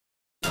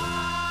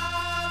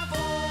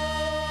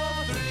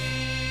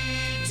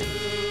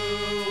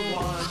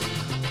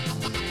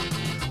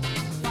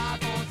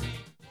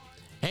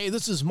Hey,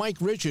 this is Mike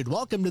Richard.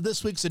 Welcome to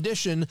this week's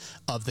edition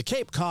of the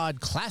Cape Cod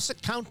Classic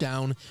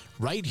Countdown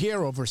right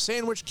here over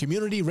Sandwich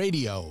Community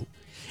Radio.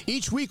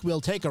 Each week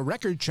we'll take a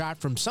record chart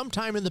from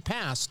sometime in the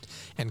past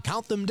and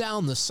count them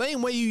down the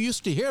same way you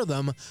used to hear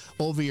them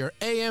over your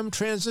AM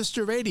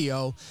transistor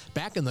radio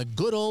back in the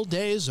good old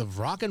days of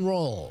rock and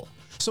roll.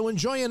 So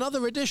enjoy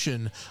another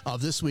edition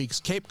of this week's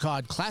Cape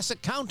Cod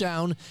Classic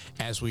Countdown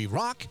as we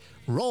rock,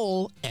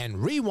 roll,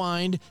 and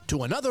rewind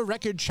to another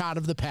record chart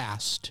of the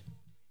past.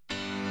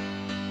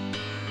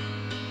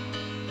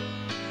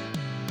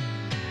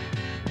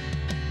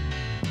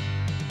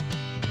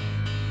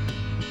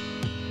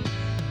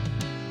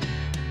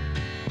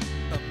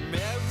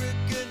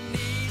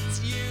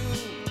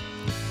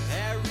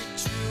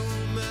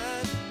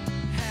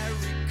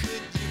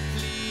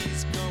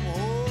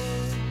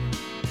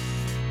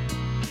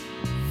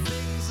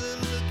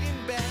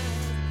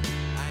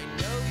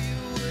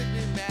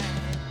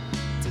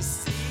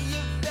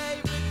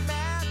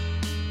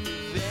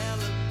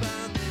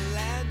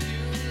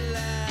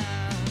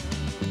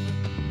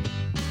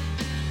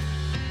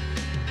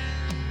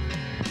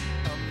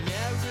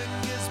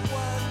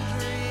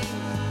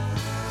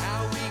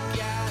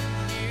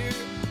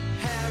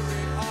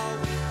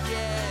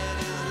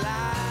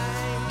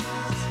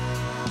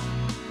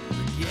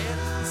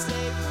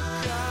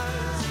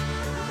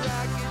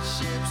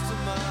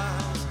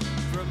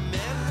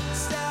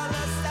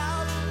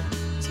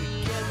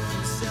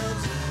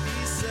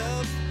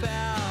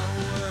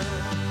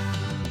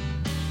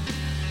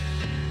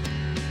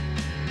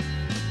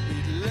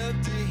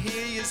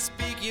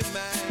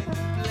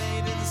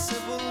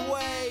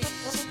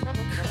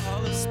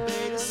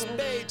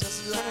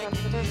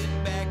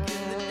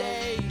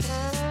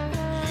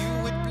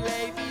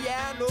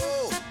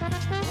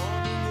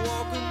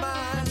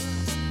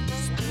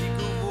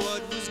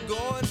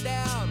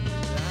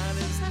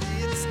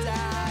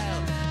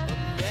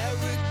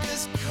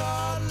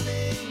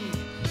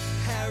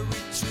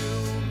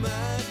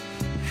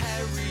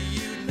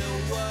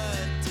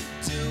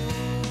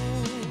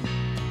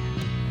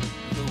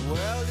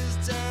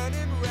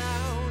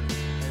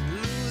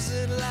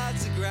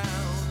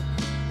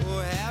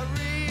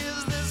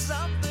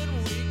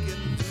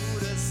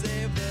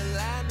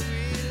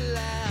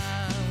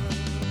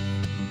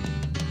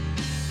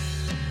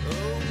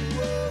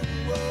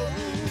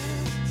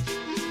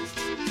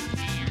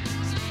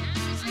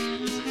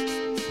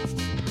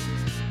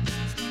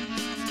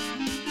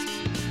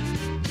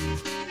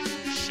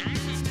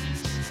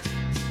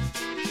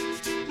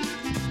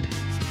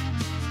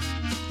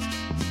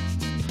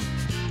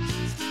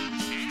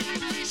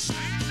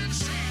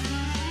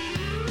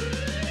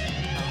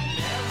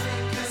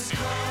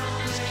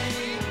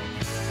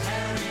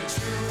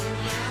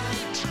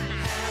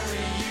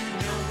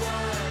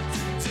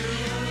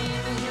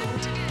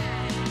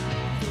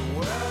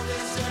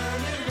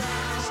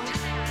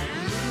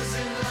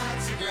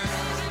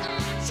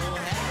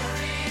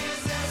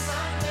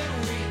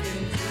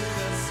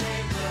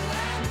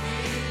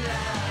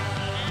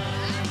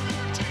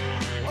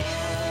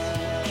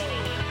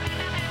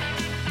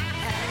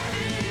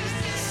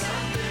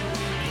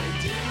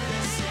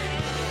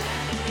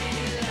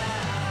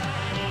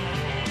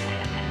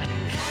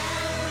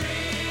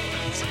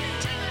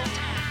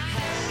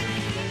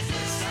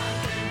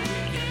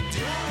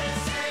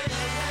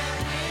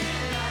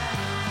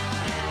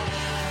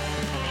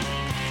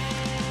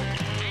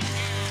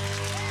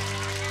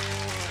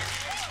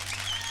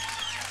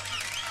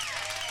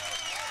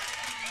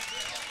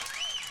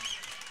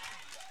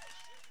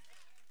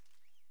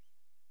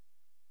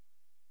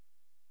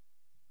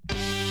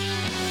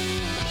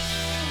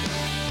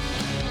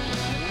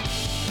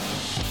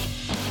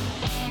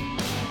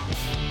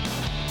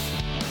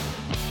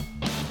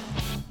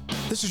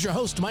 This is your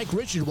host, Mike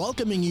Richard,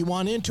 welcoming you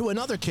on into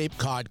another Cape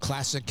Cod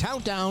Classic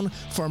Countdown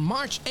for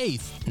March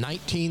 8th,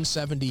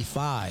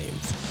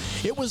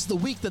 1975. It was the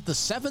week that the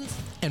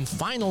seventh and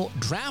final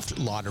draft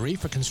lottery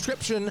for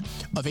conscription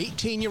of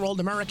 18-year-old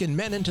American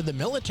men into the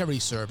military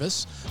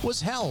service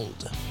was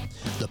held.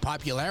 The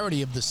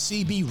popularity of the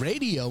CB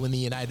radio in the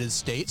United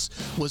States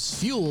was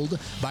fueled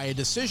by a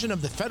decision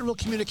of the Federal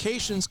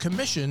Communications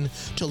Commission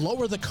to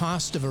lower the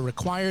cost of a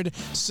required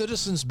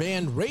Citizens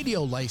Band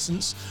radio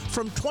license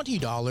from $20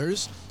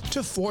 to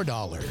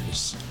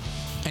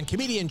 $4. And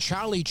comedian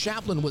Charlie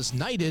Chaplin was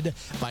knighted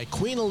by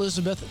Queen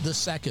Elizabeth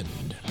II.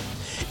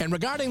 And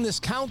regarding this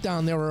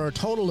countdown, there are a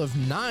total of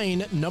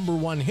 9 number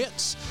one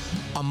hits,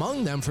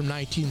 among them from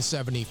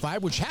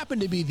 1975, which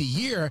happened to be the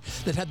year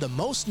that had the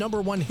most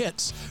number one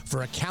hits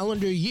for a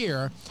calendar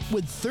year,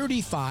 with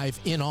 35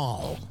 in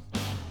all.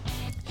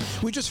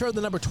 We just heard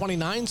the number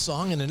 29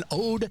 song and an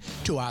ode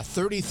to our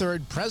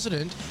 33rd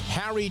president,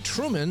 Harry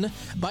Truman,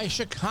 by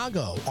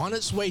Chicago, on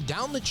its way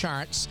down the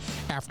charts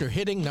after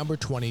hitting number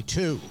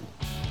 22.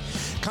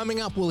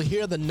 Coming up, we'll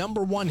hear the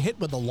 #1 hit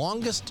with the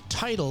longest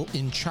title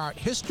in chart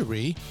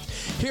history,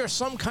 hear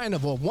Some Kind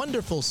of a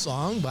Wonderful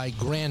Song by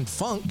Grand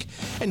Funk,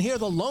 and hear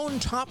the lone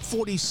top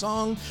 40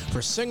 song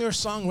for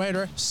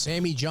singer-songwriter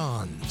Sammy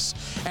Johns,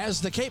 as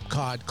the Cape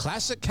Cod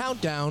Classic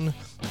Countdown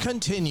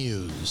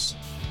continues.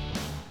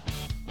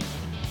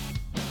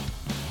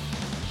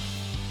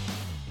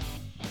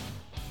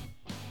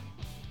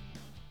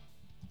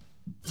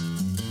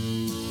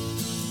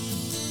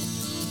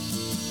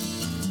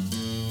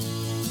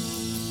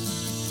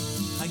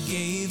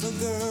 Gave a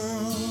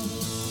girl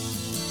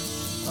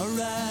a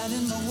ride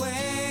in the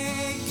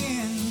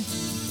wagon.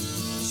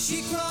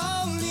 She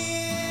crawled in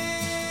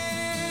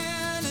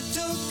and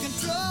took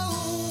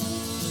control.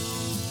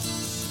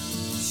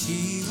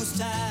 She was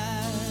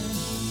tired,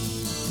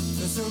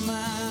 'cause her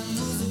mind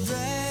was a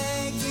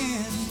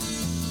dragging.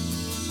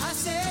 I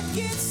said,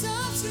 get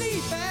some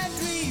sleep and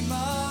dream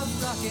of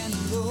rock and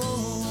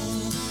roll.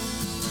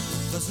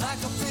 'Cause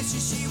like a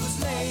princess she was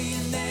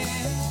laying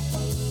there,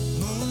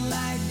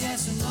 moonlight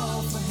dancing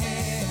off her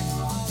hair.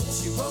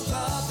 She woke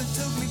up and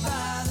took me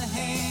by the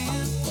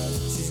hand.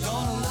 She's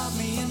gonna love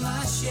me in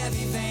my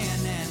Chevy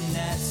van, and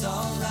that's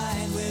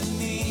alright with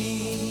me.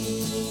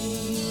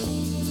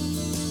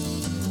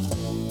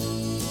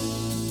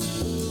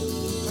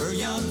 Her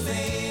young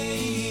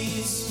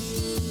face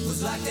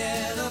was like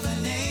that of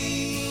an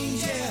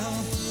angel.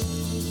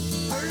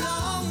 Her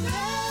long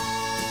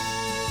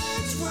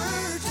legs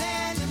were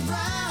tan and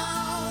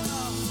brown.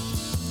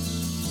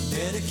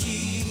 Better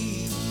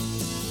keep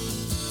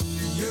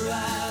your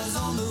eyes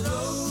on the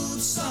road,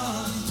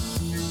 son.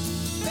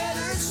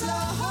 Better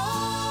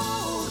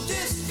slow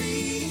this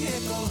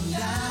vehicle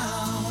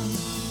down.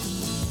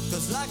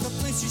 'Cause like a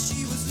princess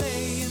she was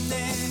laying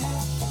there,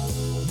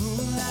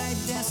 moonlight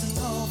dancing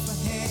off her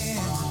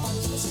hair.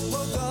 She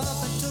woke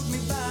up and took me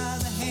by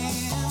the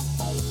hand.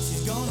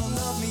 She's gonna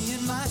love me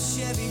in my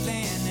Chevy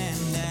van,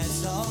 and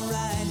that's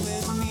alright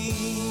with me.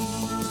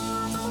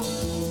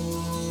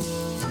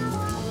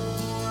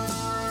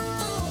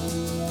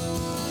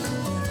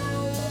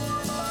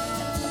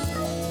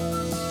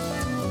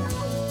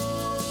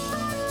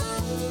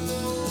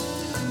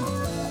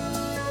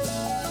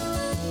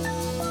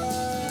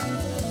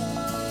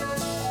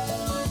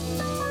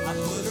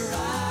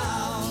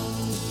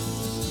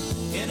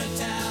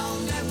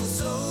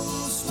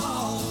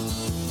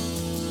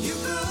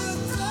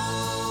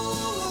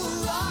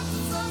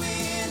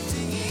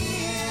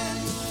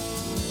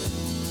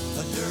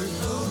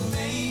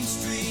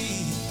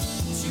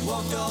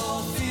 Walked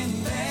off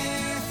in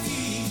bare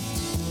feet.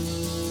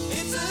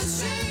 It's a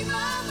shame I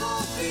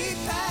won't be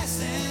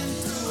passing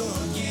through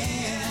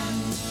again.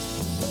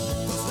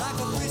 'Cause like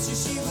a princess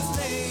she was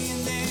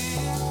laying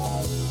there,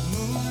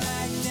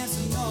 moonlight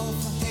dancing off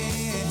her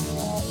hair.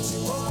 She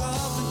woke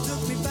up and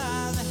took me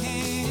by the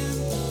hand.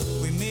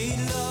 We made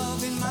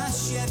love in my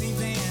Chevy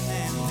van,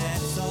 and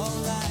that's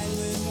alright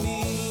with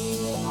me.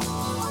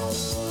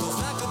 'Cause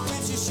like a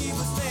princess she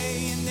was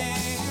laying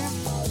there,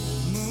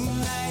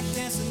 moonlight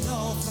dancing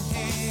off her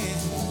hair.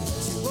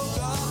 She woke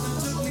up and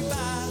took me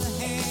by the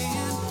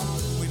hand.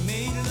 We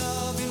made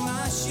love in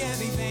my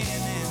Chevy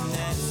van, and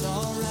that's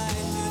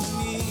alright with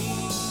me.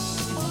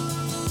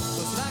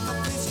 'Cause like a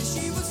princess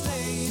she was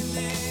laying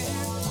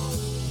there,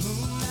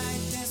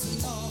 moonlight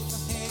dancing off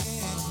her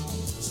hair.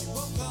 She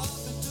woke up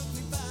and took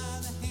me by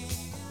the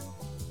hand.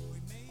 We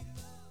made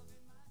love in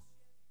my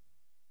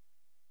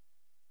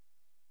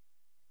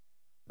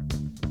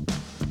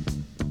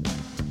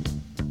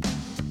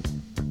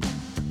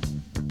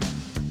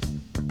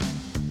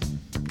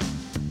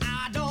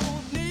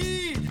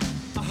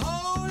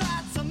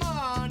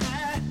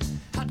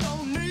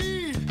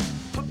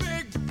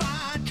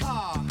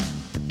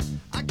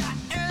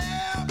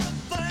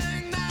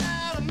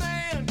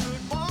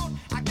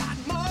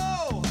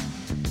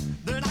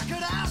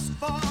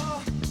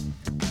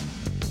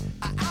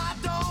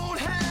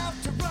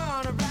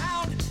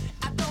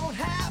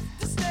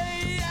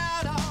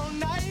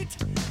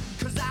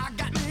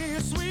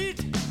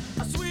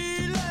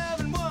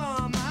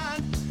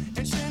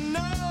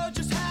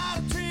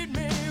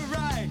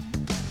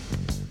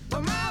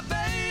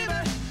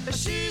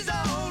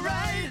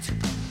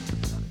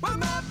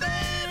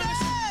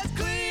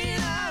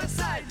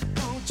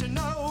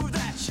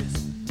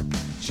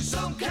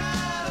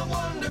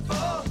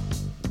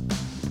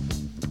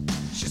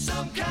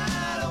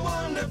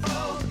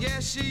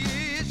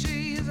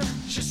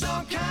She's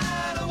some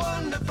kind of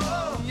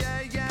wonderful.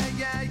 Yeah, yeah,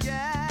 yeah,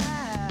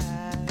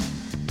 yeah.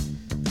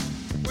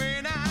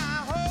 When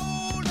I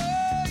hold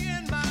her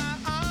in my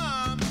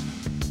arms,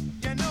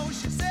 you know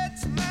she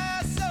sets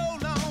my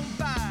soul on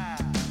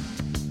fire.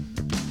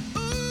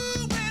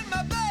 Ooh, when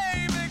my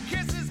baby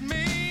kisses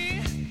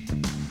me,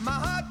 my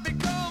heart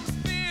becomes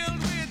filled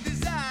with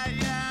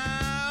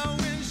desire.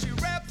 When she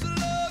wraps her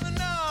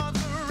loving arms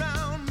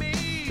around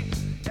me,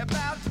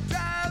 about to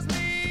drive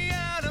me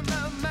out of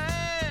my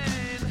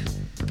mind.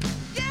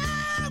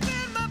 Yeah.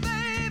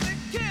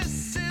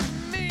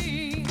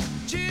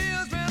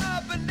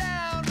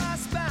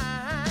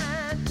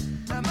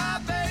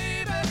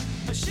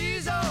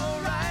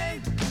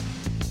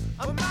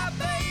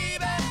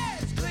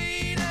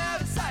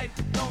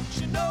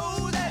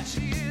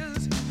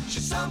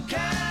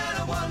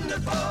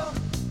 wonderful.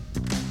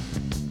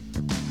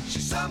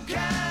 She's some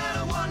kind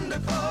of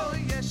wonderful.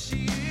 Yes,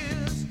 she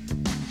is.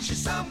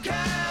 She's some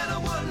kind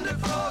of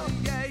wonderful.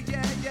 Yeah,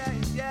 yeah, yeah,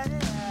 yeah.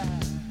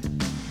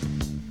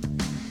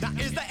 Now,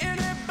 is there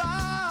anybody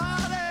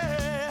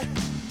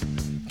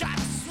got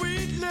a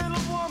sweet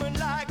little woman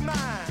like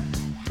mine?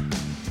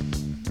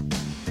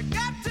 There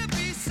got to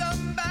be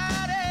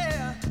somebody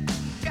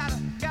got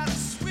a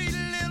sweet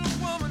little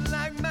woman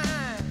like mine.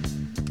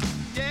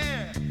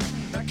 Yeah.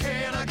 Now,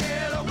 can I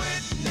get a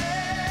witness?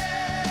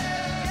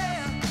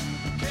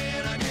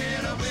 Can I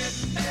get a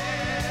witness?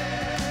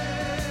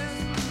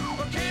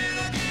 Well, can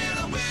I get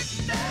a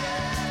witness?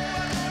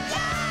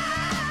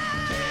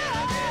 Can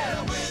I get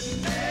a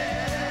witness?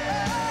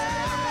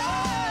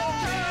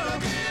 Can I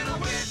get a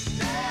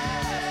witness?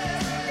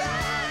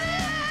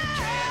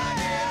 Can I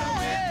get a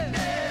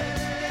witness?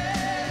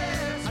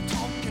 I'm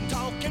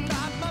talking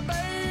about my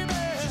baby.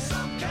 She's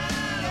some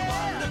kind of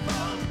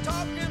wonderful.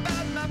 Talking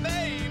about my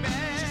baby.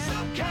 She's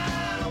some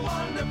kind of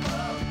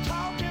wonderful.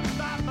 Talking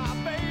about my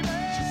baby.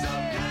 She's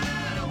some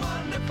kind of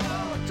wonderful.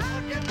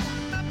 Talking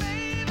about my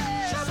baby.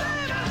 She's some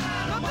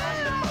kind of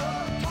wonderful.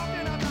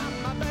 Talking about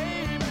my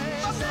baby.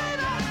 She's some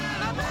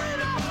kind of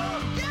wonderful.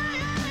 Yeah,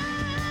 yeah,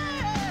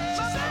 yeah.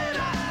 She's some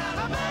kind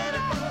of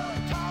wonderful.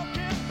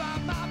 Talking about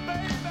my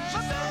baby.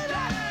 She's some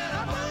kind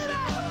of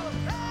wonderful.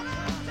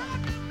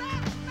 Talking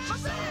about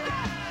she's some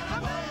kind of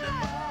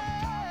wonderful.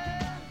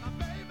 My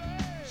baby.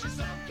 She's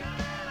some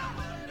kind of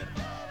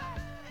wonderful.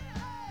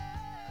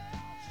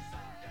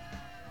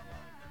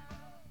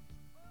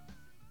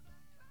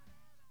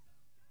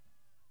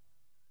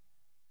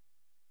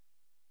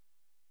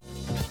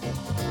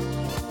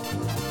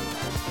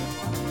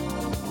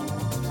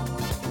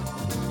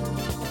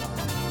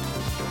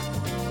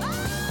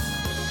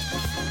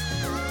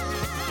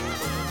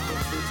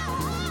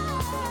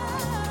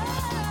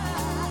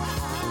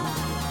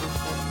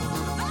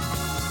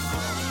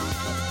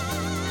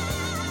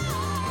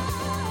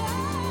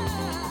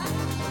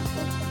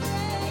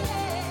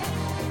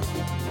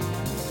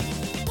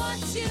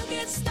 Once you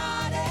get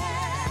started,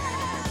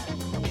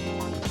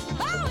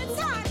 oh, it's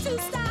hard to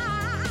stop.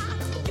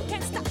 You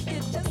can't stop, you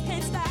just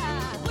can't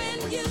stop. When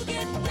you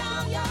get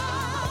down,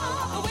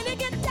 y'all, when you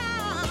get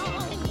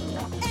down,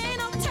 ain't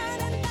no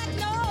turning back,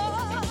 no.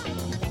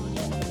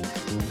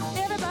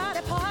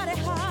 Everybody party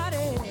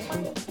hardy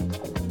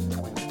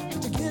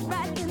to get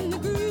right in the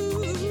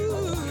groove.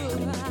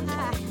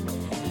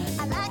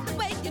 I like the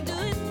way you do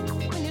it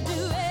when you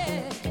do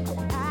it.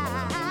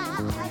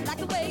 I like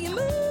the way you move.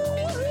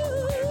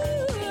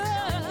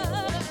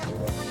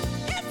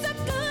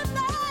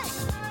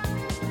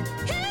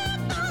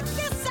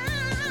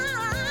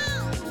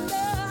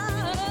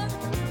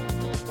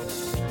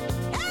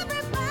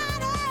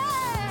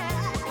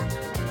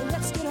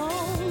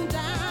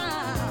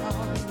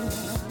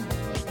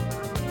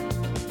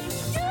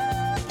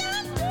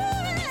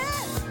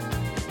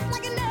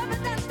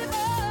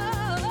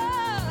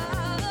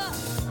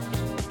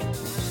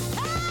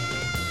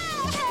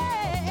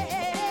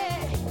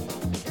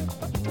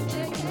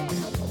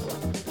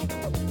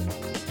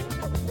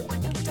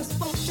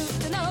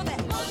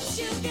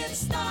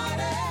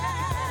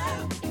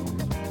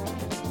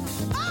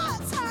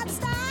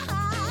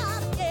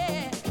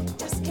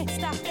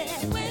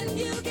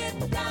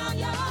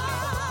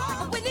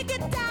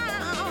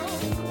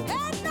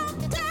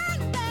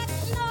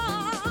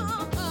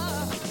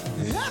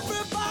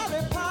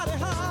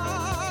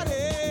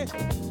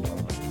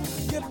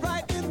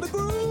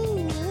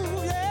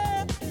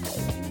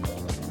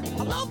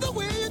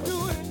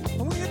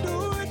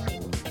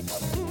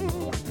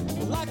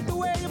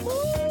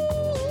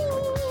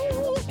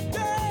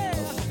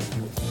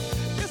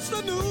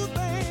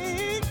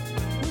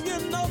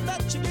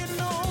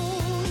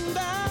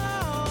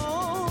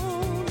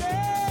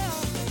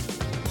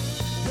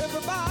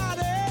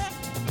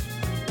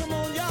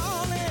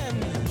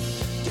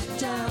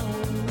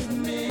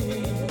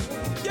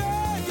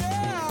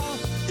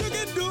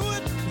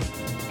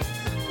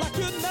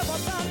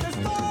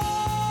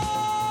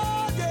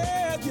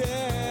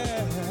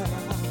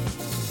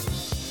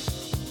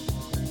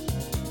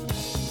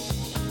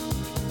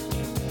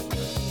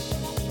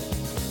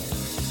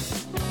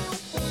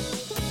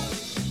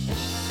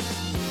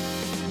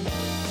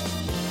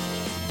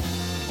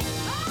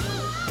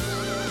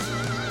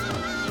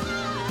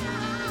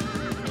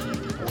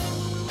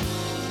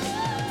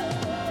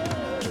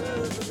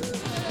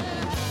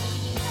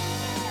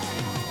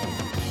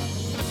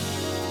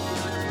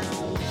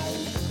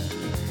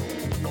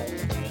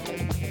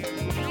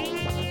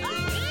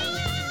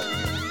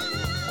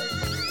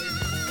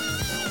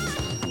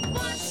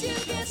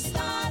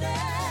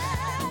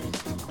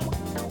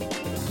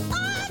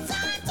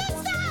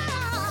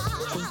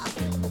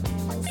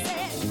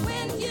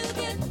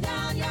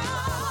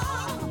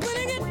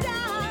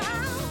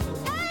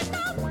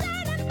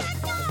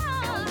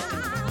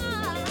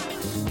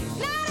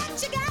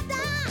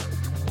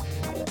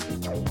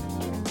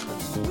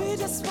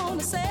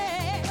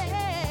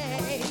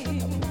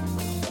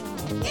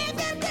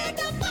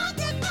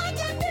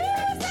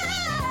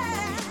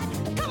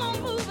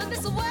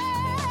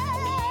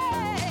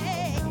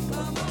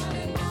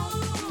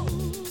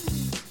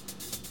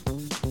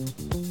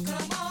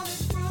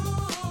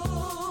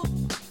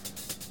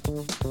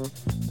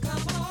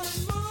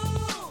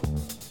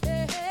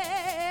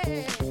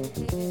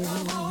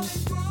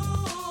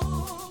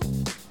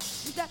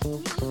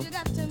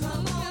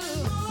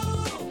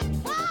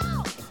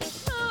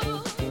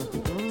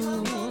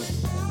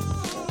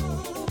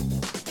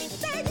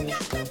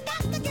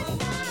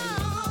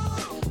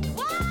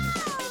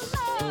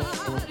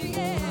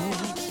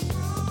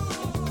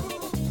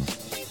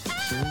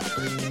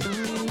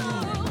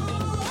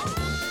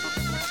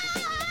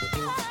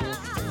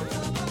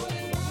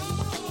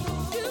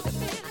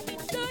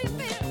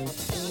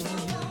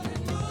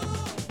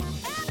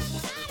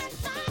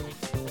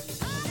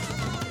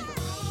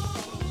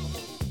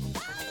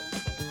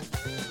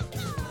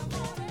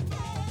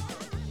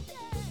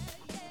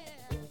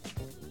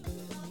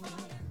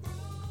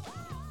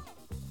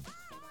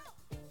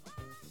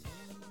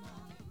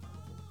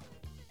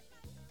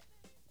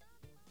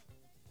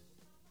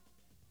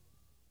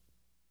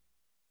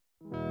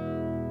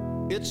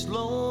 It's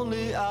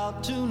lonely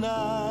out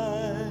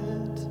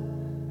tonight,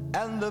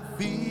 and the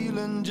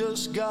feeling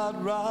just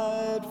got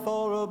right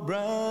for a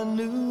brand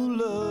new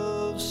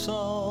love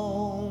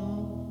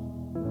song.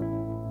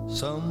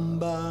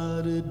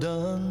 Somebody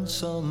done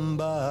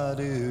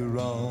somebody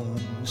wrong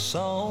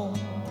song.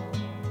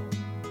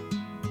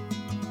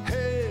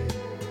 Hey,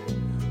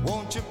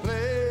 won't you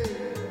play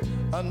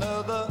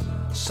another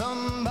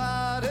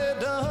somebody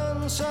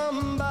done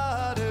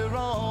somebody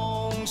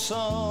wrong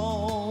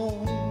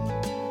song?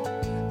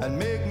 And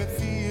make me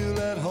feel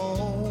at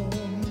home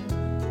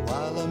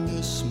while I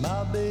miss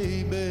my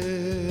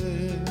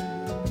baby,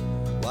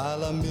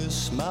 while I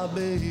miss my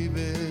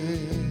baby.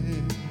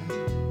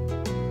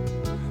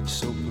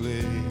 So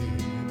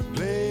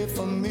play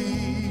for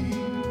me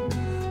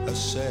a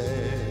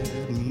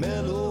sad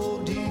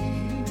melody,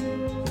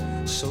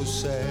 so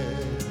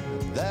sad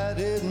that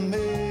it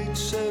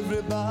makes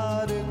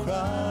everybody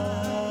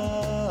cry.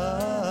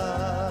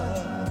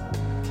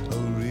 A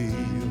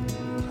real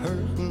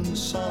hurting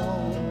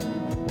song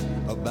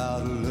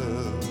about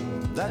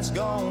love that's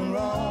gone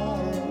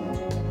wrong,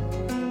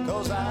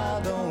 'cause I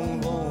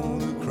don't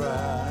want to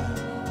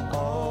cry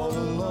all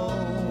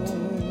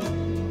alone.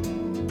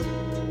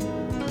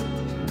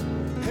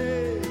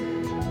 Hey,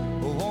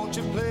 won't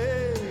you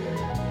play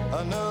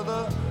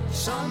another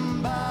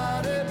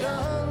somebody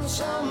done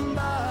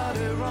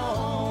somebody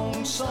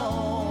wrong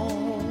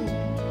song,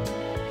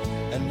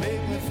 and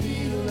make me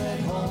feel at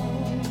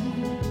home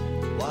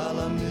while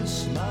I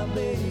miss my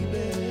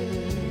baby,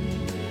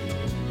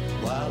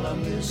 while I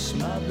miss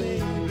my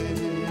baby.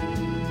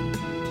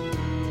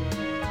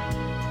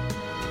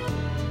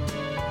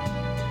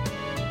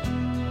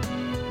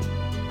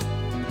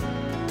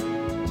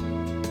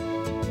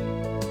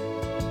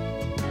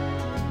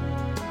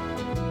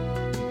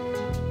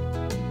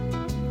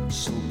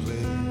 So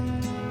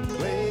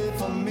play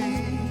for me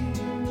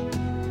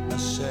a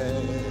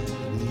sad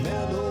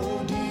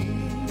melody,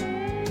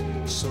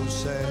 so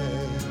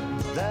sad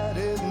that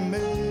it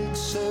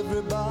makes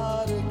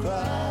everybody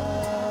cry.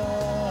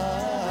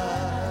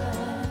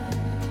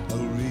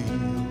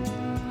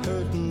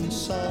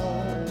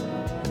 Song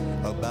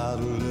about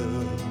a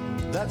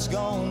love that's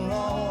gone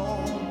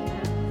wrong,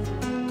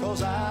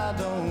 'cause I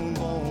don't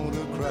want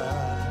to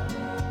cry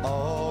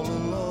all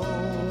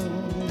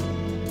alone.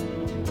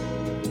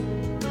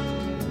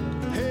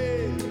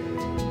 Hey,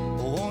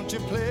 won't you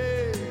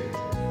play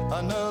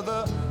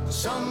another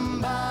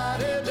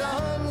somebody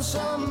done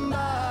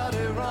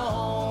somebody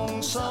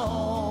wrong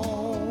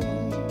song,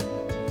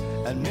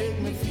 and make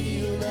me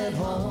feel at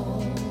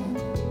home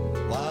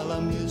while I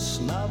miss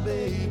my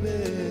baby,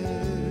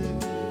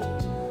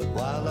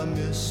 while I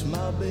miss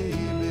my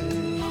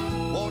baby.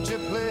 Won't you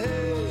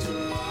play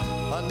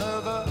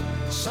another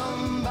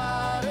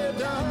somebody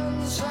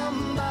done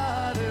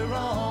somebody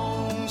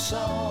wrong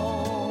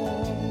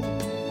song,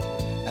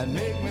 and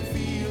make me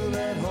feel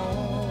at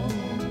home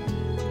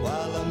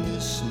while I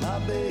miss my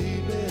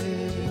baby,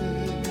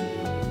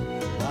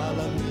 while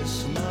I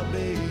miss my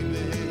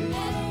baby.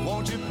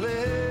 Won't you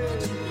play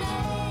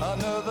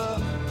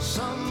another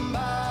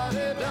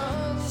somebody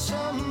done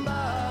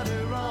somebody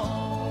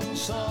wrong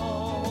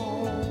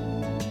song,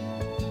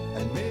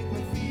 and make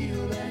me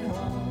feel at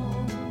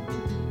home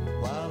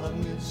while I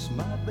miss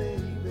my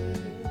baby,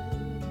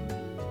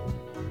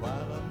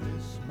 while I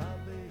miss my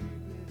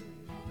baby.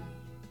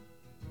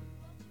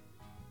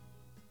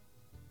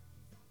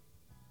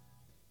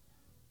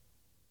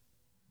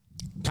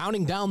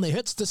 Counting down the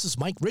hits, this is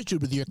Mike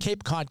Richard with your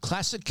Cape Cod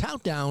Classic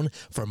Countdown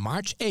for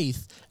March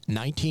 8th,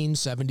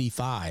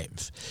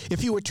 1975.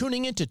 If you were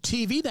tuning into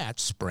TV that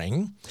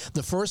spring,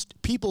 the first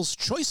People's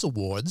Choice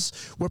Awards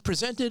were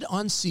presented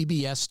on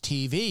CBS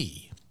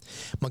TV.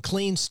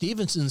 McLean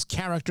Stevenson's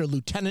character,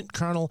 Lieutenant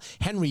Colonel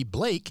Henry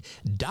Blake,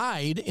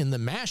 died in the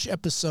MASH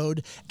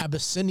episode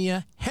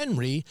Abyssinia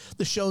Henry,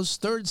 the show's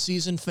third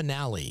season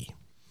finale.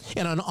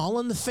 And on All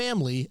in the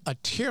Family, a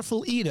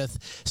tearful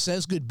Edith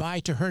says goodbye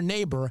to her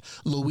neighbor,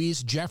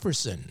 Louise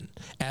Jefferson,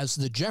 as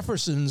the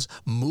Jeffersons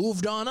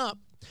moved on up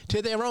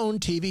to their own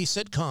TV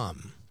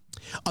sitcom.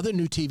 Other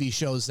new TV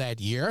shows that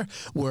year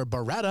were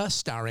Beretta,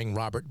 starring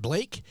Robert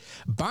Blake,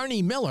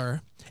 Barney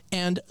Miller,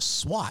 and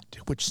SWAT,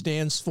 which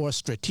stands for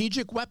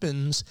Strategic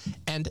Weapons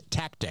and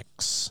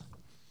Tactics.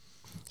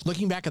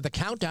 Looking back at the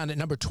countdown, at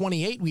number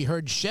 28, we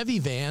heard Chevy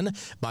Van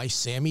by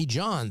Sammy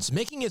Johns,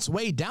 making its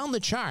way down the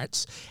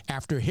charts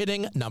after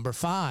hitting number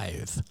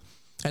 5.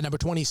 At number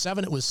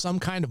 27, it was Some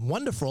Kind of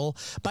Wonderful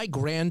by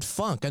Grand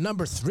Funk, a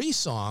number 3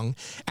 song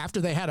after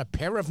they had a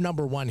pair of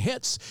number 1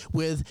 hits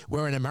with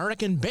We're an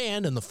American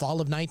Band in the fall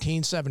of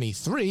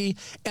 1973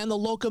 and The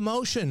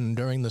Locomotion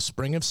during the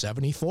spring of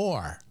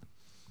 74.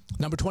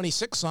 Number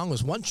 26 song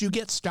was Once You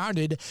Get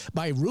Started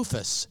by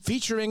Rufus,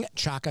 featuring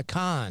Chaka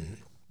Khan.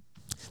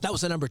 That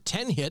was a number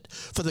 10 hit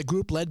for the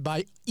group led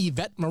by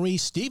Yvette Marie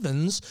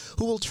Stevens,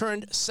 who will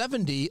turn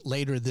 70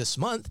 later this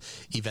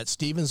month. Yvette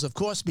Stevens, of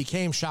course,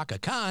 became Chaka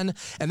Khan,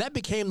 and that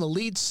became the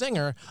lead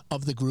singer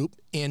of the group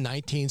in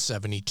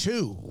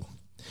 1972.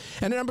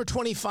 And at number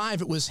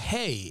 25, it was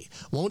Hey,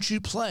 Won't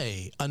You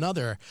Play,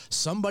 another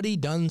Somebody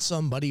Done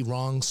Somebody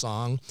Wrong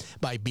song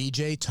by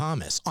B.J.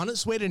 Thomas, on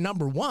its way to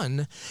number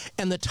 1,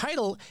 and the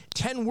title,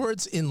 10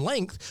 words in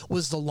length,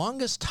 was the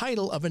longest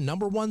title of a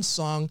number 1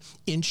 song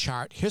in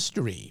chart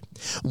history.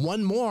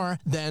 One more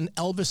than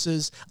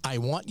Elvis's I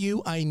Want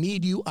You, I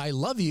Need You, I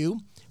Love You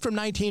from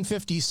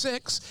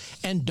 1956,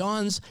 and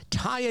Dawn's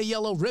Tie a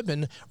Yellow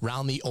Ribbon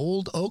Round the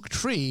Old Oak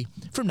Tree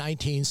from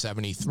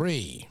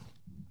 1973.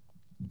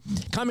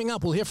 Coming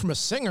up, we'll hear from a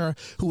singer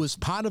who was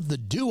part of the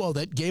duo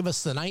that gave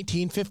us the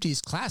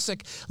 1950s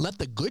classic Let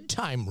the Good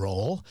Time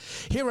Roll,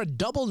 hear a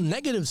double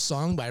negative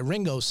song by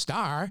Ringo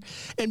Starr,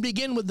 and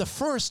begin with the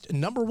first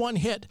number 1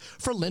 hit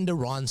for Linda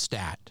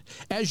Ronstadt,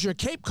 as your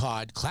Cape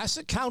Cod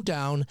Classic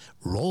Countdown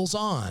rolls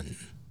on.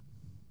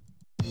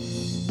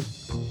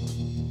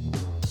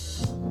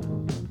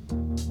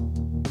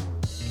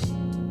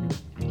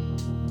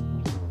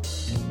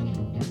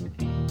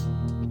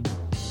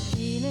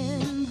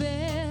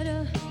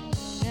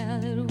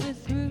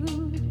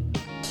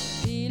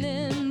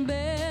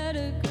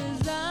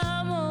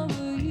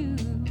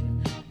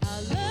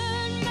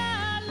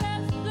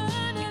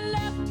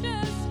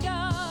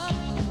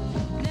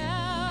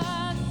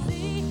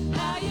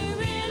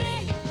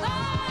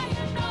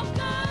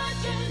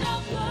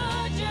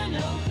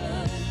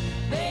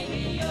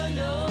 You're no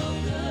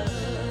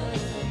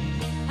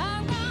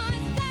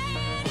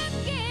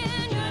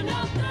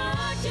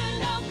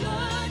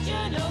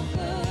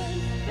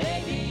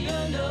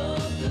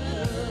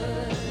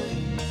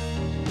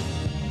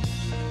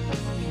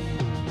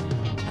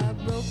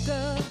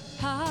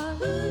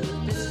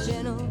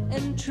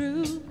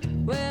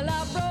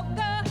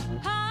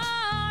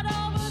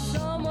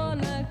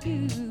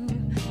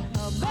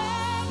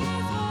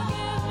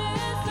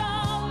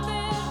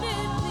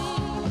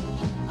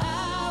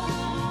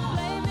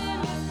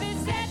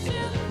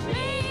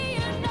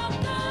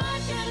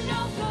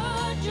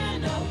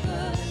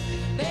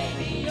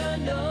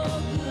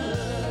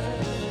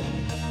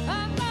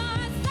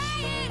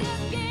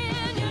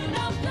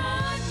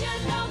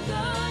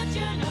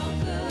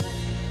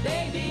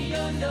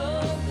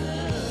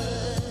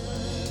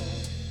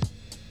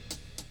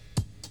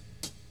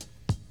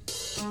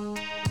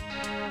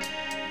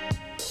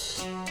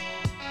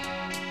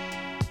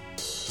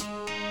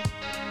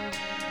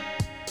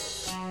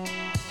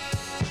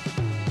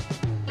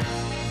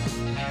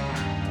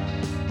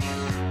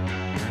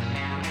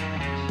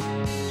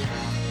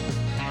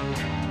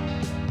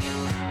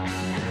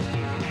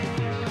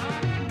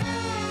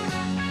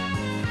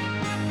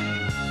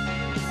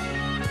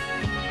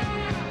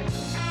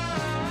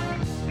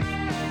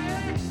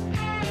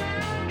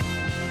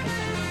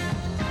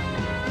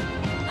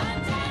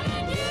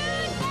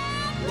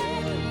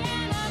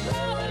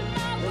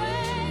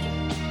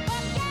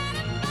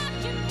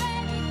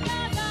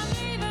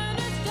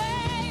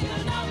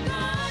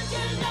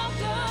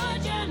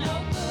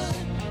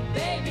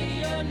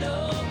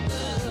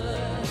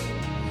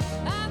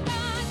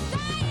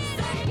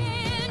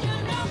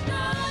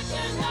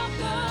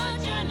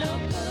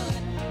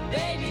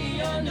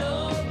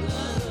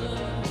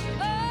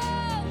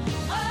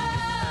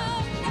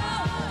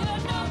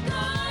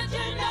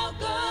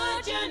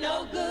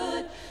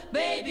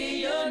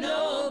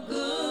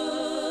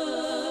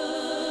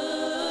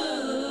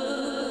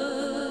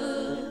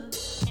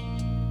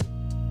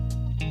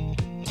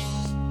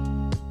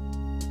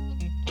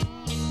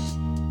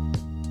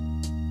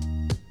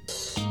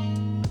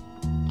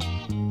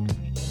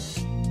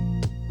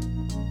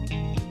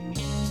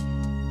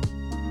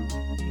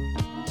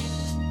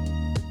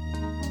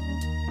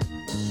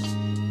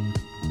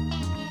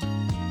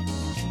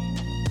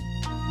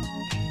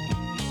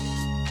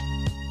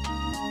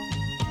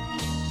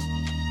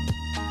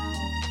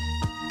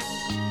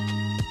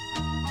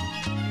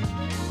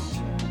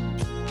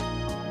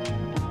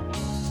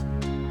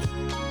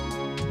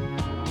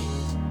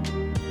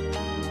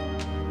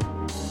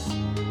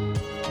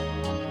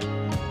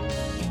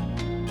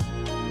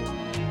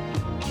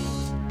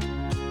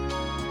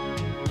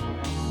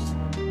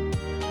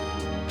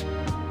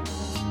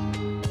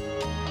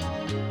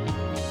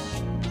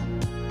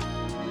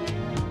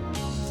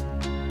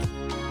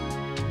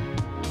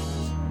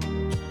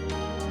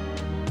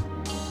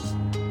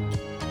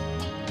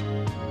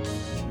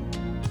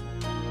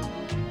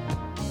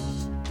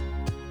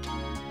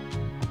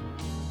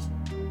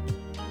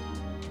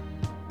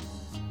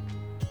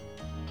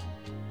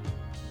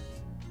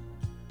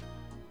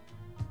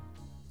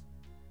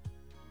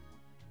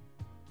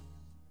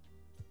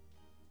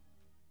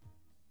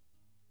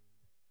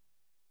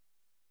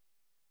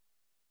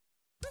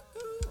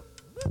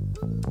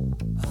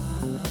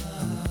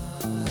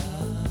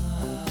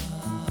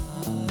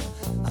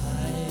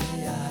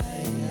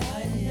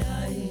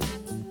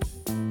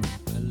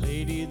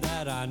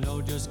I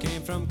know just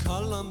came from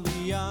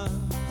Colombia.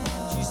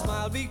 She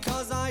smiled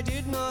because I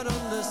did not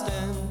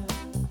understand.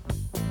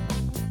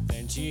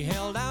 Then she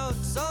held out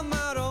some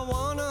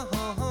marijuana.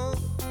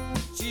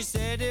 She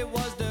said it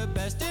was the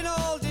best in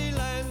all the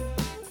land.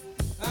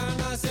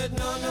 And I said,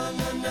 no, no,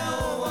 no,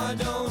 no, I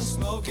don't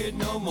smoke it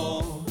no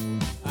more.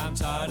 I'm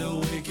tired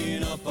of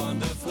waking up on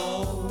the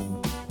floor.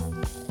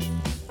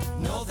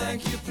 No,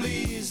 thank you,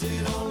 please,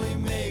 it only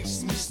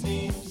makes me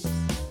sneeze.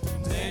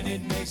 Then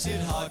it makes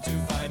it hard to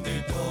find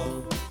the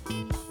door.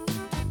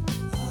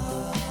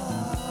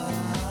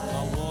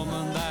 A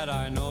woman that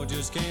I know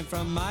just came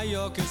from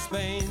Mallorca,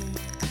 Spain.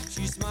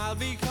 She smiled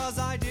because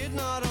I did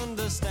not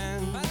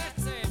understand.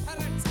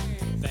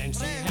 Then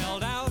she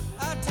held out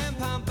a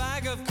 10-pound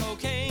bag of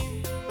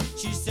cocaine.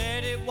 She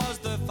said it was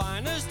the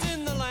finest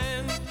in the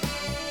land.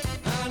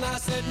 And I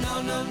said,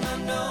 no, no, no,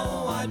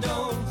 no, I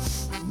don't,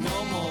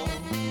 no more.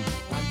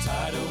 I'm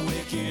tired of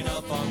waking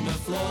up on the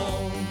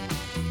floor.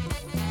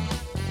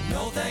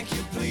 No, thank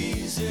you,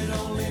 please, it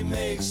only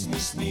makes me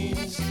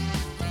sneeze.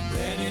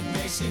 Then it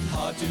makes it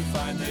hard to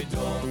find the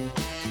door.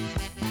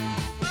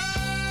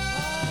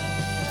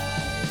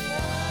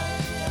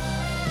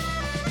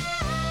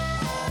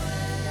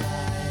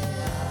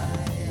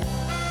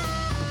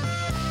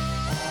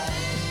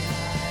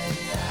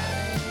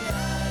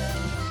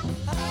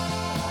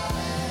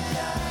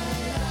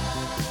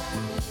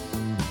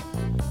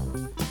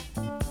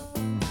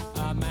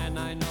 A man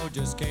I know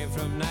just came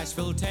from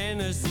Nashville,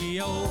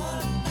 Tennessee, oh.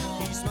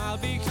 He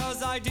smiled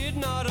because I did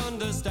not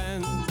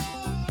understand.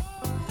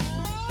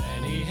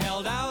 Then he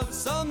held out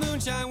some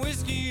moonshine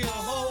whiskey,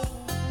 oh.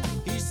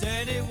 He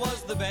said it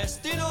was the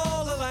best in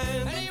all the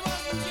land. And he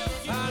wasn't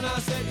joking. And I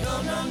said,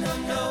 no, no, no,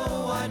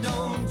 no, I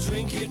don't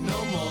drink it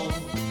no more.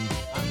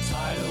 I'm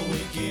tired of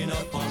waking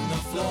up on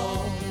the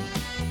floor.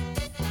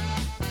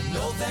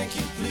 No, thank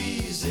you,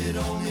 please, it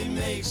only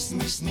makes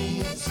me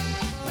sneeze.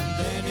 And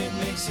then it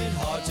makes it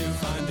hard to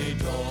find a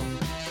door.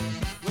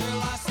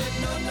 Well, I said,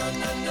 no, no,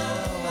 no, no,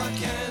 I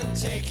can't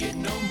take it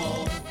no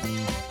more.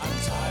 I'm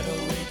tired of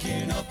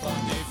waking up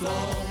on the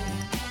floor.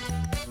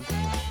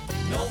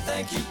 No,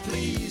 thank you,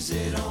 please,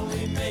 it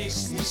only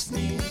makes me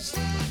sneeze.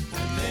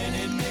 And then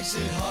it makes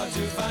it hard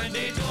to find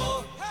a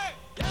door. Hey!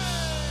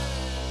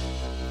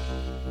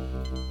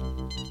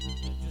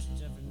 Just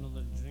have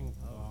another drink,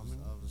 Norman.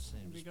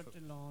 We got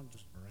the lawn.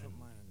 Just put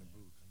mine in the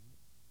boot.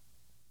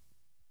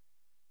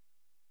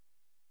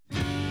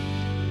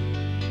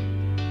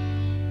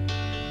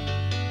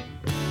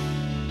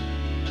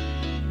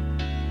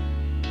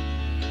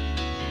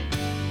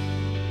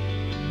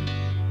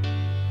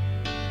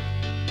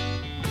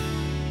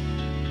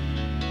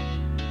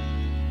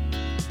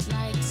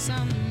 Like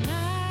some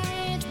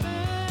night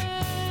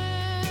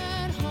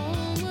bird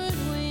homeward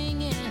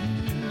winging,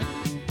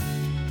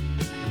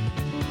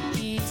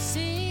 he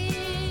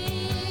seeks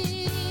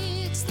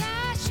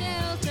that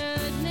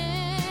sheltered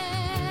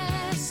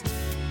nest.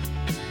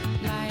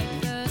 Like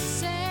the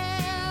sailor's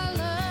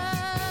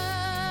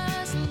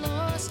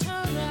lost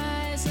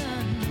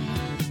horizon,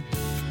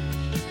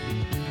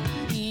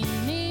 he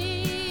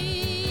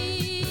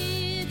needs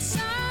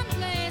some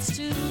place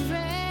to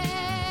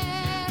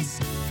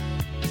rest.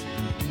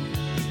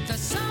 The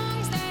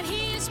songs that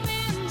he's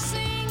been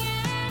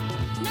singing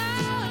no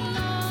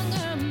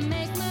longer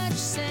make much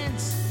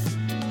sense,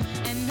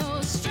 and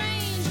those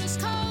strangers'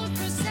 cold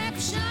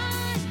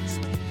perceptions,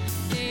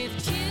 they've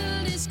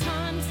killed his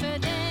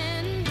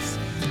confidence.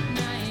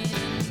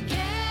 Nightingale,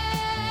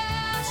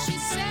 she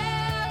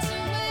sails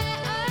away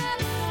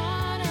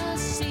upon a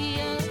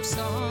sea of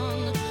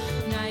song.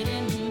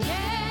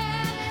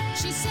 Nightingale,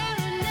 she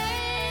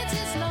serenades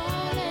his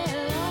lonely,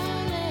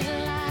 lonely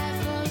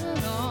life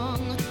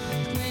along.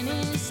 When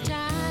his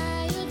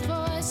tired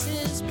voice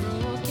is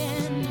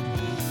broken,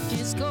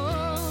 his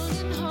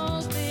golden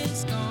hope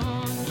is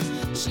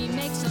gone. She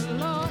makes a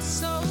loss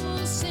so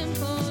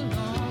simple,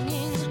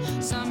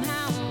 longing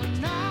somehow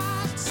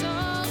not so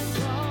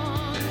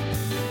wrong.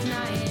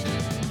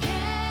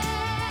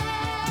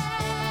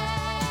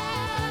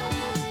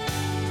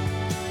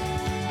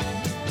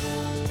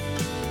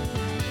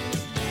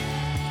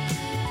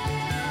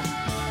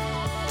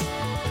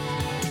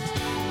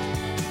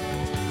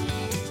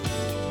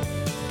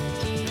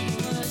 He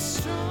was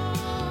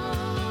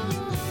strong,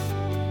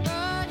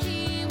 but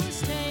he was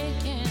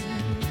taken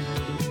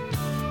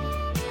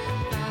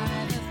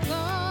by the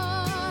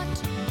thought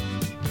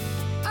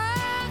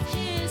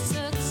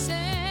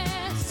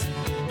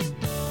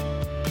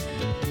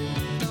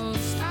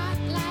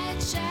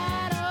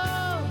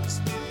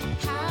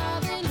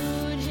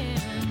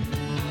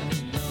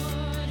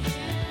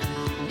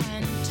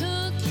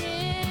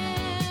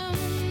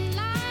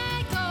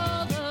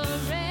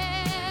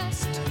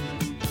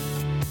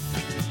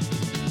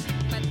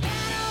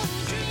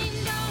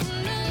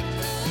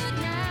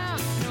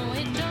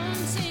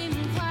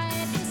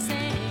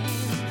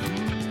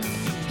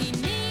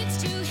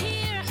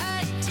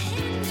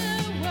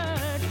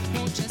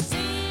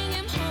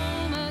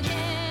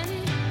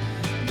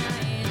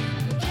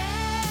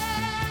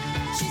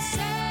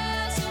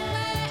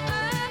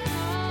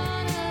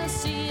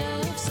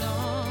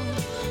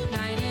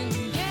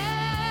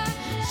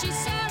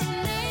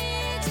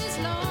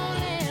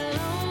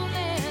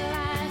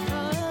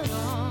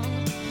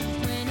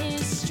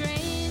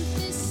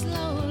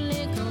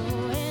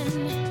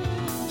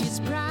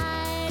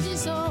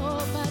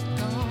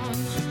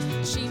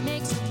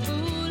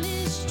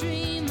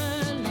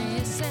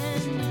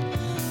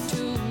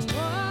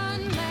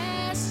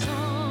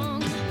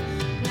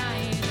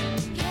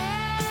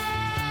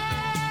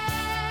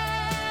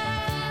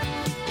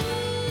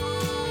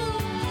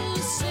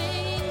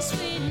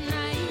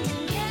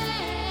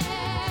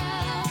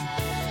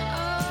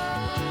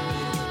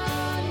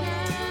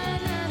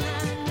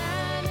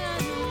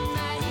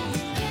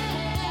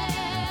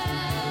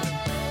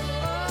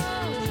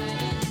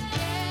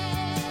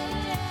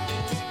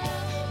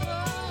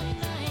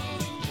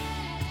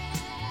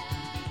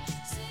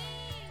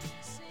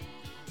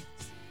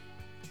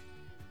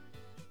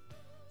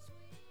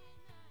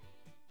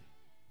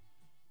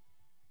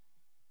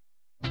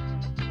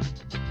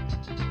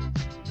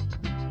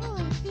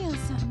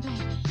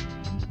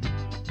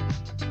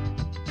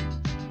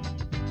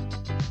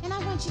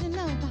want you to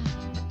know about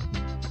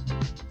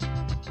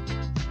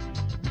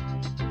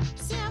it.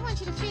 See, I want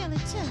you to feel it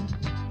too.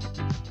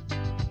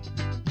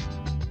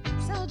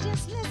 So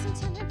just listen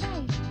to me,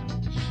 baby.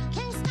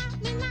 Can't stop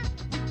me now.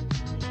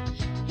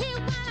 Hear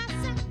what I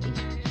say.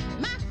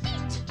 My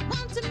feet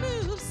want to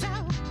move, so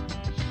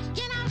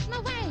get off my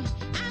way.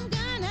 I'm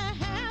gonna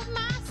have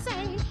my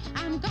say.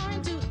 I'm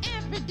going to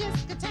every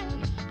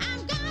discotheque.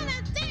 I'm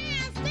gonna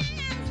dance,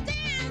 dance,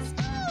 dance,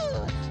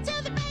 ooh,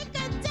 till the break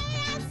of day.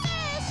 I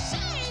say,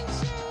 shame,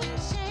 shame,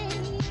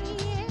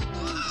 shame.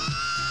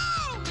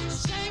 Oh,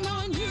 shame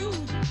on you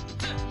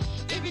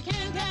if you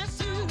can't dance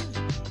too.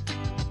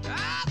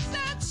 I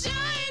said,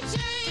 shame,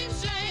 shame,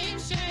 shame,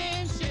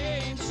 shame,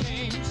 shame,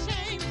 shame,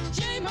 shame,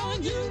 shame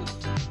on you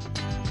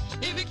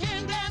if you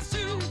can't dance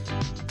too.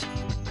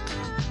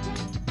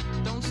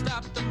 Don't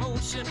stop the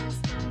motion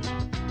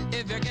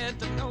if you get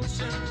the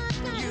notion.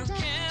 You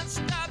can't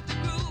stop the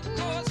groove,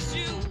 cause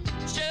you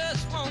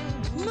just won't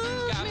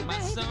move. Got my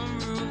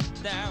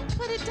sunroof down,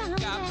 Put it down,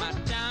 got my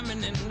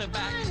diamond in the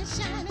back. shine it,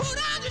 shine it. Put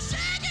on the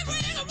shaking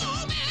ring of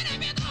woman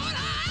if you're gonna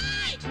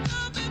hide.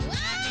 Come and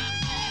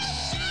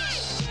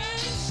shame,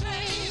 shame,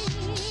 shame.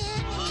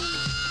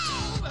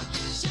 Oh,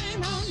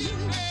 shame on you,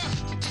 girl,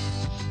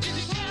 if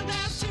you can't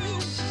dance too.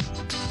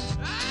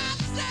 I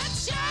said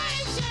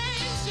shame,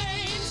 shame,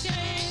 shame,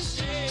 shame,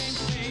 shame,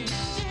 shame,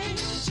 shame,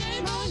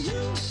 shame on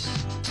you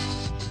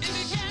if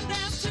you can't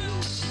dance too.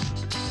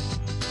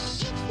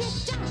 If you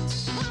don't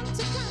want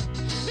to go,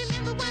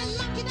 remember one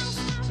monkey don't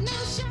stop no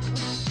show.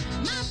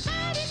 My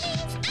body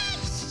needs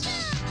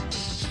action.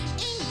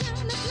 Ain't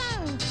gonna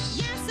flow.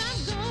 Yes, I'm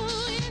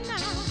going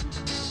now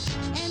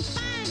and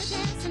find a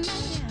dancing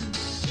man.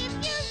 If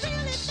you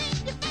really think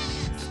you're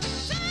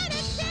fast, try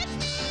to catch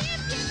me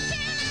if you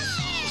can.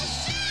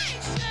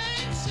 Shame,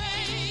 shame,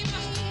 shame.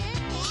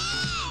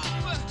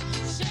 Whoa,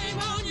 shame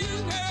on you,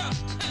 girl,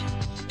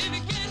 if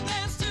you can't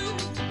dance too.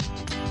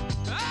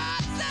 I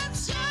said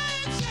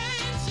shame,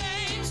 shame,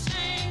 shame,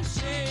 shame,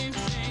 shame,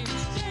 shame,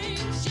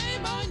 shame,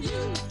 shame on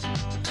you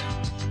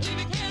if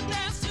you can't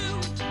dance too.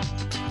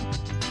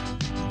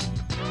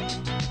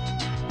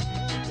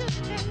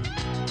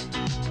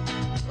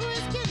 Ooh,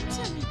 it's getting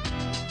to me.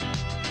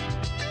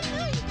 I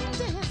know you can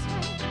dance,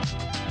 baby.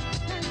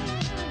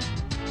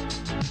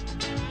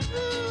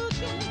 Ooh,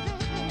 get it,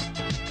 baby.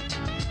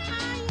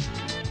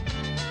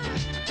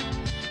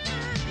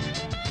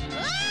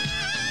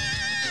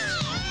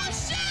 Oh,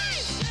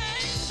 shame,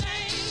 shame,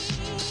 shame.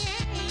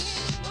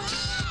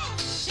 Oh,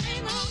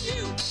 shame on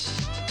you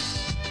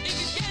if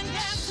you can't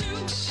dance too.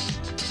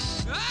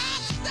 I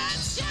said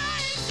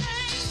shame,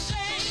 shame,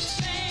 shame,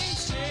 shame,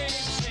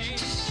 shame,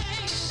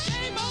 shame,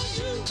 shame on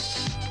you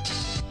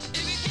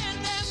if you can't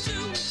dance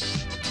too.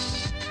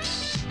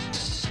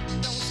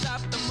 Don't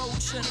stop the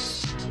motion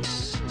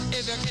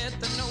if you get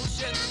the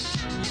notion.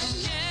 You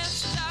can't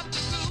stop the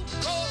groove,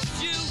 cause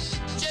you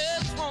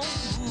just won't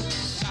move.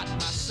 Got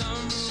my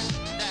sunroof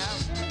down,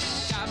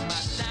 got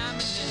my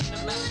diamond in the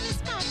back.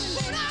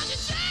 Put on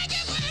your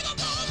shaking wiggle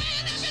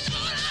movement if you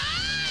know that I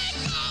ain't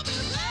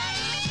coming back.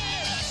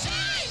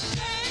 Shame,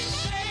 shame,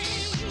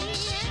 shame.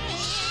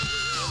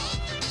 Oh,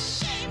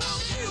 shame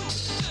on you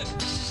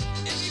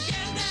if you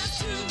can't dance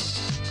too.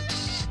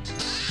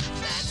 I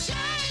said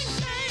shame,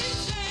 shame,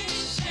 shame,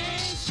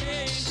 shame,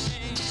 shame,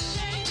 shame,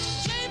 shame,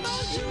 shame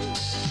on you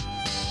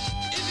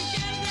if you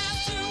can't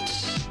dance too.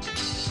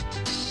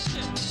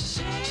 Shame,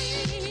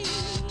 shame,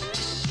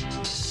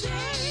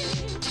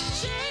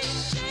 shame,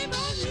 shame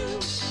on you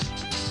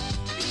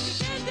if you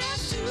can't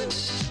dance too.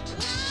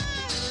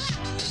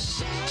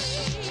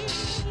 Shame,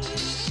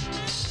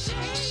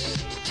 shame,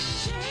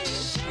 shame,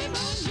 shame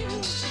on you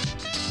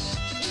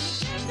if you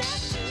can't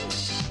dance too.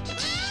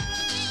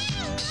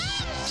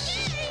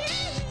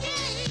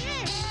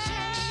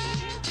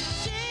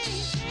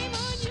 Shame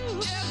on you,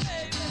 yeah,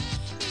 baby,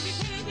 if you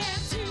can't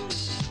dance too.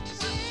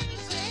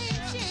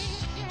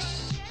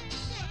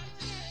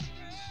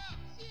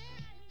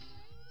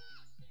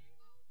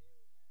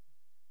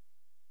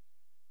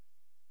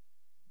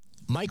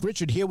 Mike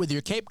Richard here with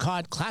your Cape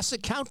Cod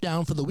Classic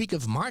Countdown for the week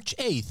of March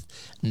 8th,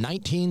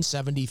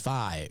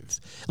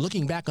 1975.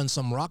 Looking back on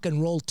some rock and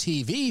roll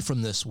TV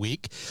from this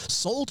week,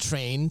 Soul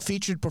Train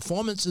featured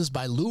performances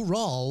by Lou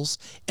Rawls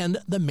and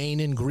The Main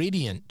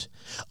Ingredient.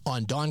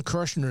 On Don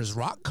Kirshner's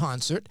rock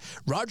concert,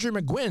 Roger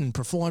McGuinn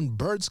performed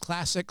Byrds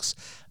classics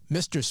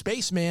Mr.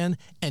 Spaceman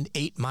and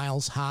 8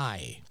 Miles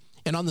High.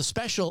 And on the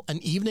special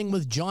An Evening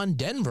with John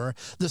Denver,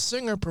 the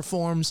singer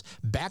performs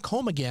Back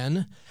Home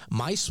Again,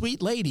 My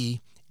Sweet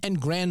Lady, and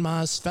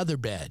Grandma's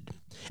Featherbed.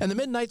 And the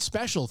Midnight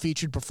Special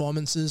featured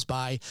performances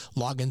by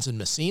Loggins and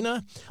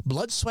Messina,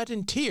 Blood, Sweat,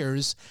 and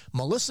Tears,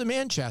 Melissa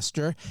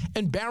Manchester,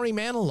 and Barry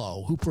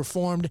Manilow, who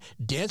performed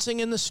Dancing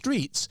in the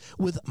Streets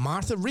with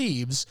Martha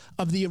Reeves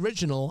of the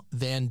original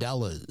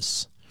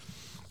Vandellas.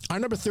 Our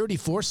number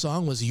 34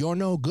 song was You're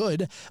No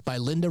Good by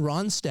Linda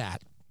Ronstadt.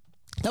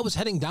 That was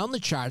heading down the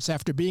charts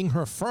after being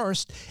her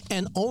first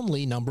and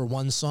only number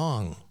one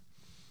song.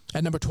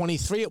 At number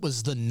 23, it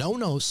was the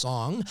No-No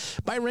Song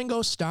by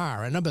Ringo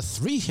Starr, a number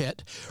 3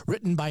 hit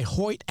written by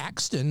Hoyt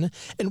Axton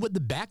and with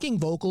the backing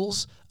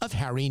vocals of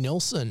Harry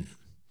Nilsson.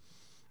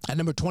 At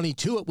number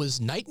 22, it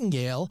was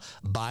Nightingale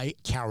by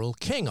Carole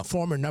King, a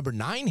former number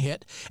 9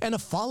 hit and a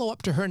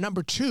follow-up to her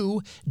number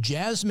 2,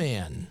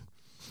 Jazzman.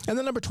 And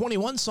the number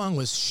 21 song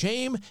was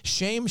Shame,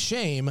 Shame,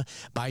 Shame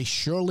by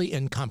Shirley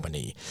and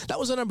Company. That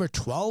was a number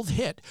 12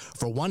 hit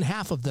for one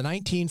half of the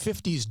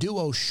 1950s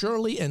duo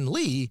Shirley and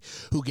Lee,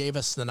 who gave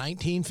us the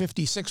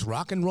 1956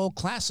 rock and roll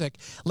classic,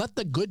 Let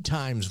the Good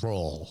Times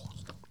Roll.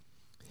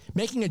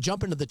 Making a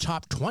jump into the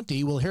top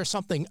 20, we'll hear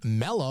something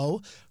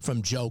mellow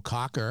from Joe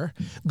Cocker,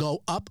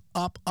 Go Up,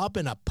 Up, Up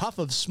in a Puff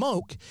of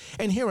Smoke,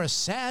 and hear a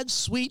sad,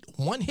 sweet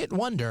one-hit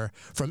wonder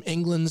from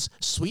England's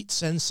Sweet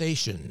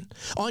Sensation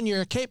on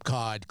your Cape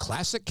Cod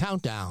Classic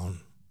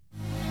Countdown.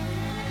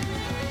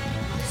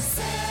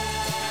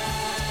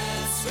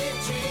 Sad, sweet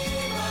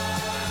dreamer,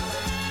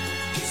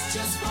 it's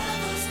just one of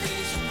those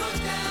things you put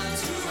down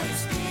to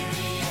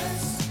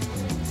experience.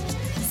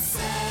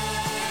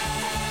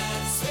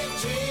 Sad, sweet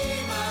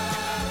dreamer,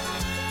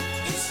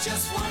 it's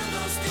just one of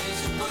those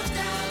things you put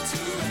down to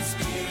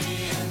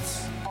experience.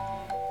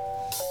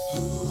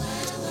 Ooh, ah,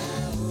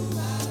 ah, ooh,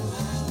 ah,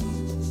 ah.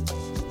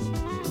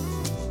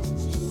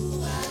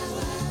 Ooh, ah,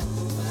 ah,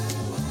 ooh, ah,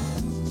 ah.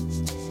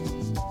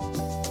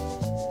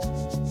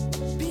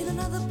 Been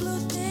another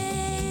blue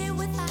day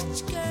without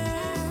you,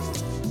 girl.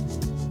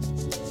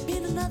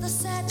 Been another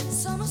sad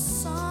summer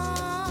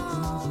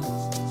song.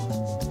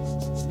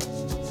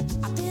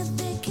 I've been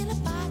thinking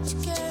about you,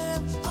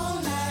 girl,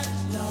 all night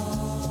long.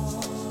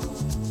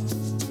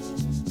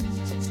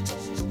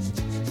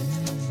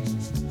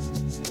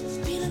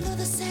 Been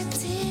another sad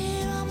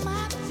tear on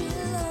my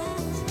pillow.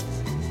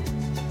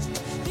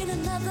 Been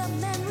another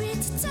memory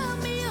to tell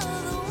me you're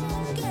the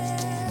one, girl.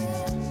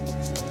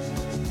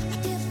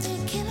 I've been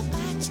thinking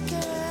about you,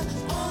 girl,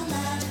 all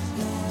night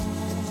long.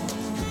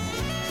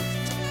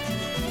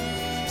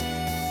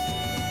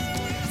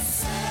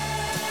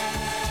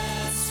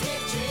 Sad,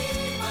 sweet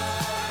dreamer,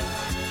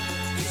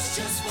 it's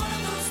just one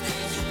of those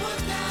things you put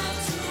down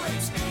to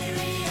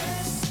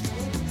experience.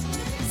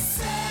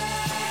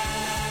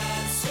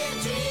 Sad, sweet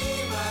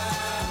dreamer,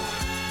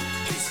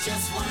 it's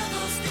just one of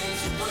those things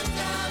you put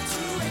down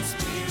to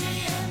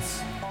experience.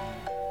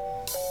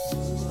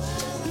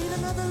 Been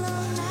another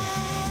long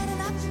night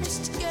and I've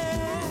missed you,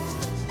 girl.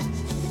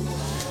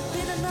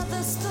 Been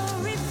another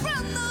story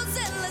from those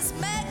endless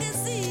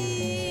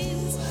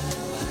magazines.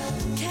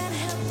 Can't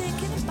help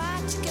thinking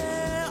about you,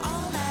 girl,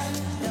 all night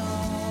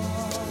long.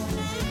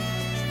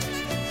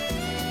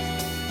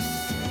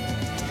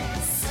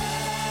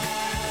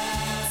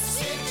 Sad,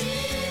 sweet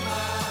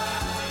dreamer,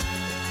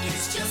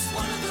 it's just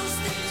one of those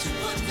things you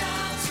put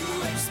down to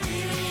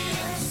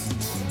experience.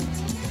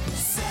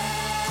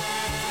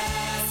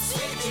 Sad,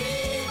 sweet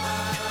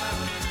dreamer,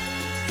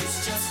 it's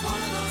just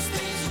one of those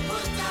things you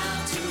put down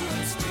to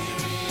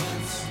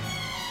experience.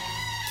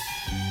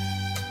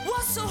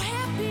 Was so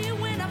happy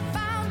when I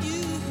found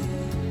you,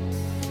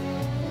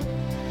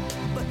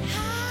 but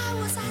how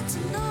was I to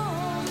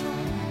know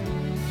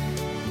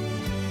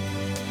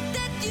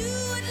that you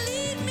would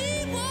lead me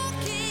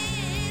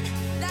walking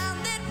down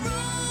that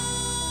road?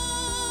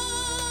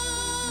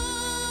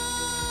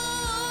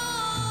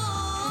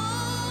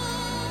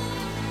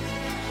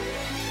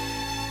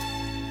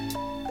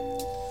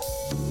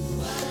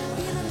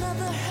 Been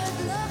another hurt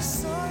love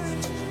story.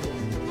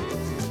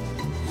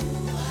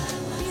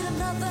 Been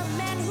another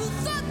man who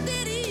thought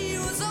that he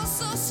was oh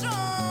so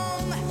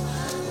strong.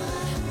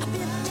 I've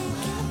been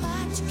thinking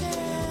about you,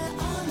 girl,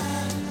 all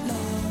night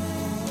long.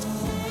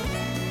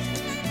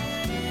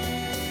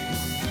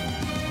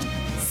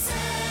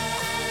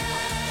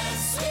 Sad,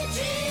 sweet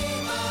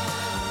dreamer,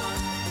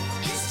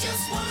 it's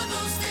just one of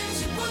those things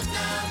you put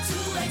down to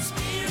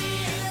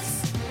experience.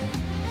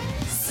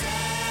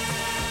 Sad,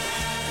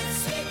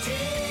 sweet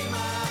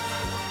dreamer,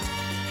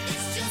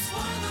 it's just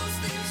one of those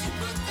things you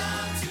put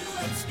down to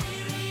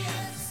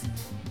experience.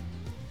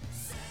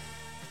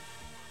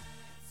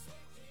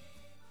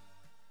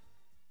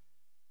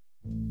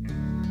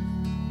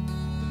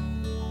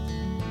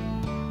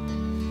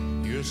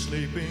 You're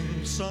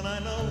sleeping, son, I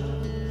know,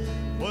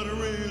 but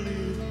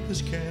really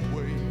this can't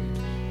wait.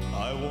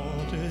 I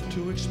wanted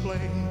to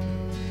explain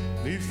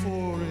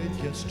before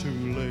it gets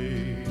too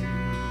late.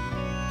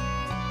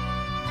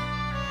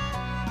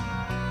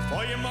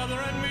 For your mother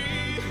and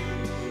me,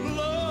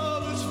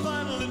 love has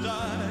finally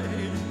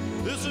died.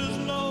 This is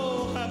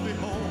no happy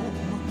home,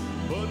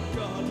 but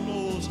God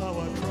knows how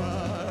I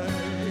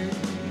tried.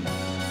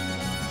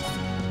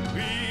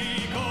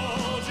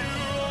 Because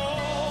you're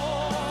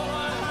all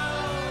I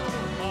have,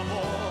 my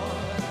boy.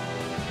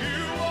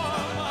 You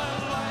are my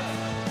life,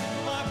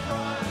 my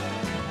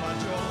pride, my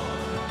joy.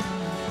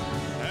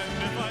 And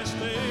if I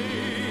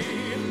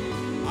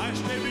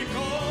stay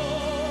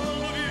because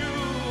of you,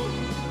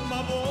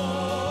 my boy.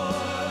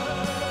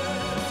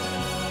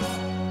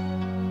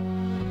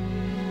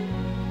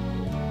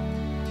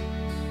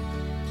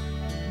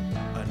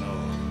 I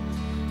know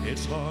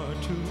it's hard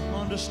to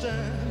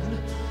understand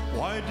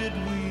Why did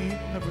we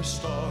ever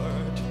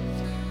start?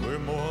 We're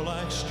more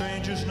like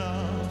strangers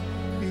now,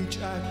 each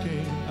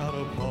acting out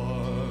a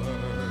part.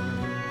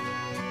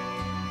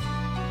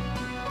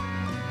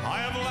 I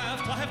have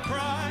laughed, I have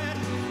cried,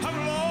 I've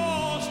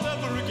lost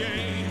every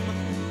game,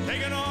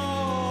 taken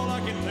all I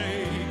can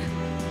take,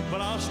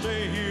 but I'll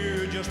stay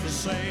here just the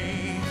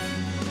same.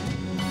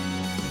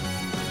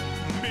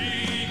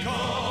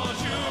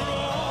 Because you're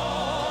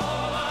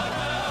all I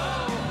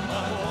have,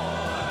 my boy.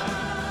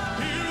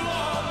 You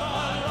are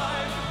my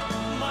life,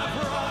 my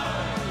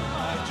pride,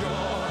 my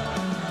joy.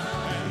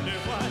 And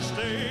if I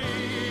stay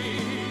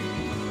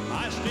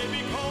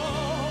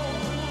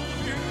because of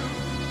you,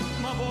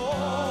 my boy.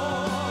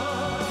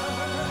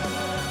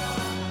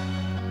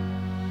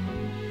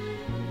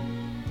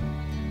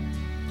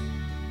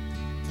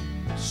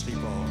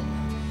 Sleep on.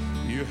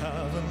 You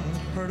haven't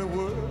heard a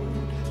word.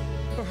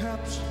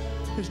 Perhaps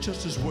it's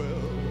just as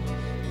well.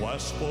 Why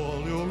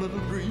spoil your little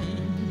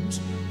dreams?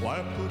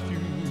 Why put you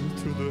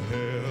through the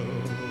hell?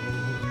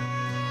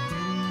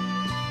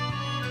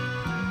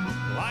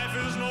 Life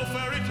is no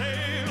fairy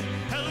tale,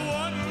 and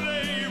one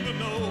day you will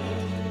know.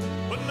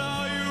 But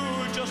now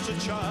you're just a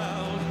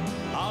child.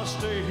 I'll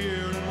stay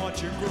here and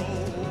watch you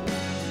grow.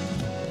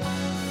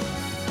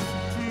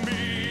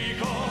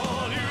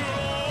 Because you're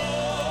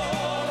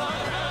all I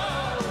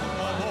have,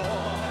 my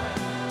boy.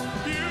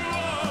 You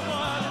are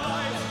my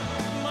life,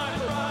 my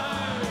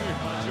pride,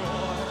 my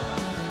joy.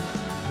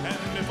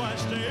 And if I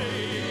stay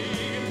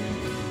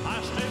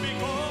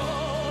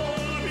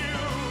because of you,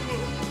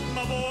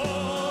 my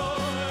boy.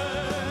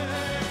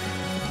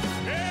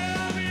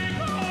 Yeah,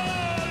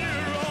 because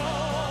you're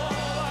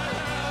all I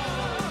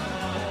have,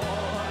 my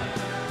boy.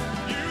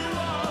 You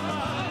are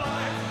my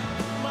life,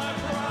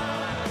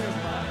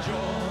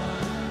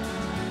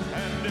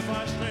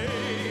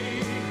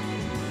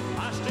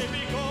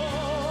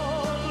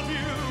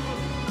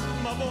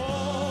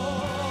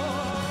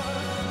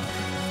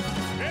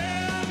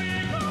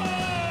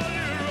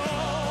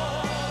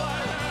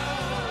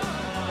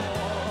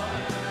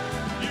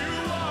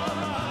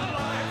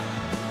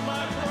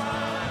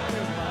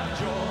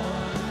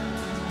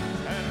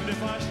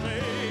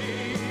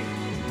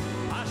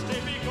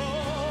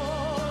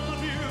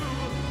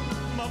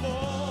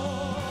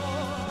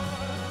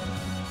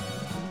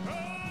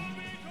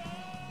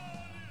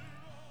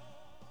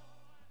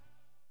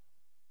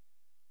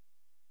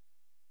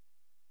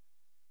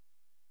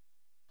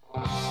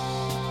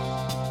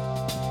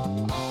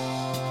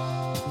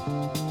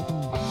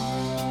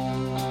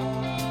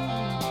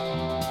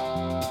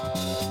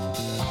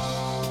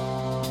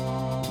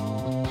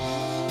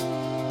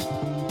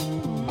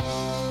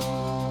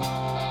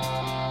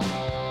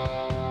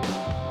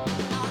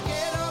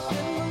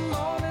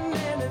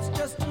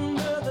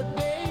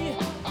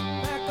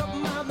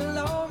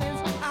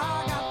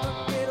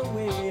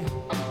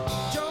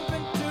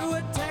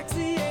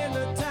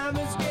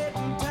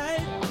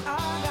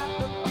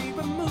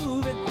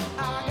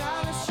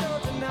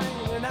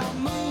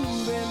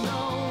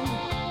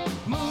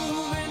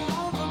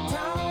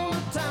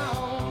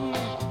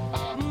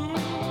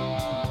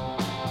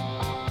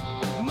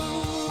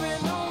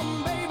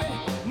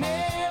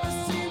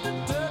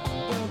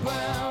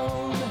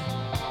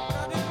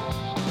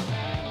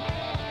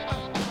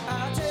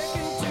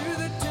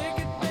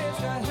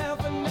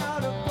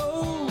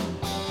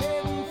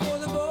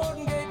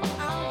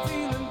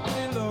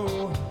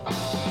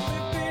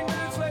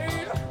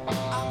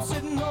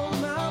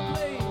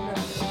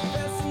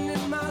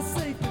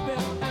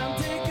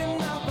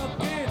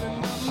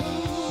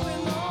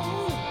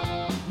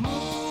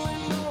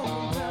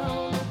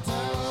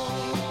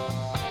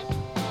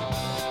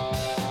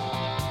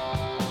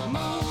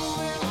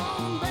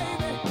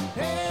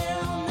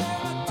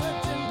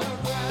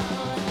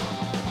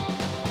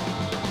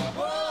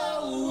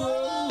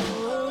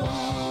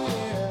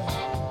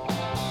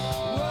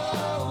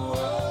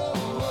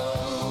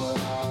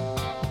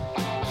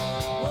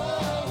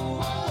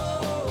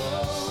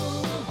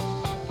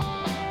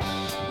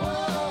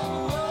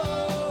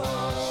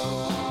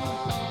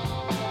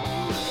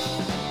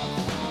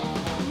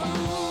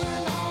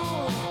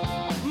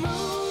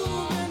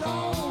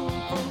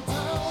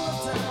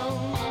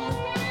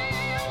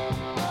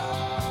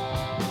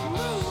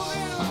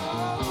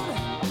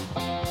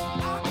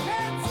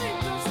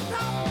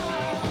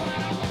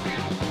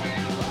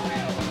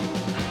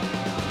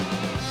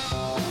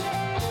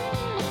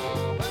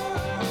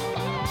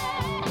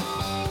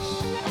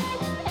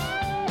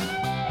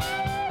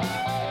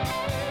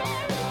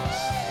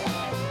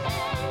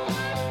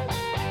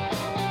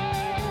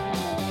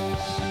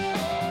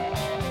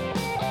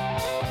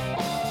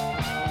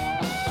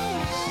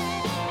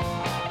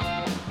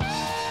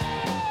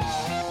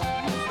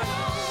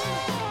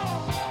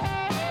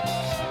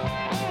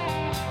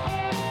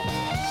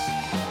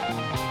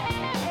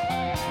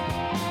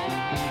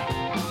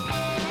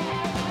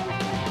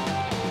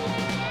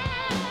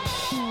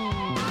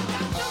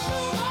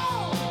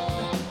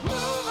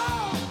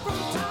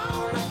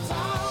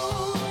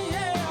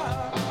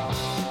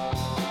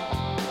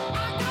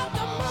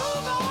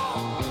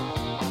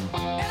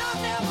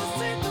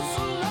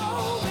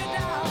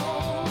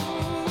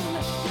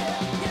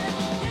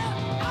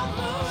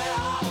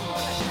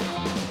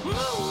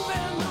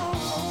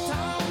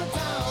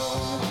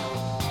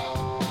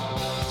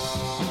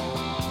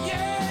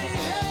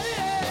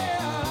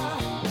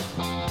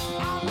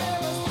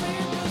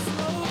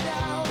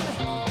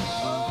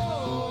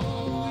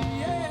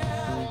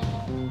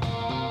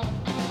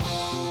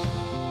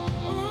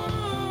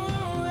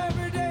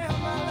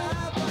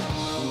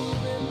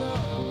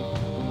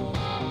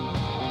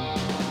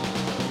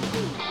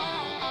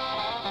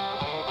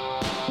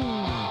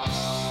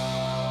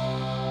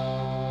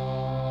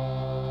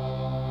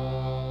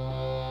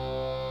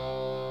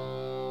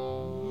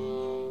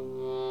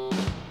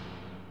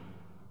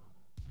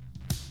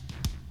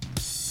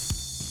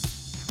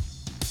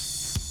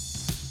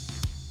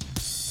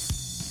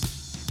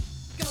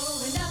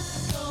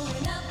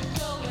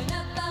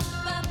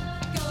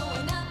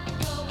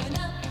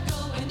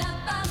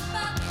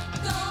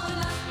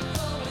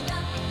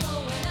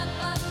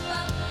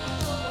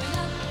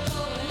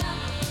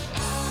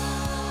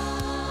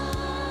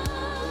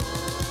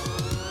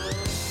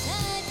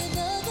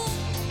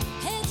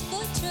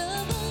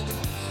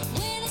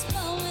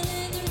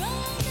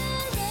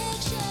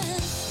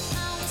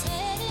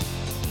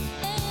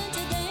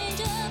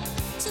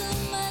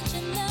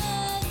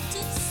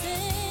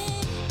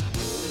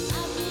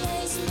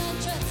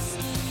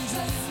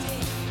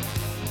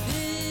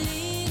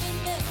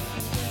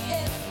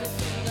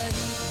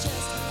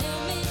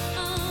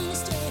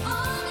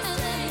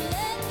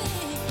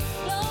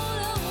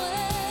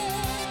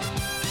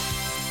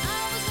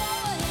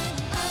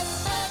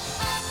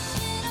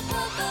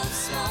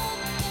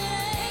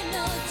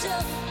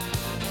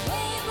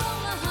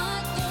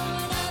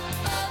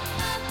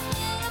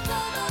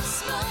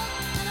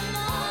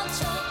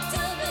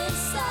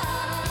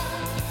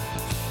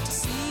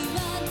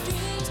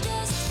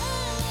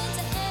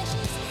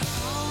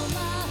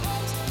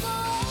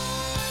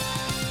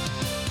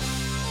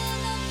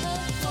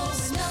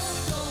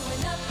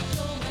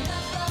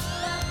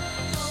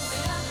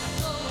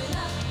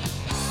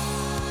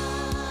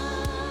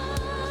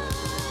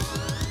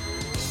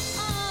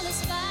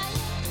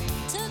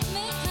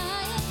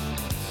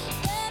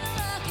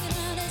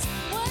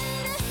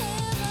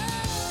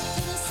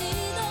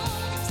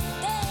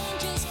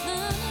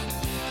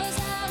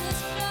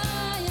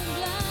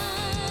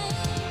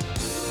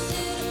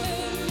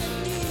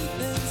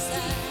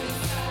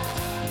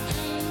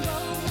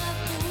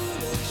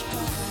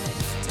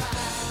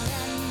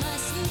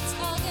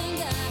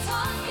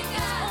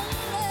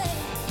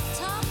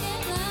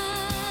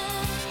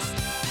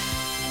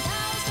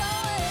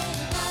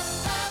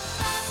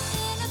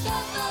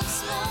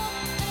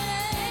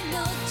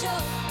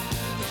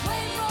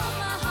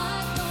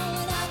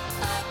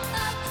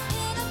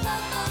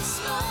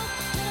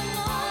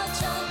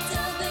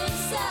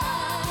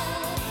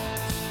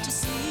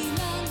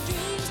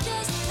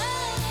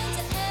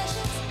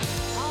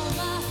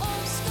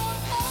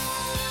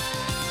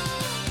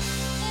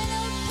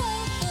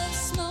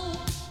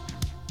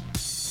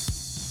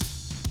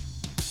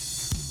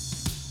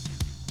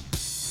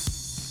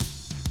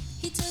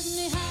 took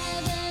me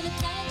higher than a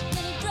kite, and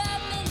he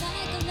dropped me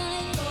like a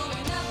knife.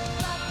 Going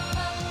up, up, up,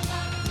 up, up,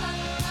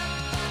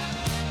 up, up.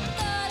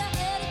 Thought I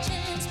had a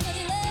chance, but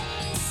he let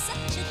me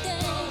such a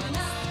dance. Going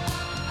up,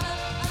 up, up,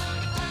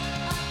 up,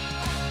 up, up,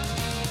 up.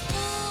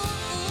 Ooh,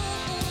 ooh,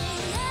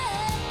 ooh,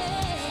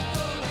 yeah.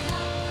 Going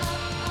up, up,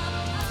 up,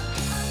 up, up,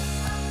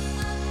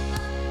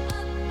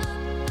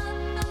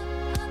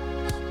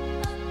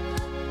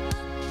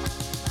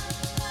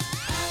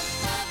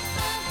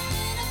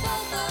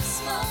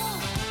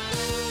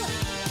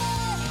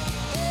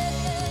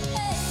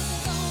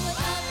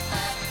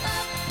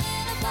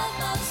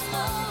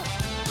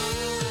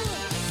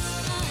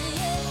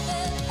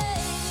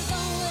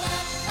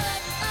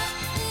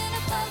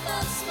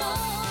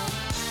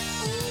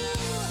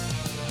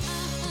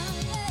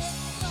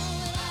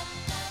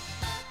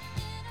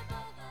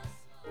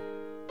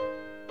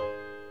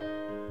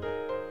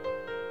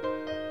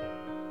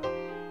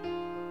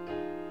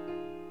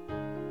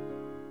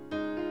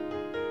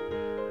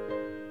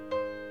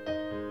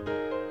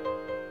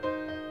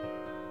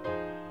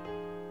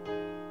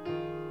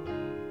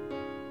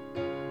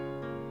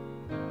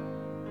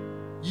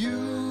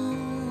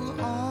 You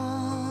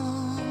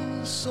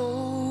are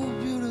so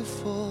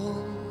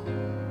beautiful.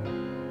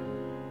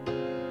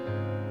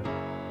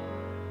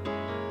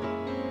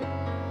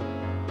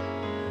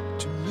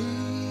 To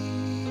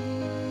me,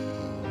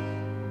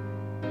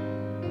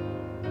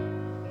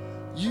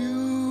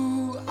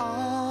 you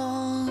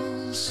are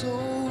so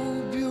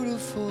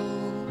beautiful.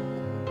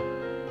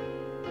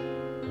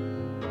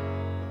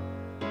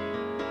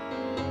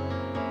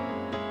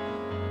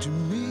 To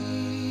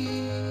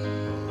me,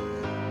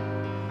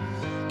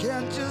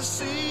 can't you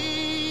see?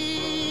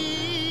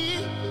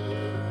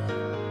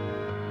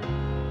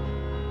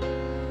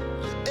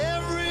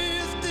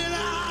 Everything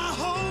I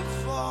hope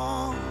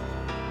for,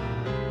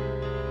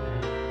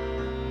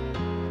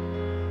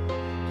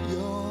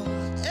 you're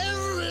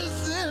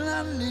everything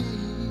I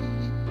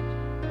need.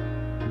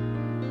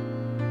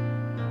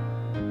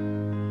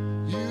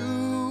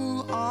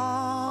 You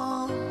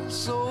are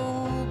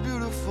so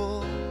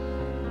beautiful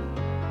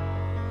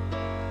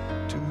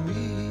to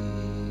me.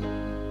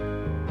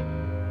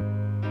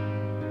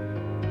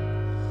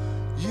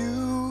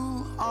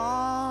 You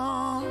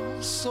are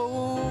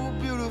so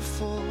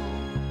beautiful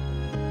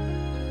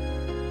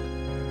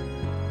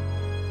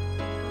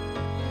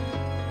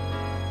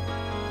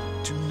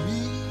to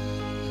me.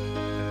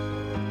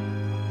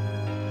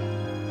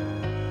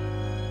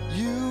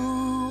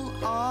 You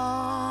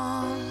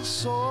are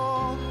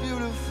so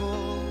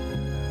beautiful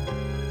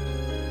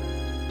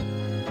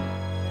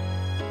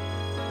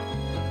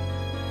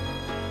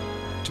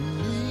to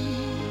me.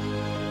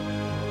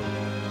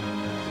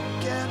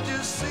 Can't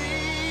you see?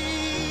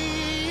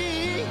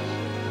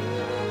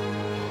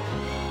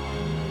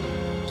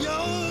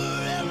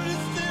 You're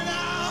everything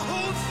I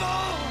hope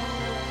for.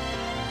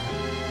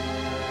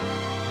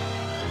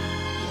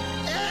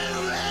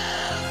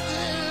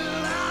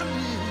 Everything I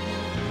need.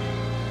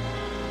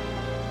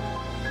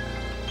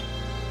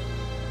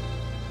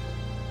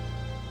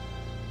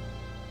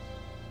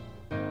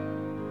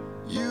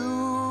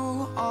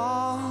 You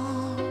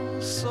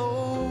are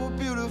so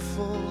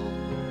beautiful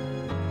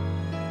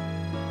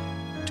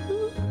to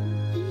me.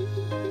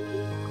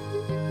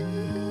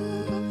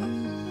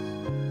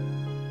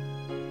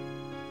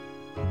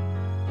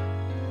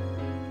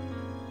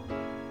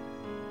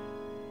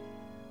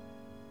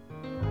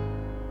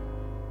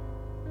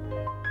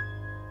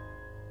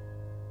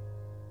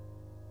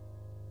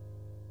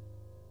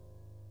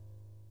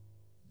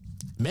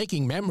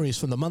 Making memories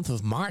from the month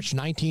of March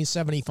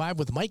 1975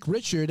 with Mike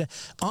Richard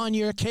on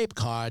your Cape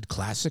Cod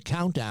Classic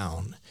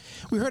Countdown.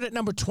 We heard at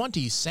number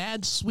 20,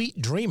 Sad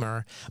Sweet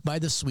Dreamer by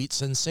The Sweet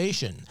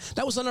Sensation.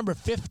 That was a number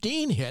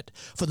 15 hit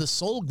for the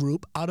soul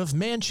group out of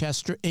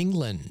Manchester,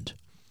 England.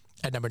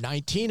 At number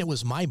 19, it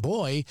was My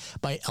Boy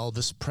by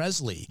Elvis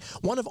Presley,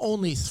 one of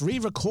only 3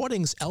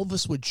 recordings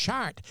Elvis would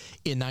chart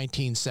in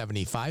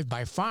 1975,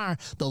 by far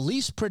the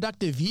least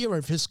productive year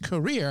of his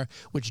career,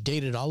 which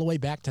dated all the way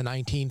back to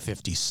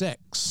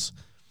 1956.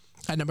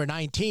 At number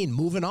 19,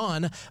 Moving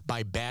On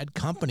by Bad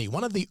Company,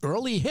 one of the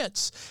early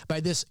hits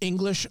by this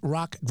English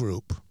rock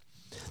group.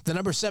 The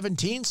number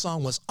 17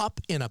 song was Up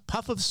in a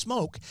Puff of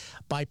Smoke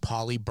by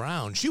Polly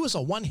Brown. She was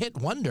a one-hit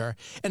wonder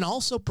and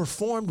also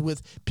performed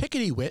with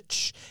Pickety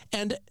Witch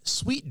and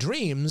Sweet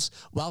Dreams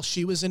while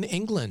she was in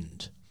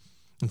England.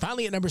 And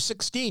finally at number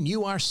 16,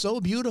 You Are So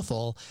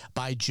Beautiful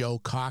by Joe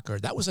Cocker.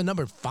 That was a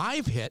number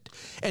 5 hit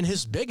and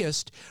his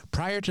biggest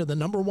prior to the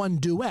number 1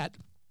 duet,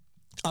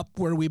 Up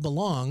Where We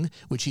Belong,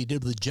 which he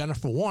did with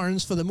Jennifer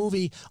Warnes for the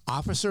movie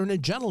Officer and a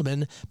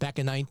Gentleman back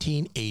in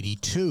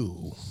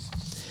 1982.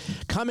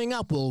 Coming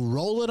up, we'll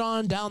roll it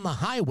on down the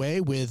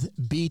highway with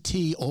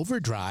BT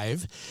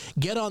Overdrive,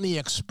 get on the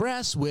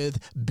express with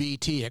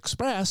BT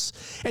Express,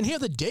 and hear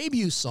the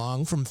debut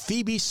song from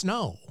Phoebe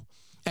Snow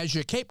as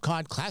your Cape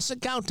Cod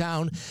Classic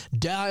Countdown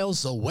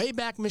dials the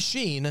Wayback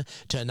Machine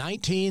to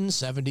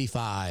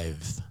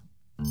 1975.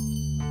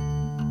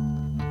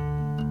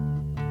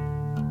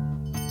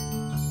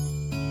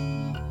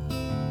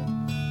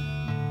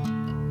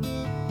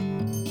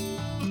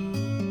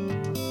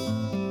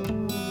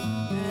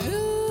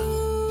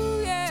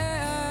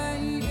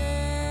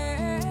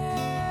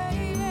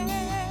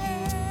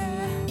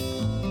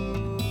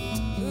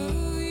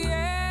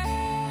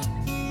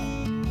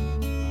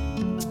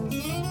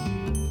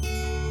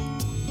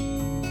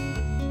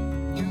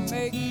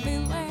 make me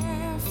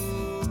laugh.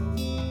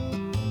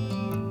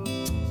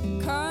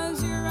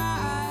 'Cause your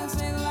eyes,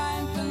 they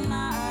light the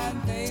night,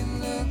 they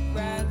look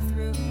right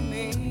through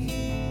me.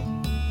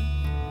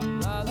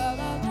 La la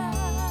la la.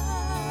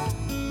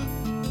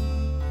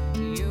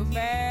 You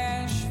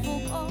bashful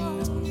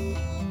boy,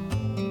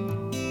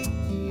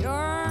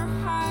 you're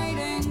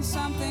hiding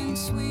something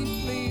sweet,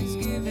 please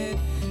give it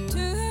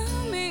to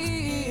me,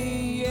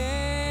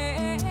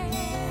 yeah,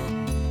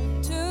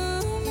 to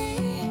me.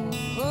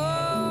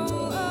 Oh,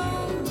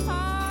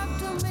 talk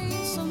to me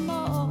some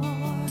more.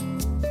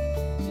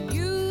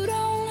 You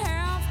don't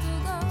have to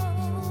go.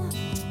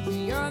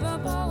 You're the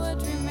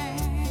poetry man.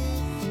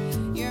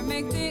 You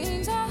make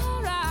things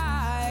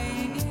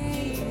alright,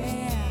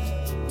 yeah.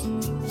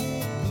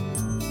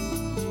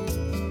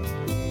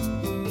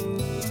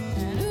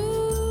 And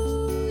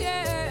ooh,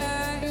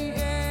 yeah,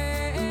 yeah,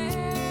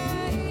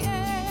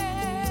 yeah.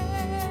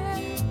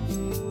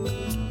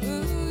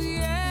 Ooh,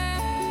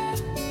 yeah.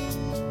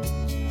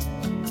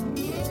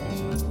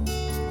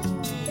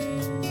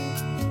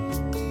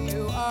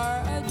 You are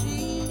a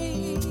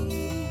genie,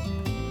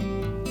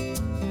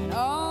 and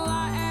all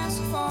I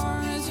ask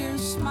for is your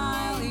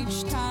smile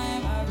each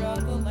time I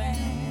rub the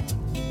lamp.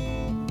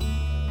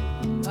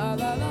 La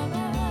la la la.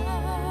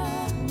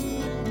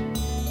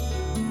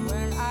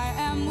 When I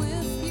am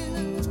with you,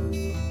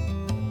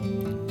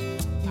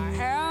 I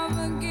have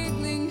a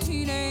giggling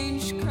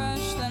teenage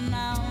crush, then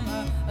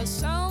I'm a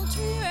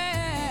sultry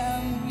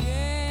lamb,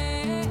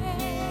 yeah,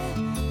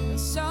 a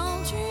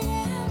sultry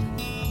lamb.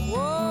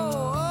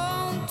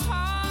 Whoa,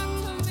 talk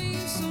to me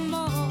some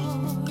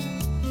more.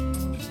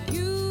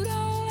 You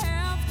don't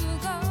have to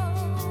go,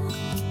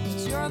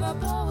 'cause you're the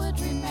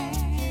poetry man.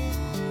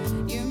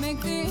 You make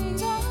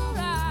things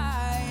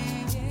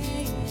alright,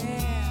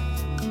 yeah.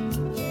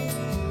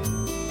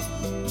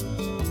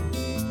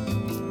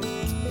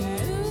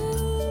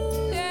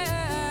 Ooh,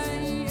 yeah,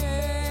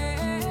 yeah,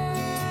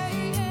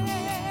 yeah.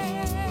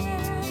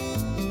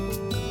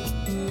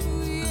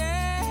 Ooh,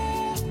 yeah.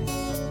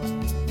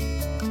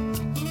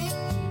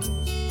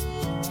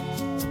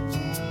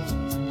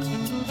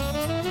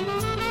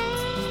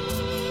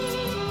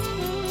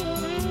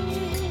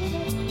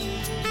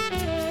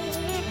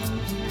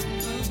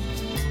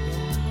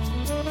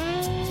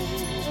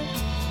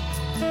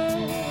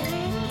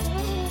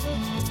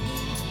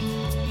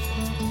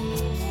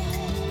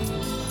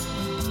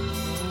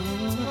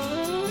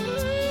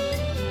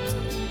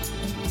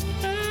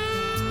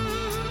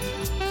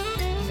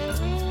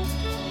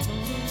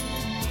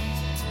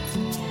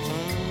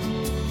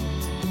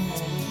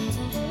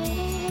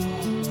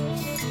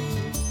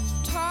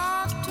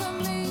 Talk to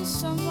me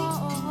some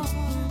more.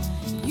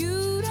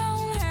 You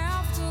don't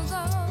have to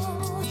go.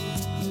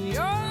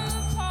 You're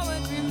the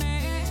poetry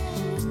man.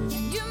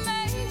 You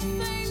make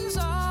things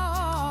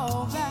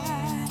all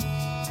right.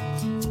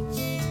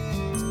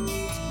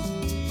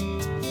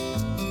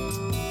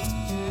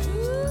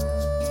 Ooh,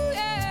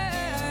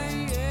 yeah,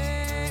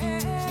 yeah,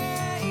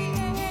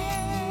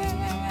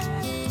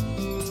 yeah.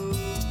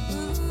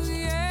 Ooh,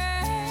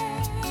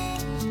 yeah.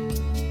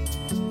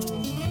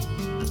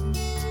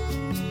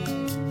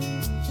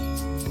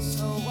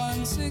 So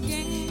once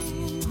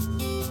again,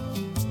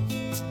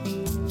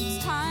 it's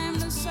time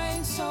to say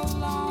so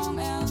long,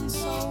 and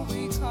so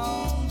we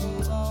call the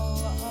law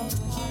of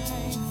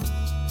life.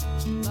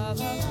 La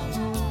la la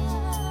la.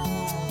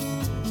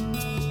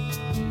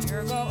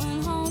 You're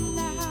going home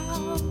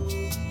now.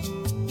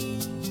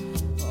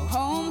 Well,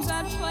 home's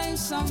that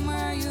place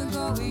somewhere you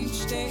go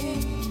each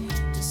day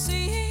to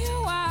see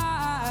your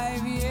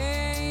wife,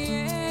 yeah,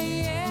 yeah,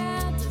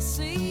 yeah, to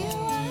see your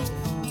wife.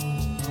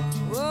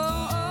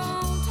 Whoa,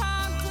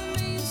 talk to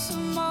me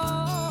some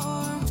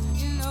more.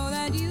 You know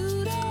that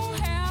you don't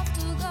have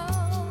to go.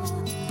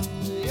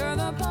 You're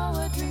the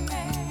poetry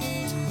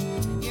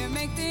man. You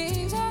make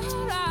things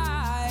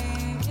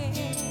alright,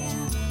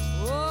 yeah.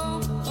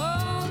 Whoa,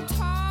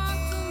 talk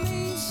to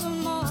me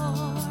some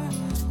more.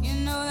 You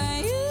know that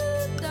you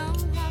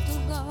don't have to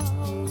go.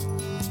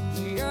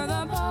 You're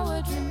the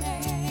poetry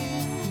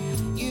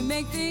man. You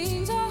make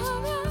things alright.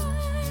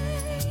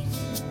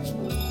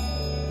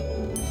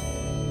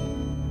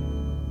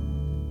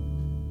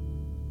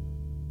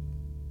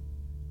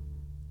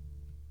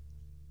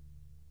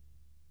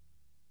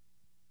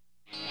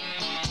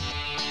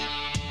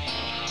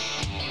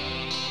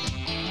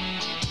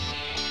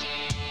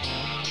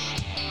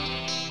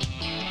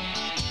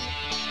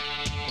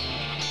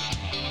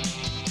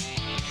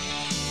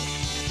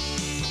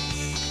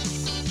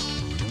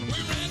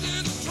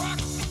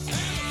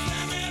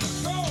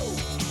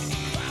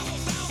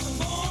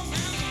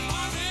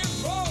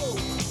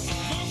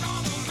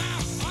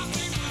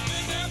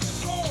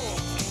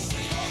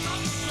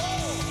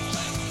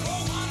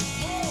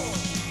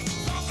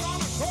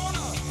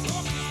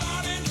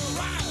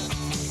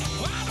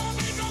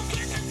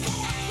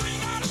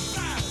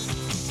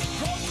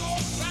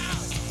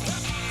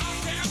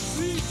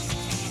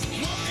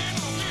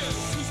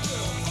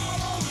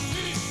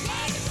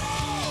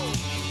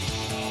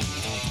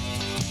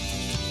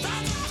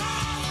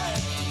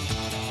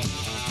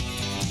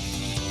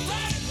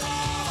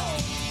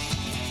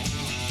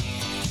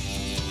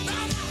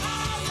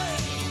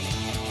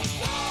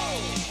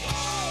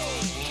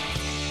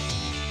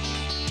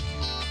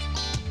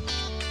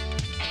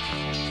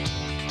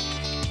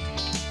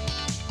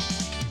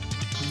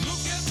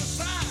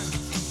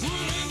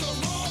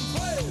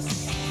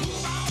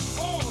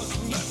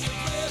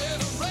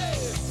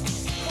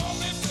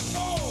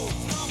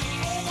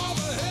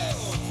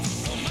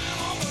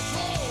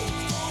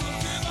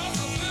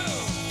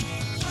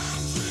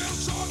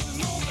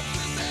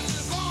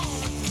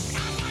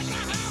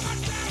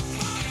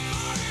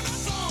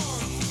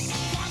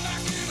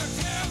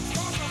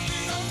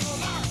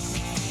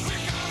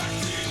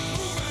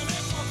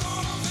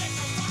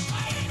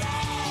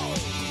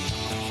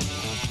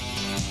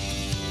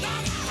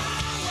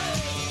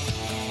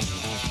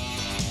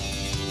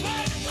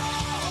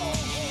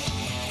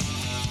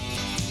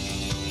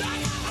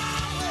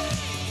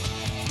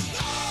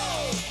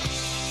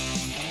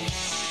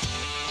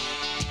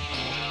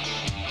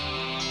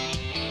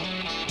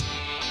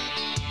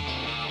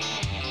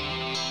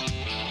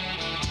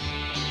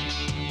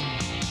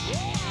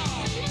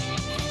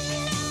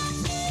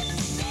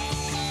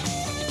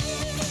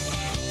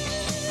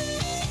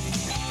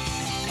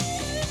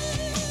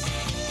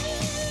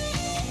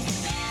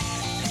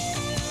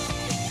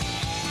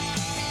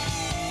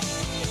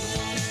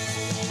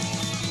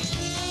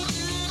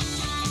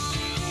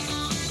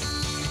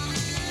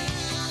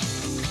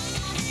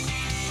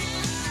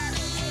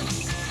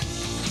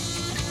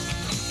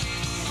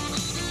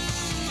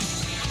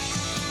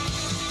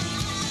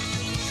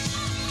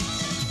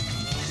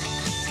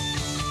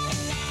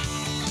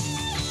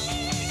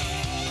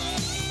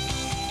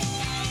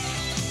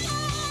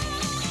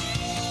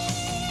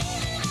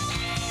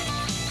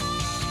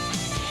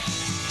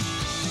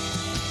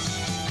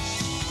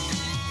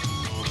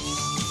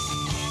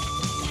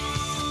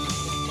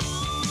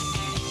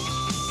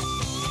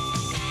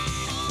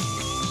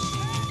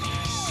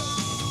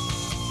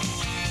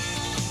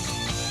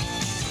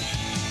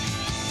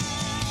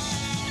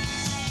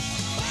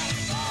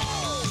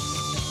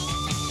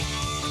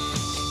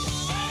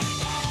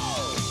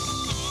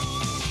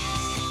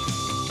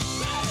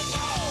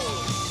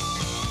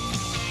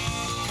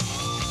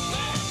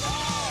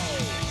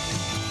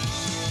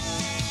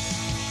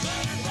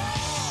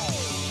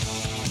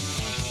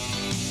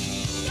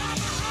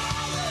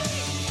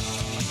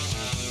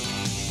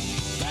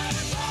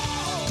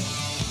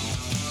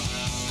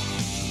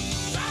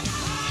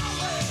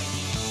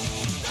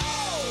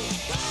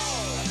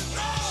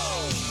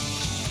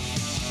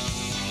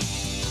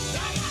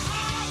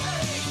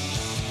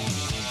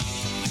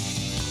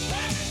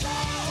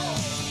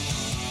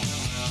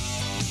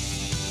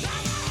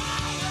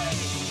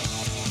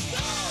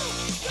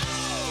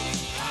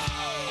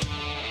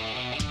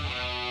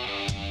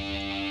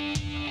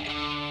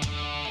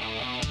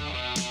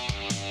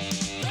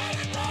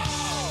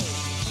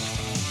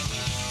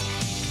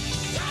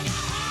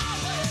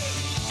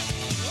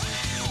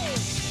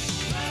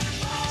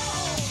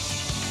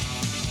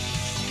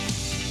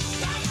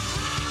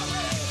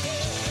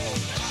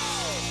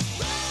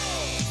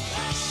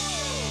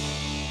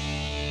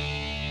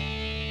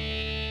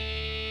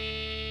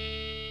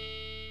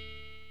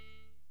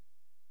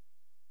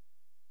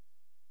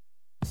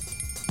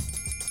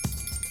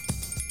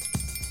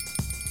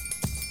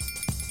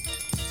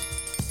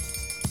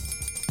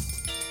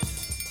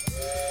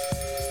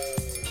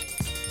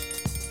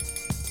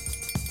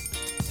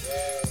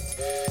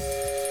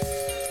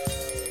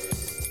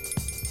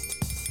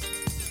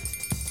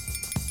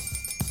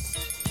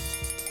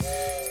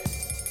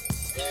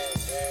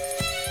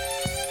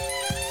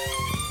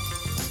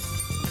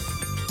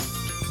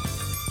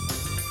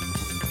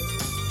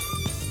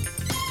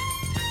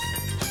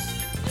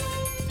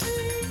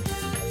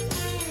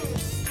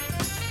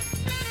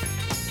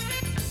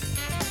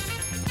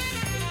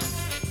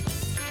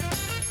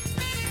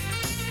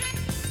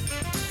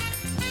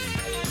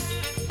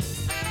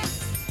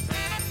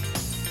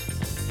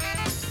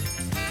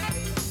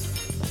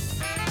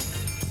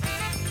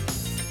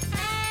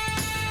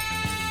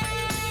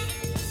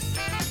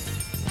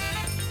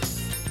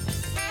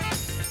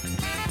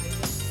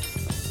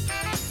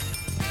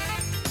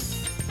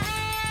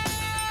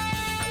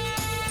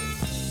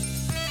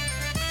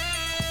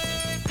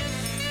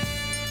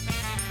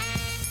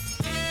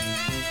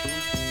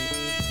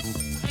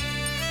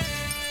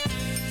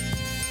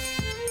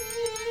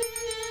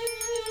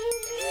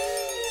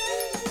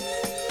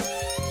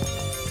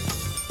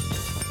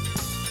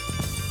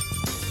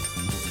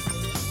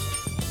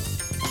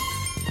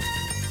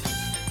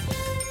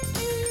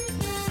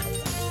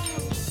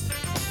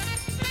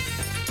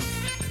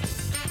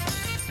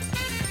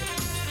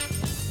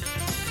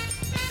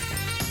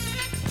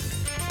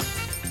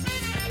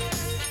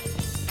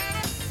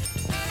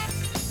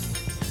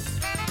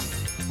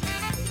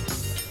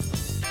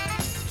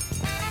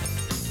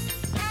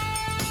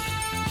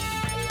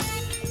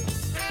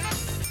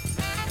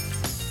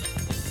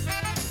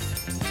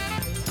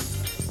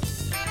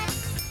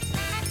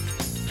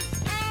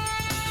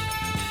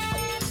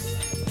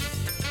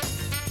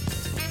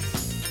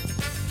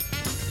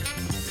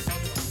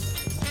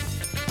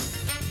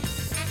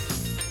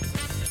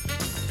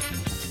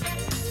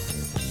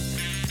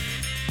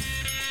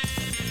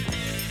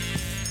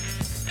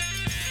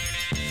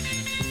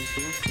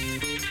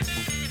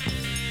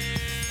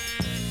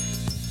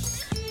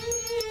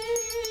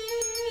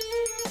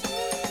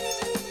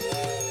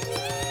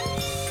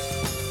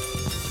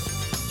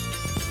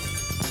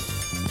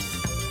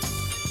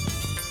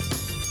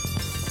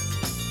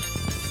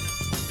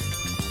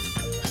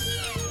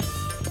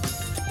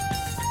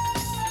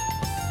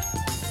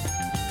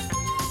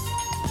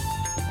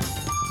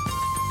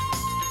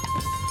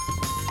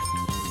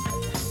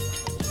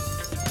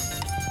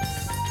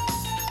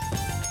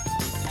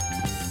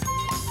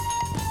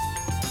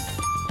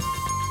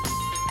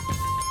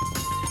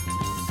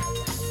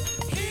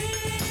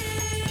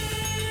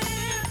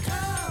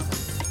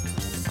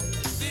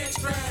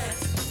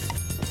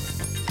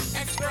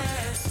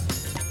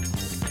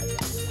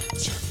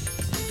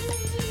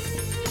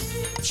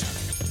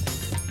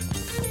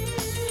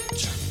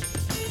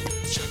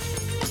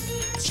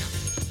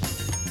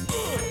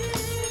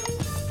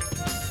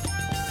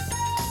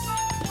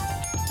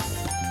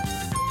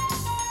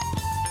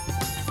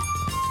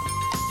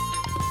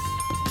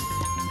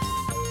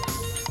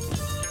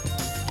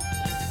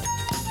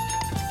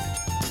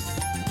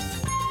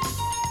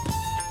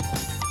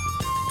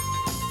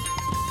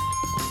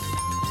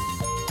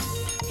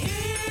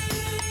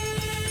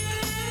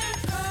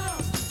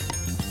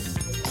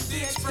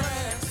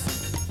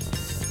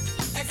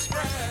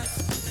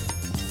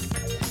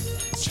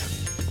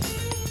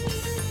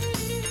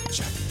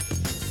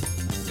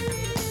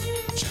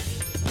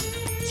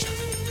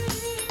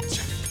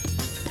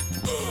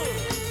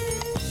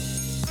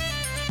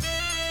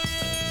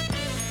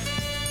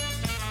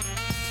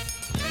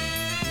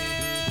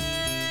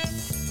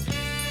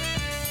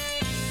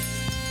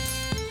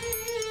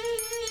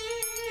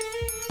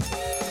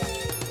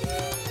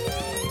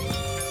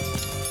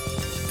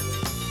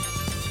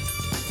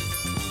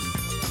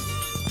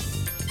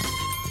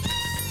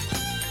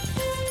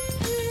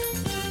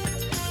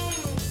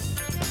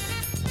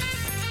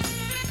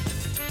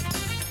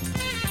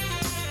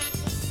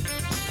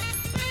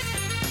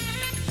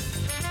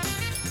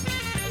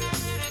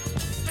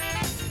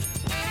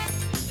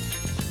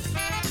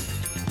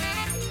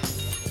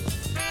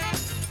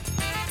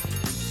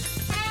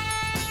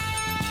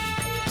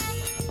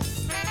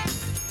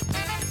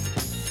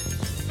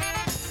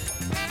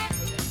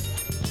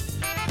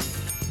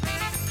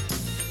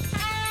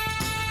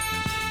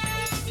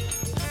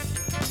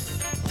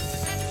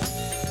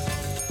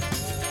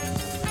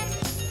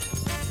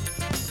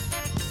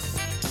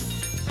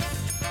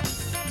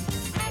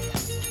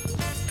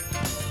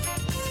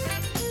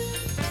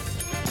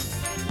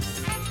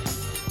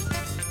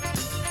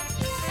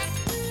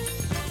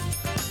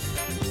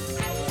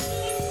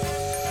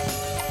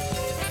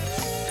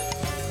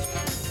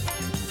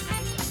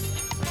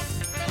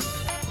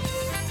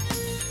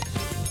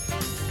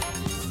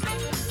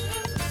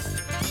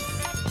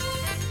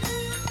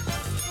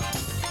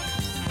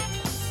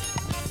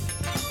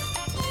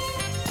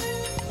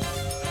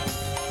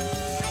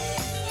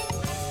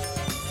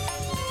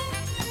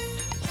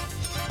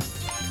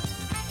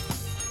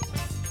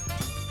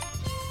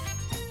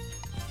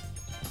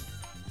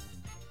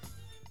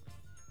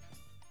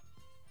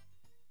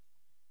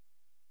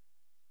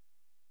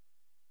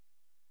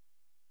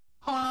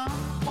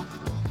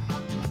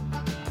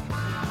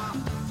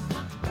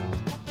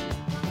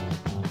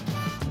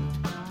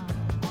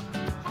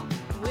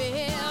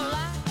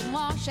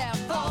 cash out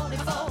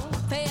 44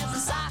 pairs of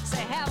socks,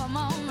 they have them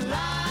on the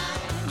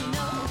line. You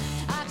know,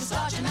 I can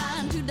start you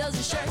 9, 2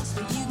 dozen shirts,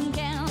 but you can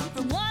count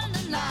from 1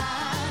 to 9.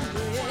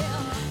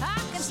 Yeah, I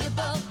can slip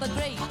up a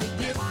great big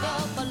dip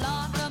up a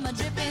lot from a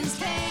drippings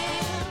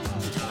can.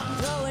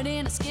 Throw it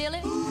in a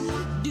skillet,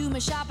 do my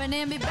shopping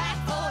and be back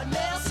for it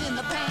melts in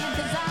the pan.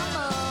 'Cause I'm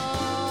a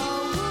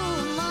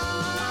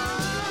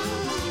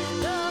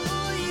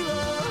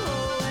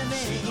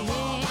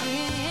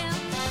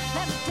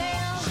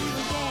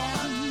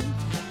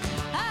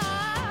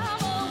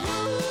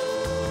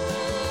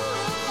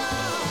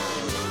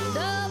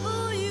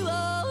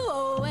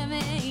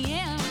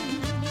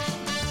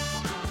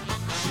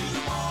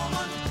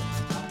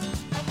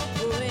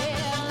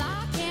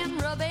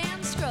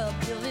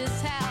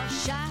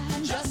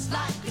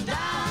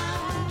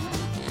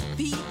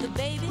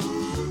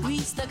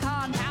the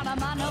con out of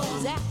my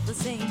nose at the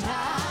same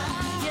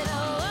time. You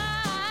know,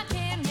 I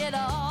can get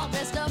all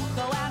dressed up,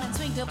 go out and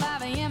swing till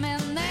 5 a.m.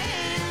 and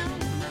then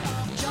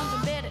jump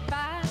in bed at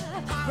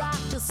 5, rock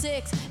till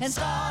 6, and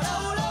start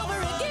all over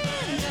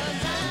again.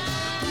 'Cause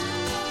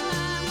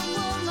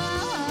I'm a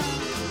woman,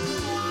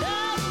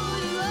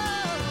 W-O-M-A-N.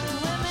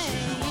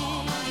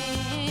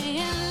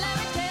 Let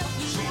me tell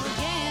you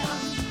again,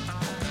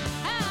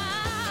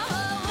 I'm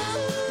a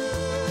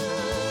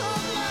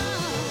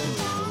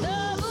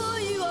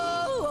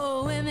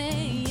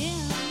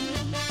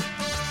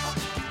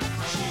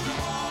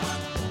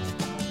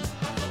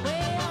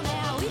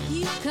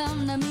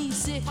come to me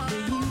sick,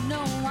 you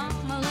know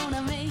I'm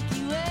gonna make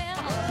you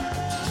well.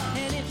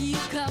 And if you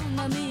come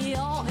to me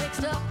all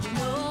hexed up, you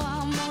know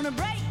I'm gonna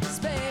break the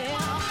spell.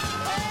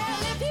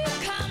 Well, if you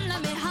come to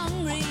me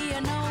hungry,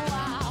 you know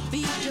I'll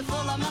feed you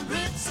full of my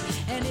grits.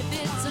 And if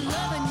it's a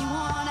loving you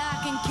want, I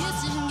can kiss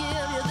and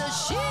give you the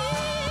shit.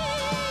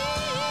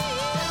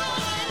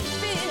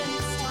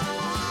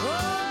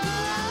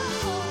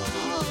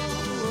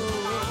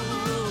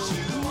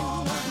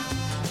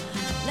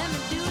 Let me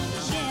do it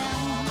again.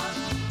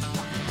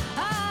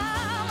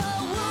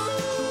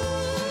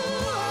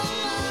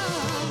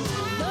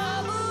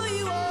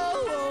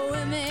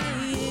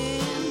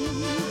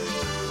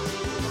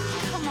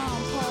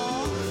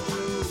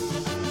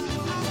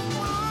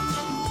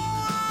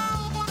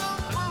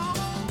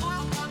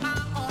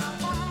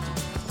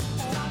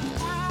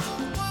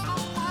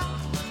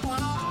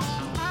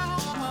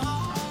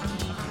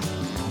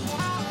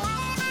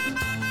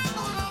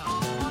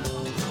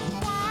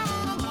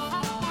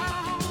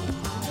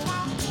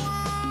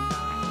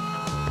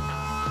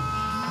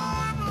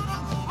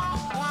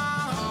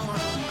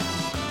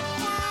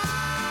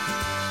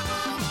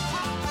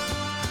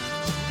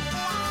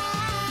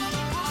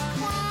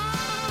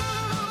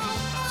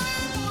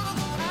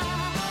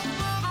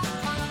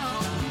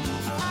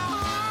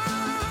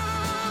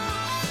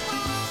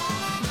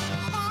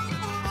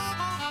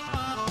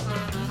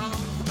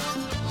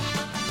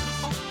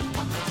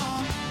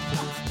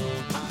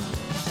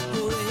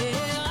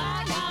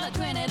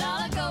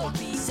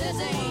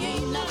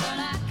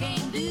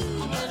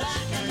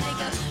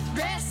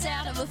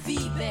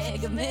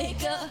 Bag of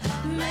makeup,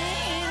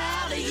 man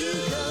out of you,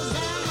 'cause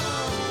I'm a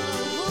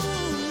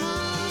woman,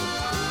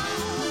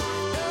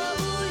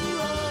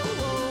 W-O-M-A-N.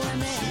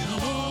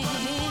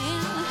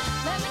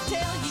 Let me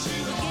tell you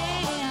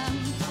again,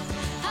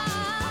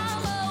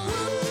 I'm a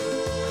woman,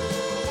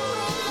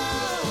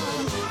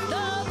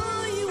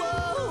 W-O-M-A-N.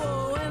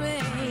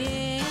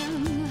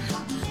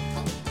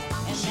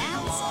 And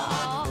that's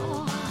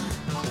all,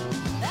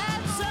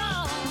 that's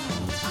all,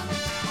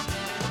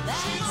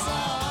 that's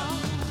all.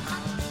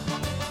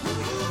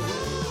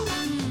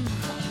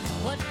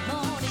 What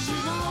more do you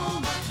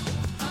want?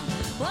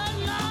 What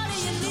more do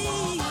you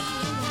need?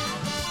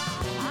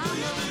 I'm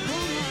a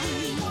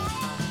woman,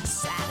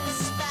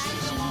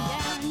 satisfaction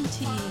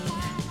guaranteed.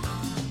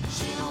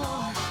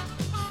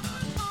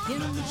 You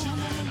know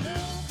I'm in love.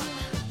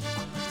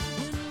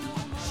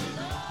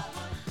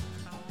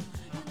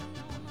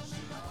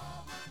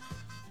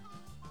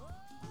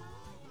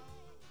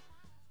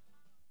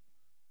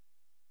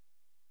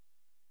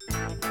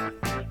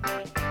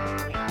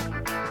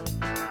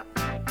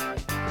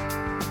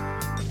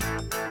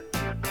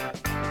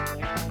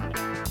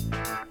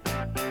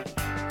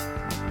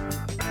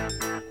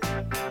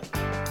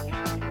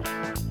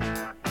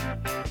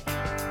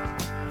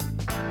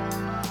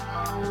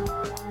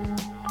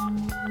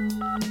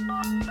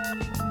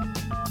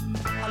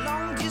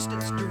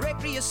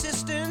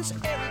 Assistance,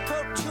 area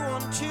code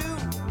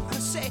 212.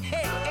 Say,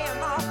 hey,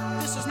 AMR,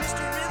 this is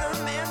Mr.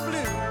 Rhythm and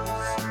Blues.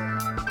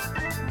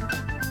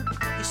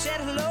 He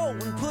said hello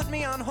and put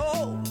me on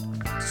hold.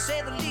 To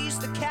say the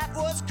least, the cat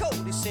was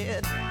cold. He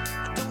said,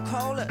 don't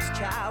call us,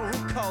 child,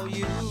 we'll call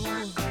you.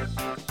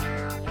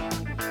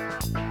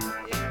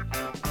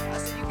 I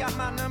said, you got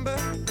my number?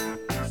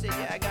 He said,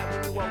 yeah, I got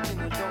when you walked in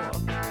the door.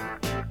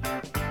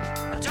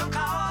 Don't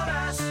call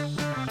us.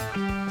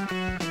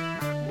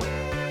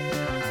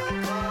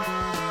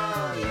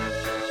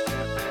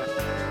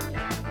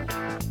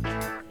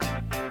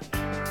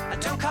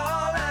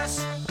 Call us.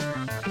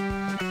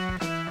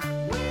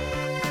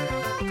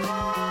 We'll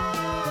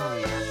call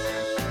you.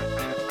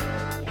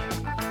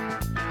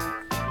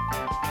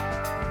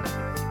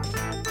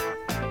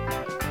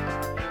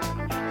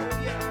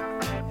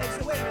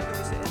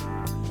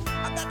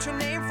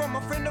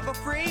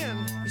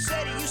 friend. He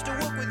said he used to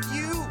work with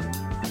you.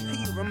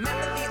 You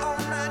remember the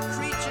all-night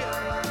creature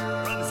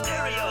from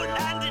Stereo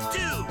 92?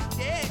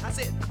 Yeah, I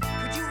said,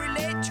 could you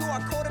relate to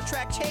our quarter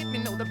track tape? You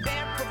know, the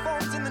band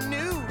performs in the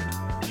nude.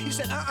 He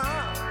said,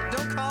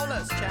 don't call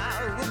us,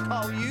 child, we'll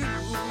call you.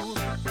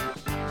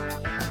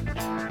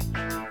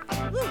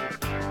 Woo.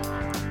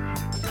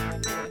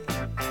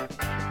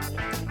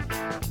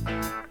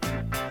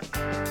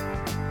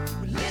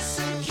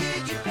 Listen,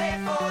 kid, you pay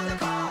for the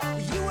call.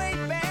 You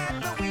ain't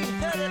bad, but we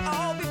heard it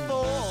all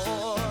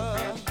before.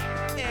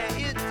 Yeah,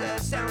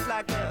 it sounds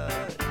like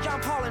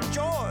John Paul and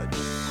George.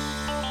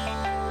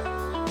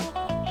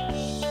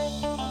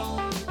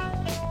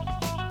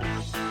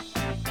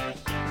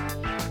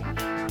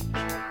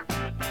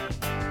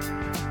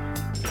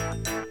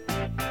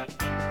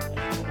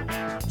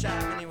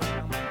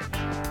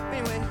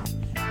 Anyway,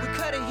 we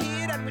cut a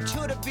hit and we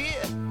chewed a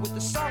bit with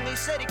the song he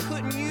said he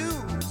couldn't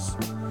use.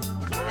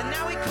 And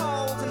now he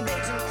calls and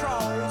begs and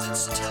crawls.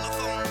 It's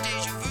telephone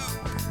deja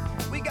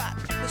vu. We got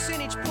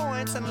percentage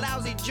points and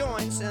lousy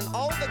joints and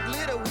all the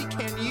glitter we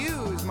can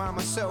use,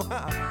 mama. So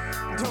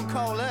don't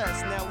call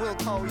us, now we'll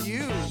call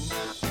you.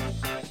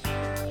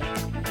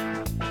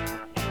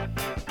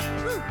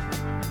 Woo.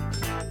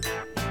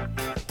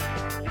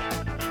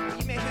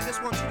 You may hear this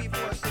one too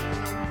before.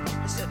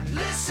 I said,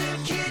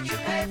 listen, kid, you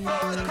pay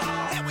for the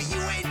call. Yeah, well,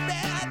 you ain't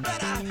bad,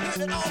 but I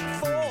heard it all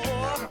before.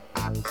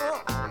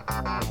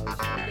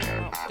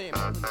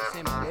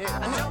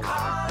 Don't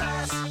call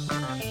us.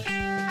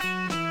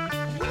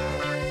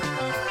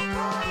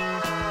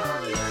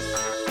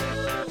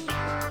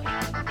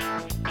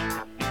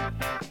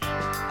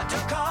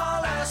 Don't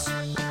call us.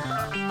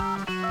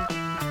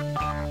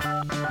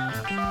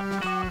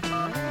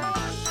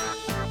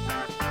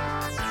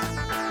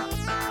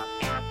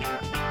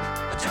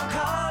 Don't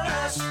call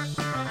us.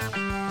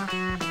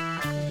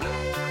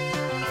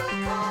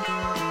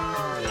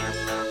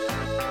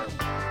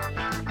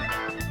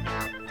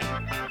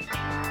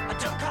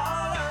 Don't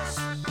call us.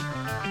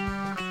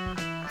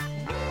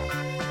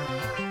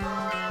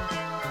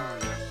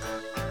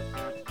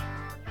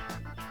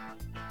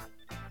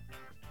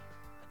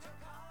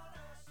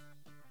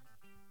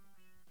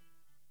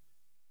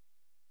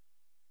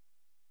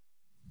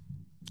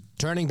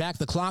 Turning back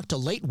the clock to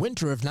late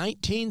winter of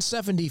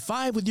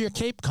 1975 with your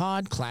Cape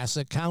Cod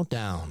Classic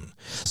Countdown.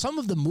 Some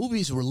of the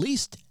movies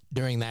released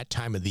during that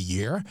time of the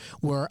year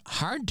were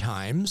Hard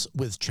Times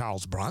with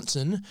Charles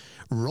Bronson,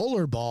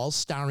 Rollerball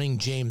starring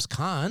James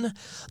Caan,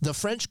 The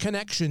French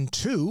Connection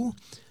 2,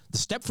 The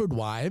Stepford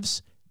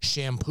Wives,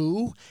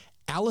 Shampoo,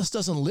 Alice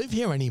Doesn't Live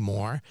Here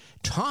Anymore,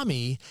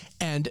 Tommy,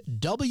 and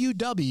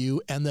WW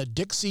and the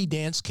Dixie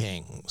Dance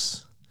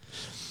Kings.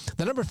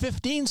 The number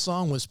 15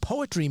 song was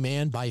Poetry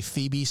Man by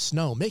Phoebe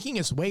Snow, making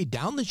its way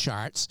down the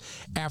charts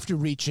after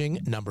reaching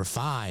number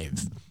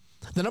 5.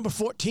 The number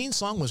 14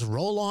 song was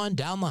Roll On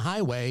Down the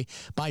Highway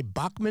by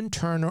Bachman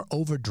Turner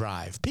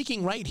Overdrive.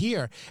 Peaking right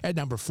here at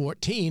number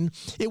 14,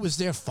 it was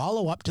their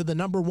follow-up to the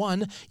number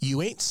 1,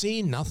 You Ain't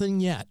Seen Nothing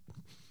Yet.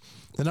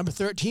 The number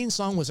 13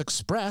 song was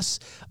Express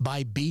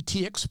by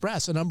BT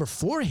Express, a number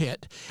 4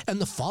 hit, and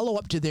the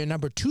follow-up to their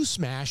number 2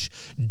 smash,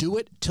 Do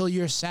It Till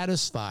You're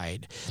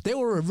Satisfied. They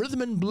were a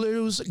rhythm and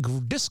blues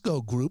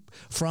disco group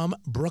from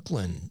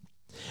Brooklyn.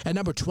 At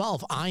number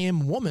 12, I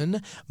Am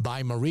Woman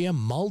by Maria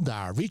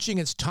Muldaur, reaching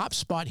its top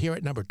spot here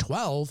at number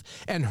 12,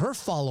 and her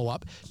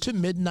follow-up to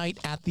Midnight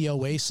at the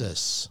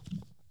Oasis.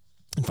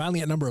 And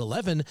finally, at number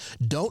 11,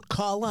 Don't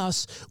Call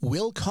Us,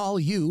 We'll Call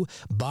You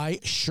by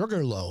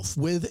Sugarloaf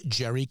with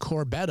Jerry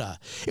Corbetta.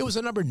 It was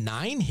a number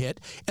 9 hit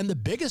and the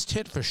biggest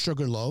hit for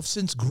Sugarloaf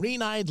since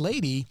Green Eyed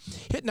Lady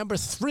hit number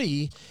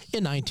 3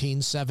 in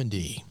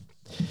 1970.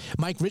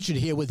 Mike Richard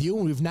here with you,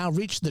 and we've now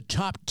reached the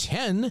top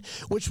 10,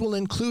 which will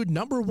include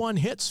number 1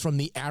 hits from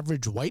the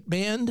Average White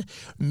Band,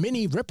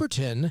 Minnie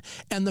Riperton,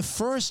 and the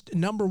first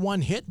number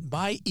 1 hit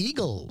by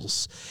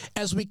Eagles,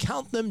 as we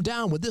count them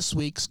down with this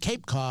week's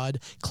Cape Cod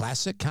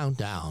Classic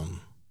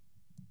Countdown.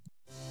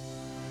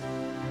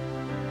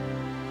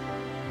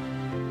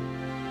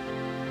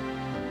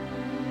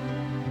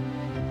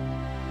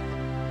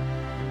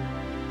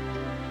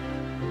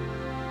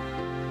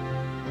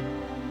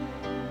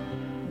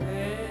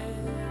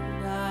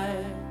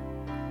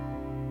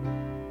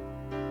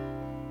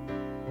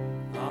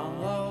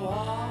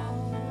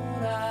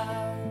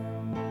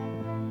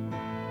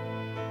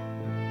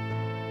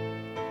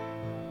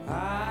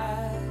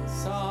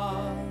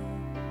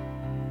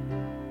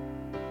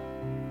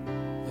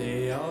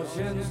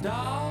 Ocean's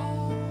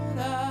daughter,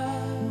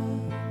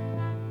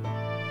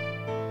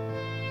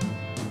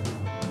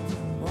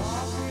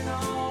 walking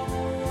on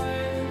the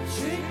way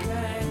she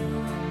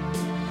came,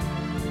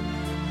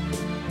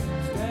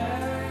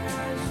 staring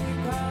as she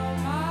called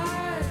my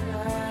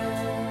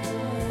name,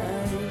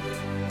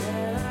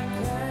 and I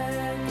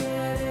can't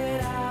get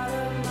it out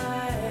of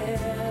my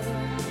head.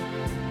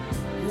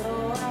 No,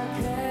 I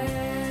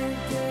can't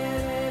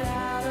get it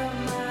out of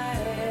my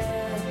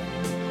head.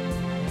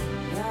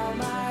 Now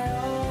my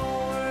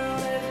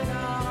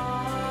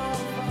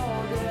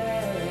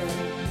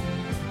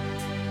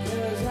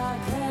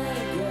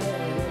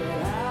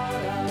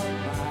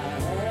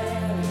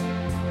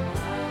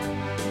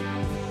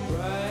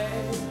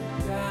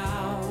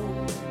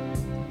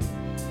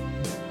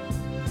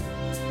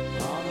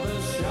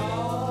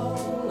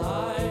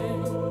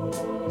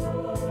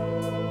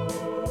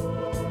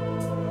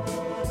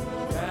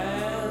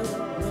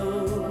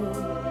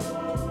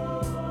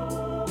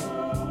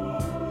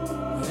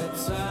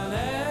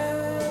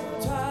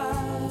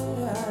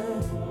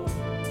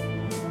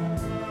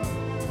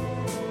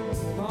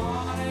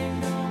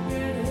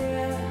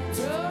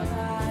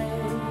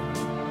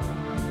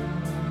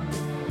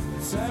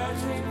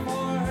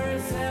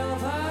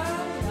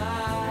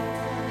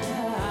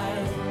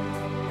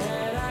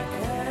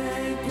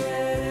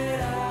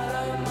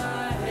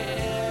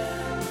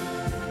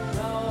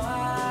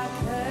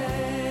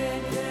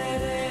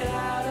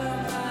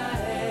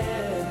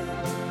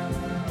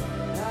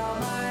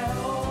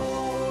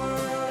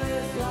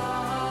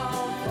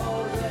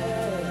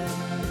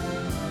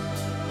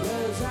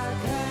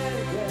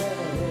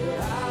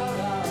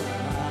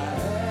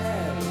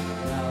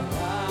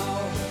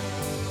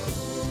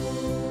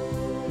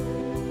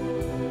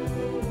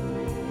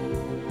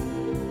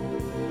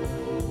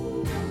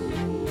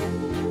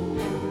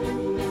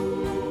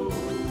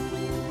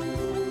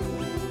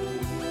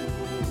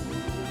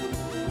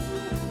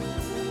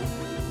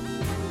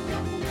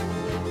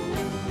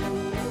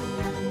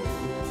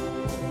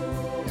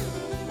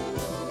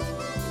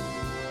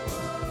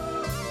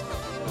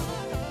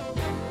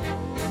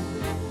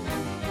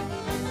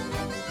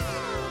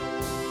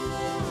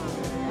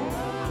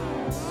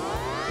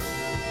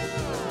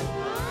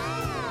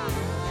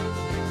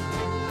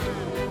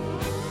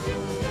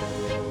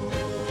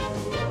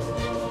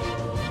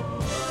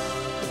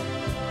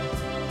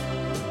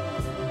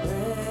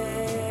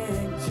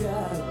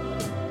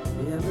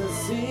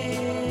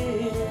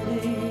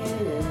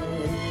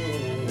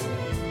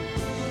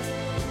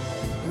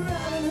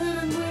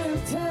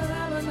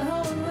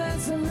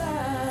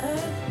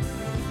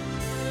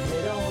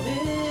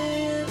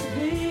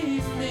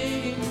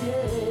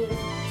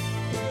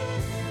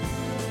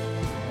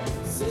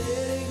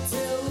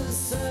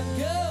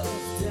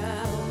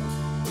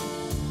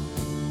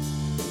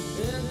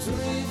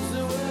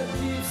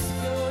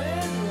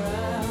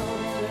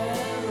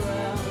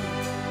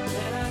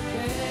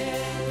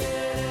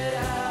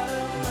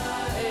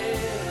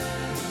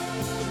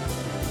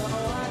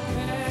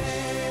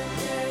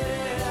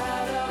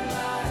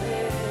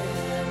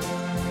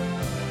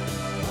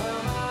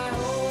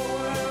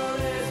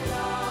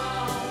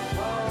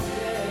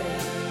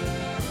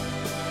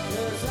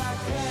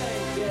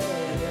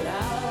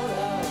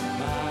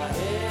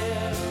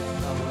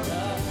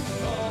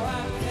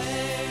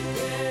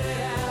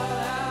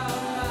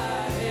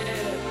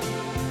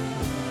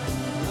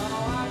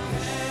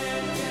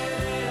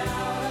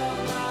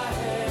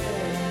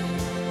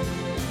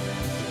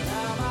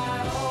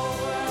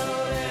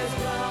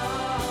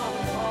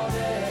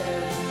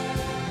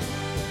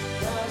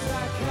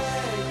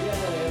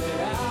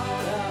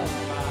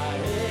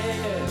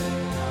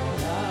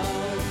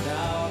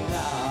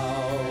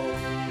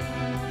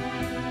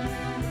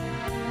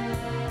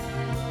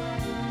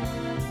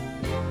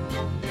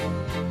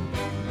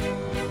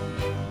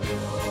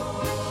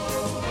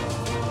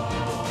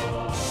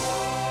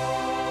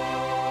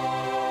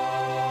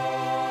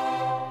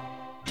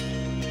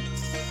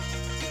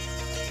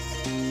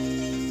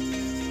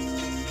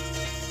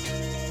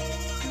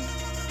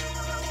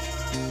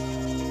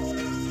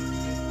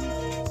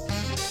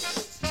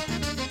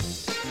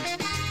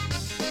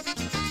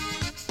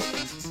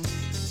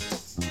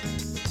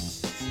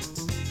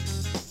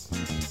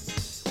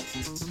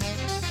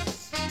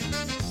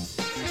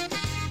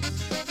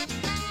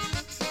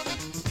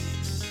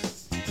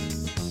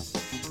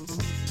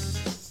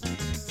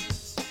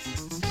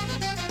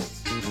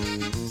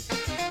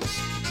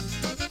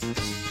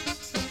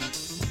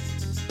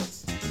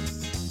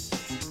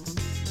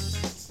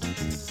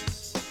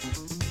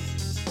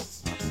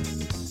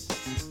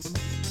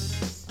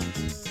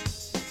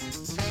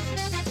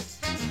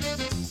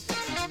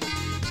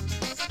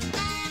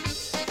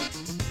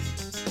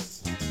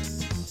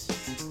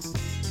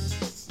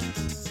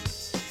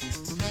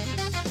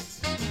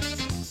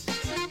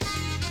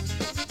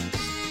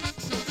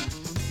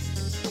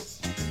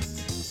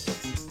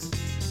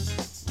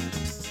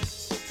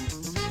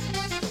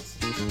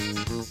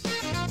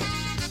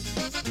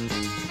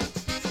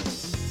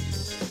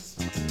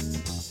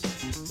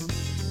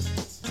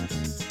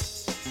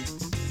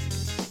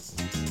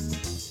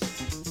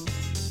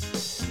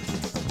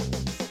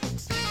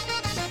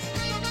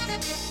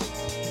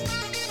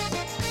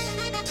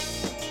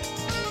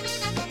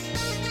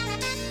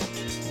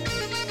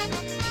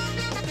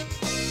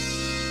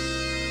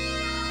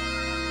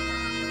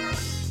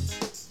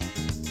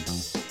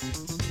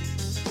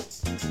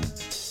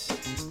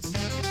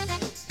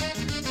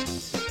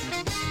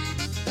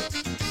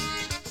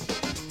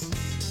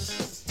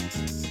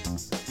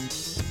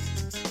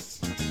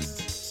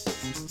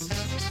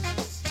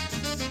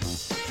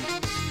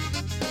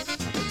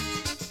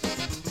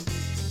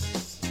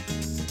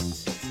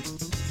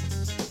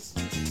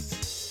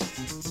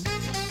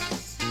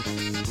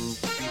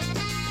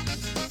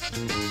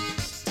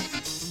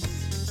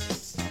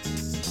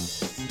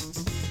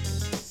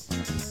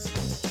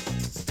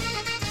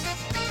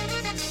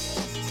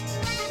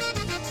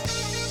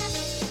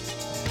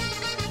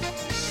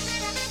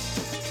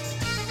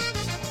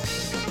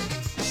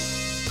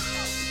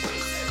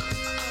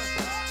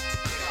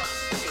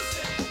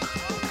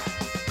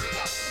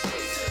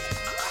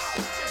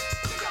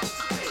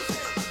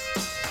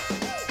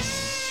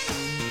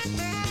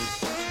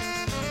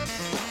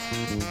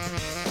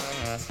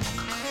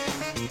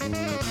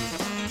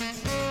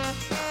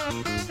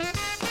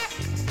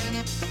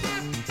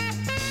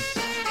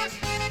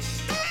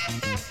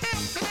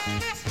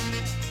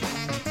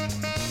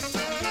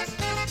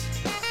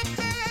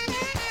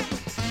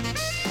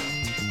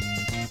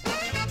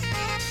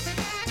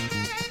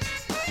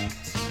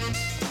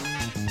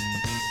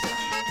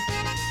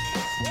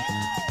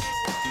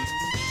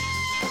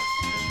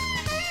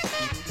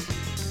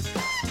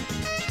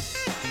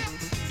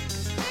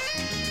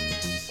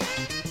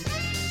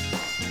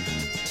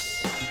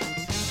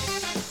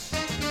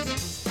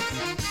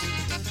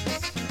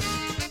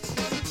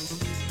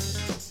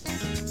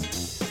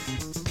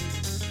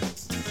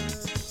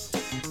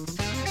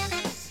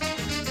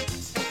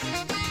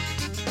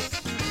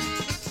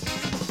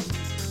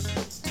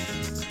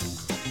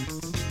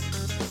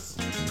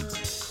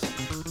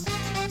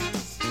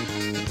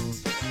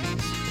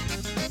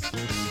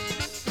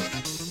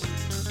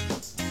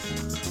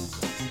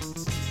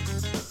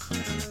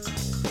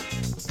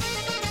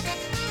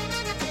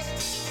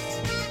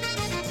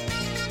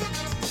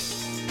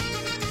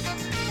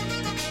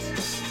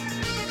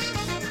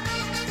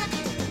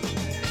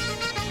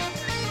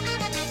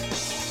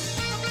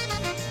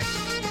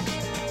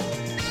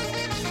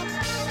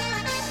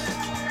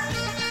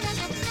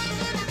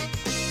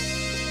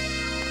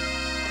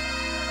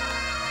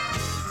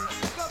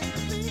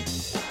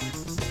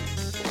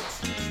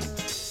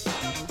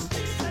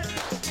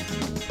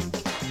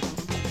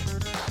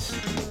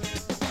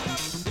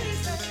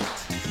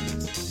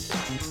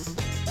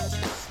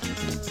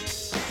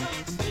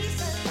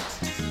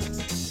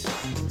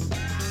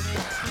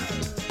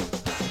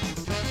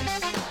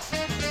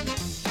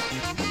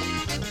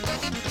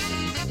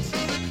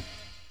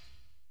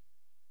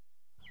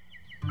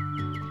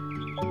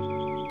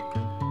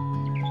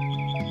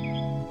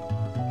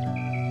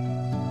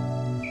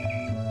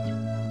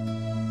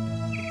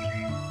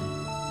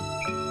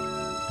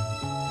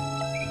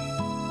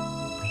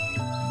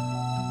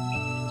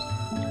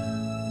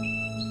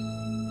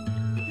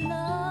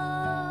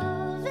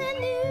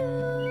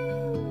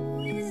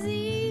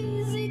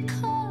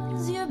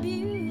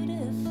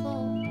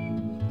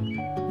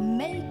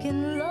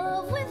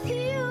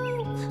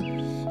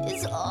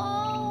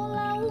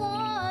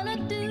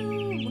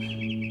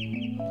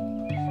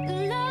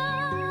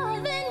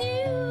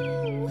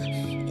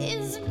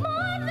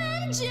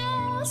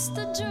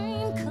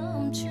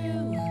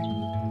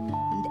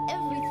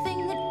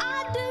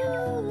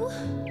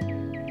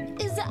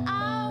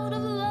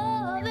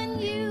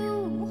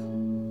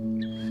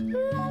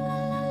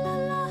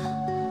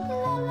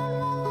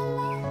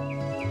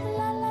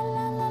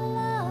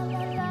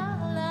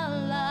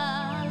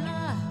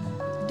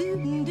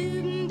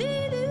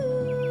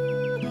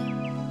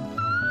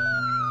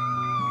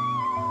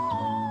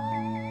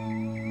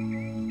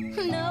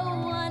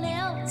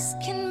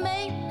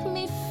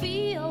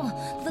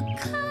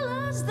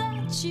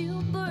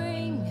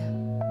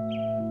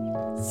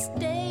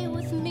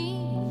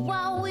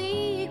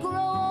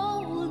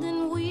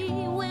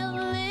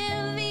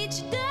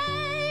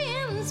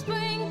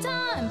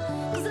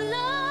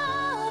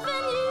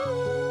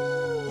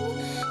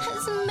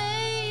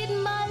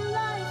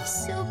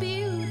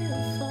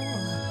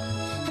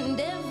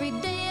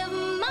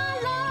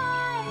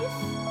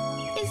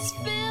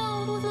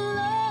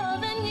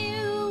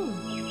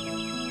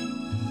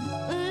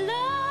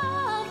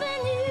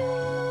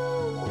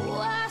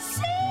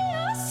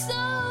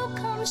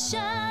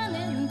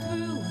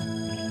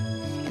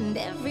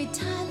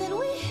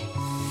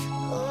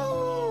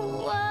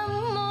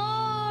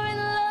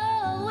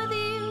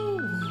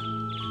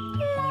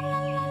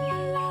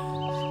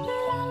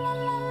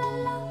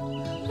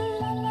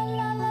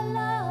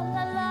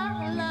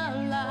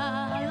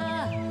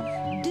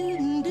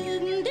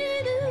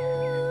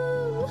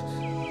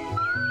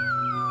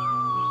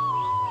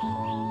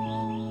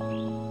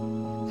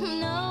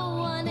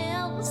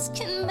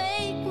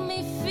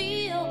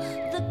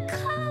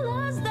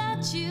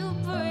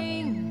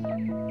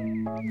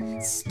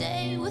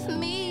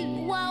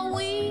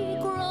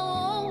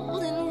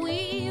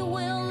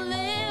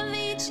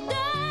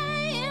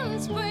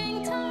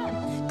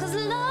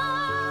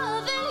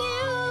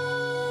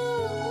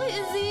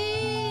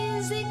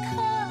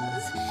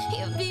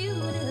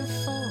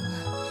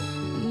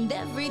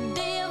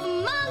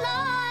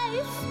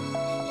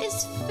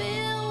is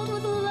filled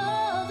with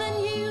love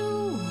and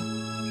you.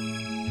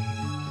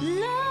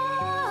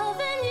 Love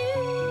and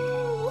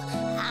you.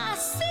 I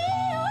see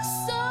your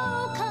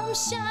soul come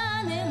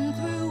shining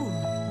through.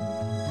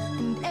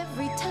 And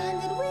every time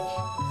that we,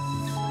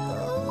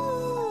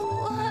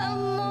 ooh, I'm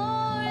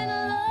more in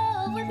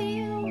love with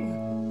you.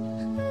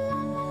 La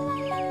la la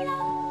la la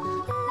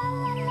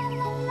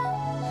la la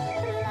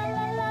la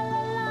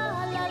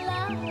la la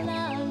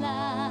la la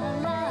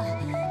la.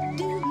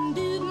 Doom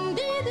doom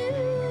doo doo.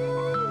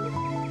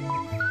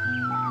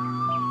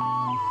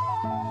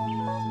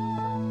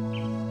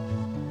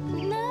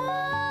 No.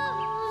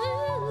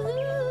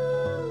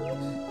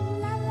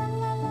 La la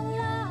la la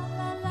la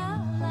la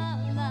la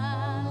la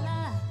la.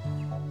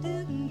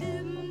 Doom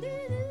doom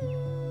doo doo.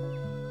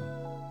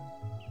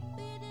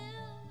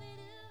 Be-doom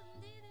be-doom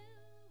doo-doo.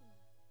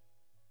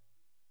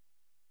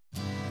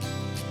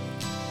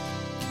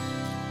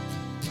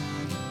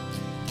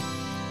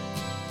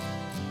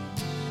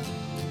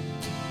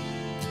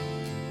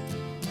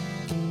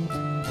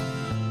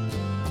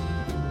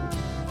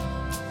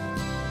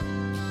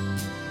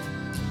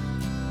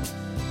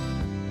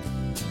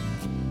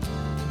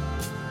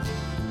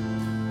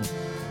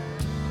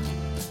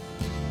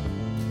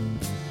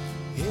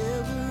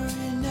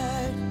 Every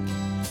night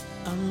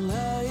I'm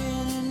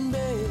lying in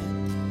bed,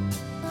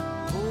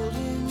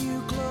 holding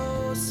you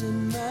close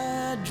in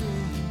my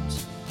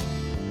dreams,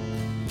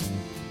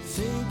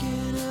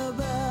 thinking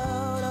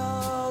about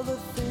all the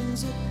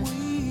things that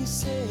we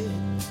said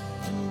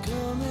and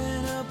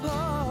coming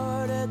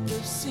apart at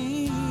the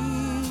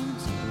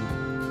seams.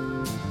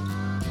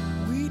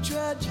 We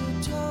tried to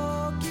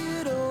talk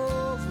it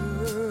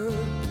over,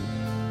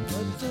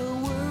 but the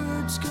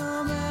words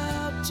come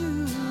out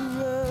too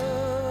rough.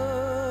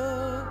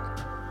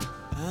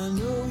 I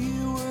know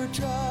you were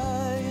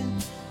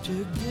trying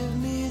to give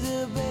me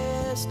the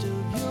best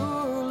of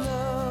your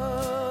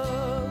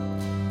love.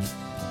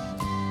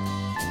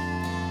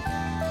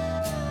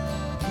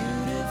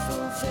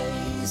 Beautiful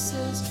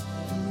faces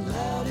and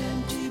loud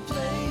empty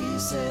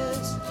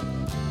places.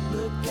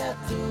 Look at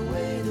the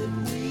way that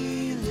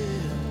we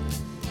live,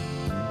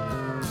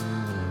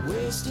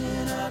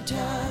 wasting our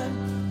time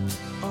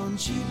on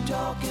cheap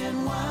talk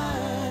and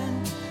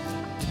wine.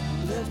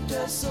 Left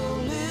us so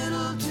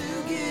little to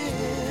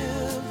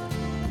give.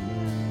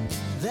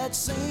 That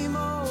same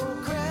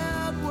old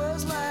crowd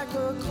was like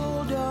a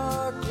cold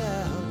dark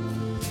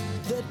cloud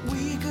that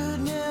we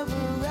could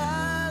never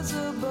rise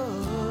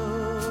above.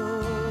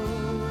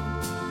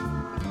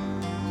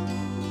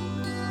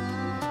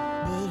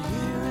 But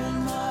here in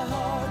my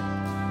heart,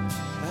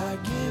 I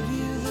give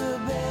you the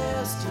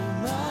best of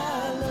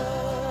my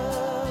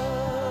love.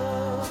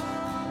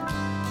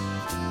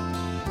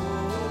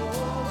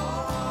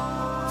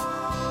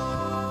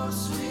 Oh,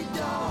 sweet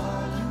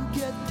darling, you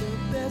get the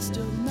best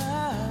of my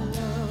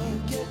love. You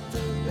get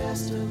the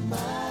best of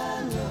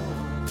my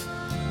love.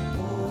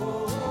 Oh,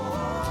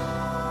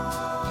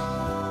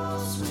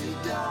 sweet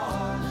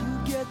darling,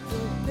 you get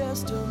the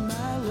best of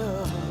my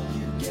love.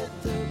 You get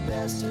the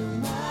best of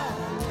my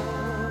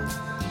love.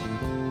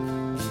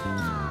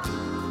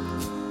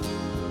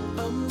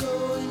 I'm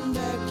going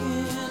back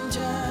in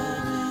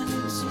time and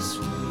it's a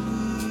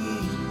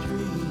sweet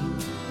dream.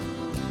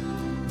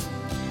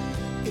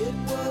 It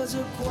was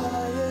a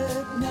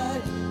quiet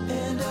night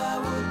and I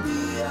would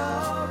be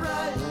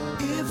alright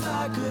if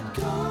I could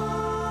go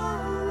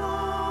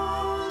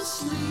on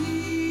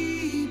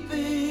sleeping.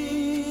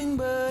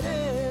 But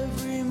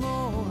every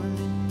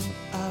morning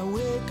I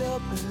wake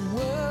up and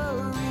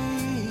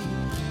worry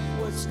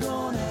what's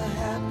gonna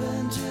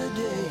happen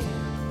today.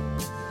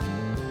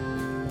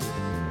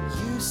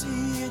 You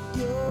see it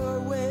your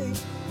way,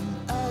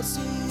 and I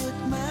see it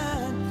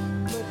mine,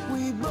 but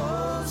we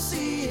both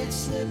see it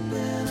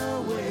slipping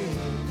away.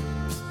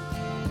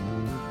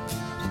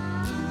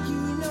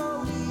 You know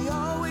we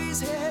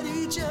always had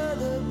each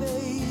other,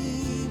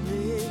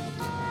 baby.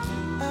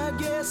 I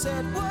guess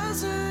that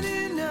wasn't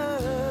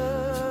enough.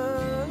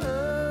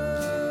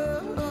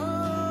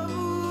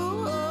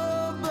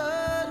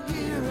 But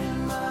here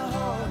in my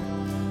heart,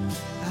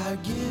 I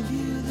give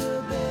you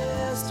the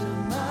best of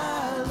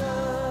my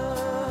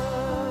love.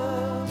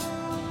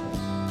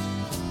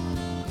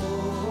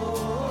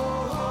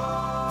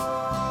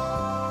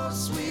 Oh,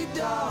 sweet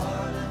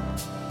darling,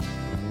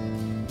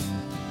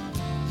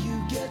 you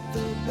get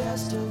the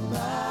best of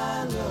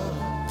my love.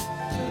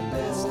 The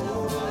best of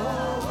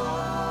my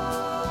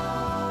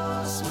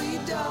love.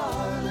 Sweet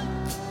darling,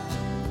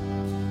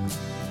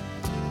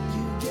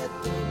 you get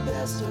the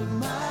best of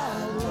my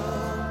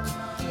love.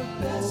 The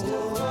best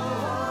of my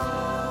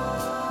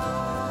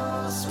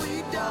love.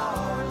 Sweet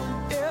darling,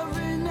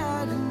 every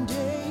night and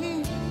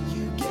day,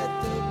 you get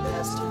the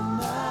best of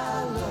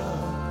my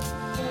love.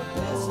 The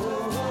best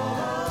of my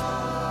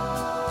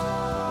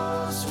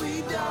love.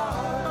 Sweet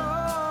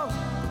darling,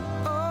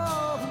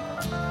 oh,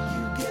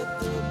 you get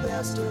the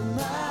best of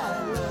my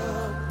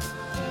love.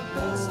 The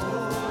best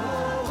of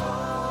my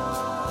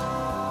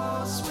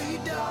love.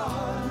 Sweet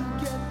darling,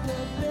 you get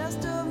the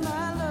best of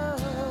my love.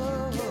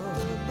 You get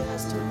the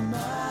best of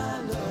my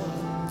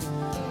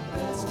love.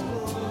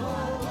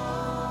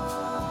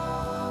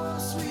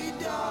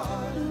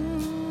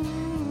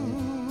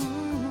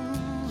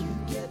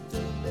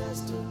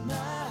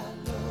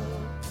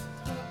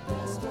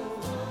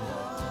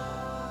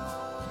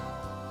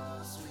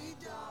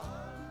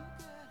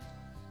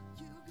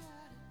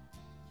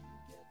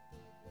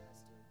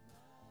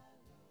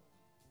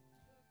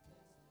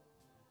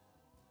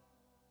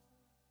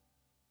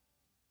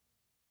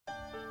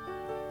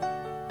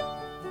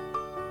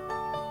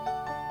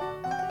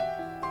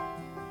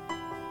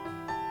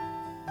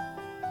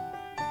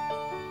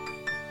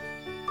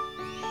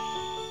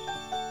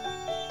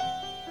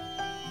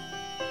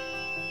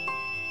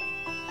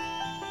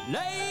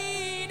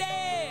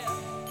 Lady,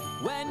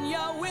 when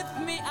you're with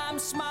me, I'm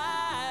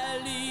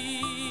smiling.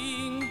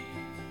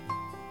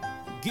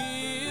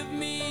 Give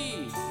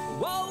me,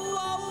 whoa,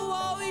 whoa,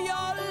 whoa,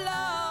 your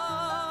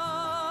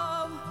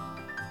love.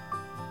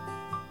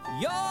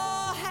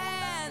 Your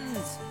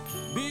hands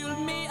build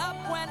me up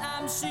when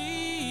I'm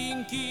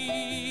sinking.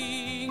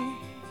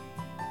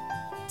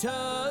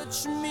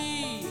 Touch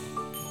me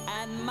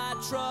and my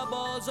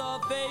troubles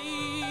are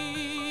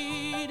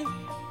fade.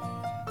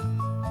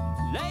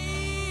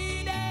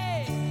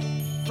 Lady,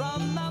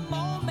 from the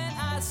moment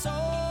I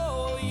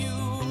saw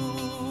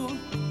you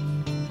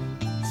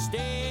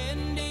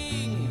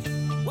standing,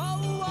 whoa,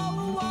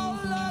 whoa, whoa,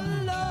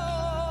 alone,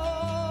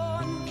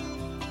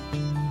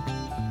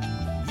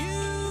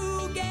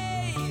 you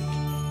gave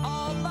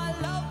all the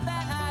love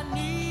that I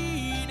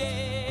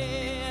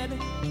needed.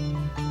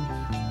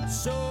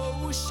 So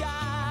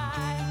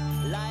shy,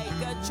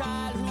 like a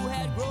child who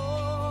had grown.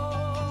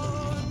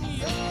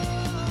 You're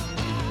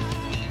my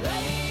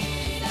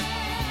lady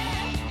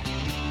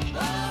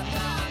of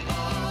the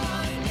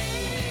morning.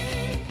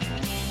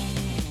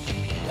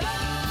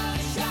 Love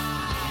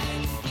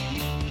shines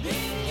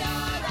in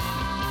your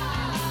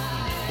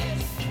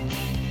eyes,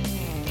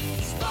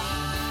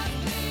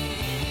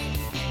 sparkling,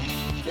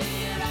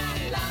 clear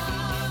and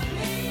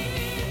lovely.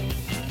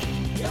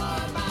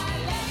 You're my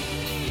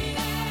lady.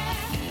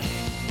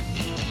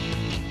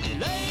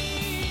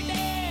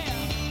 Lady,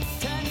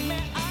 turn me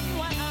on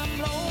when I'm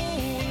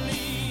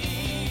lonely.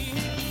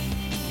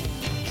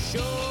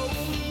 Show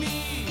me,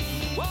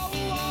 whoa,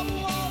 whoa,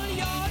 whoa,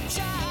 your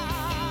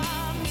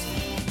charms.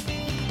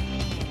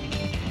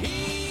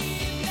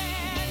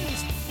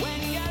 Evenings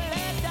when you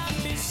lay down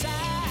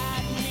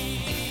beside me.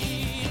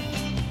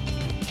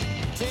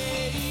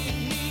 Take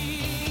me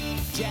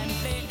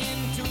gently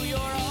into your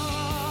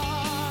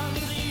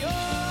arms.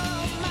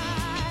 You're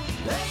my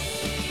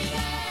lady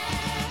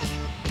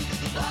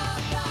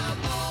of the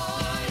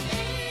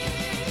morning.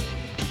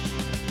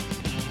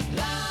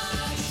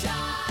 Love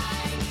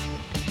shines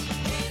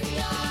in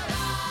your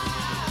eyes,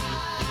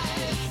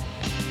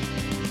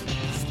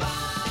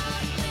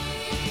 sparkling,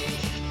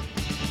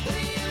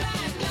 clear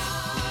and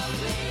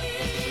lovely.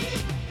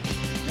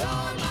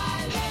 You're my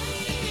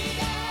lady,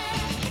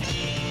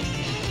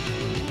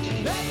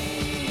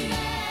 lady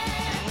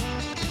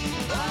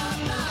of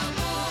the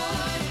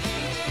morning.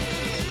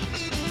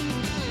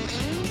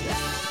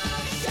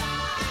 Love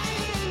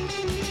shines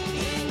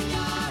in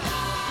your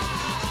eyes,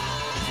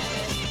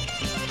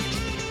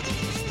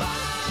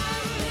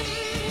 sparkling,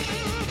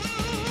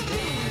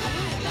 clear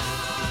and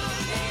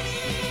lovely.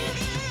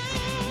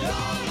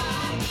 You're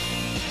my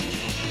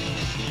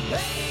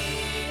lady.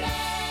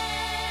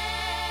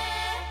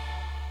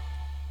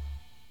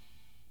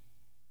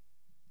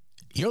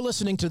 You're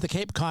listening to the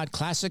Cape Cod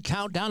Classic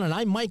Countdown, and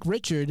I'm Mike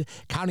Richard,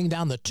 counting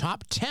down the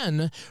top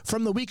 10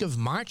 from the week of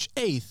March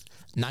 8th,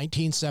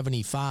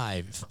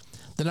 1975.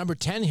 The number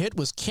 10 hit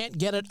was Can't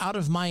Get It Out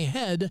of My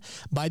Head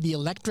by the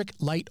Electric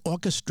Light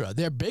Orchestra,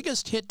 their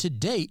biggest hit to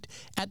date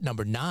at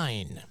number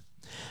 9.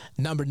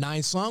 Number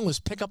 9 song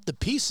was Pick Up the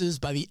Pieces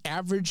by the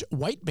Average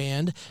White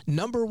Band,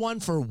 number 1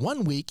 for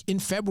 1 week in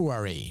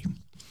February.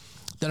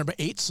 The number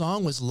 8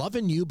 song was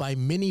Lovin' You by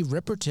Minnie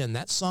Riperton.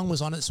 That song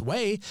was on its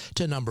way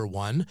to number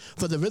 1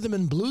 for the rhythm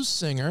and blues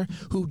singer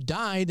who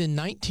died in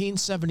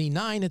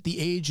 1979 at the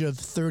age of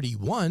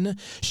 31.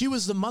 She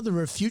was the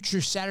mother of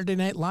future Saturday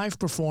Night Live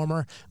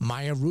performer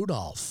Maya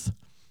Rudolph.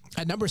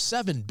 At number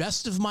 7,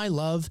 Best of My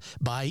Love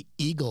by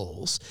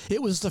Eagles.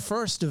 It was the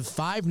first of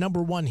 5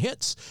 number 1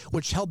 hits,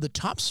 which held the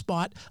top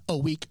spot a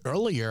week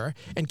earlier.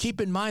 And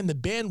keep in mind, the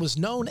band was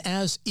known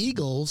as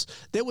Eagles.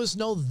 There was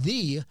no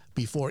 "the"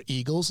 before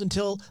Eagles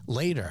until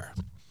later.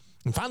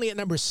 And finally at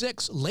number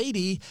 6,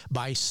 Lady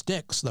by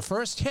Styx, the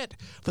first hit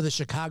for the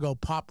Chicago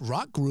pop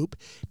rock group,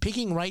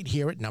 peaking right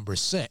here at number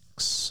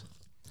 6.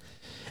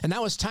 And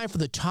now it's time for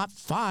the top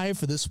 5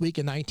 for this week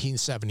in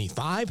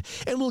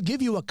 1975, and we'll give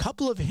you a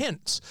couple of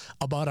hints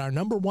about our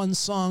number 1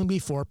 song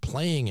before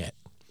playing it.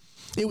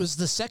 It was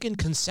the second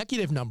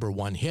consecutive number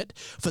 1 hit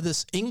for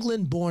this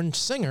England-born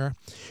singer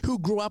who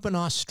grew up in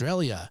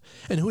Australia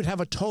and who'd have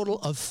a total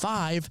of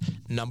 5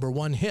 number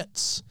 1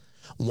 hits.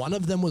 One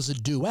of them was a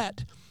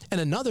duet,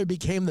 and another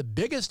became the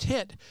biggest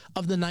hit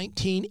of the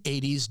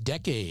 1980s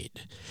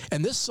decade.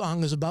 And this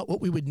song is about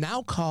what we would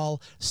now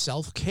call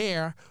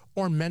self-care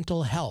or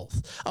mental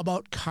health,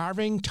 about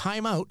carving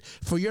time out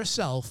for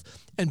yourself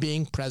and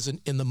being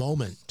present in the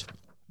moment.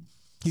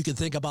 You can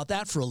think about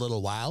that for a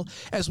little while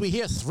as we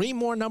hear 3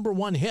 more number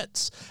 1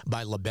 hits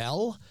by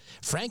LaBelle,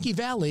 Frankie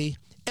Valli,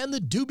 and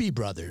the Doobie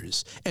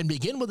Brothers, and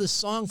begin with a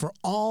song for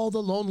all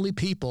the lonely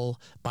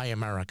people by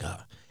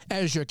America,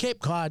 as your Cape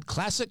Cod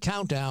Classic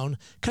Countdown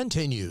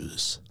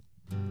continues.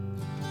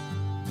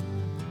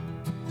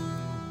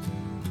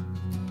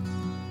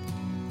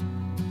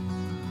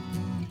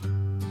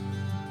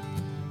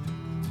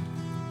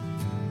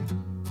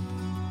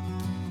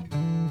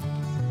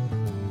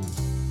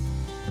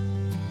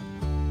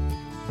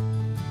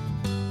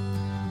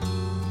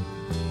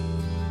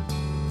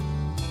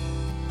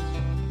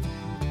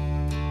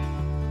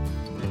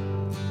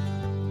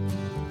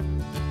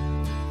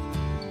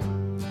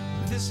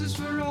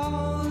 for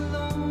all the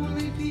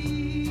lonely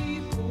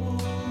people,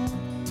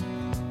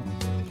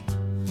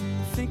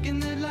 thinking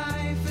that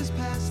life has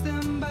passed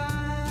them by.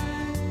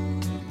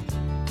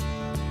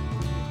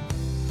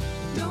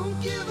 Don't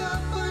give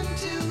up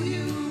until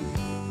you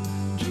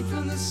drink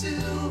from the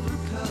silver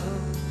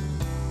cup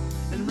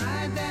and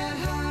ride that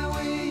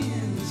highway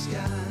in the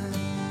sky.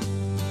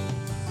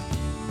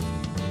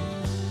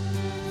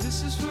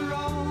 This is for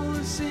all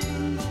the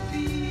single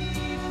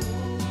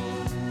people,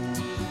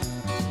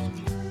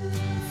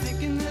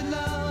 thinking that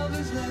love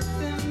has left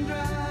them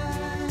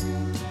dry.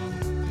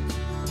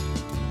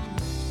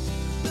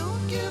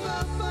 Don't give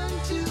up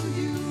until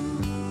you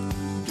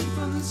drink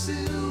from the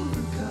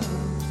silver cup.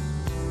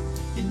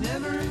 You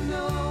never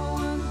know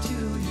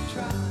until you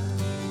try.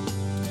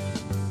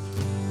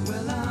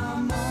 Well,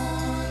 I'm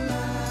on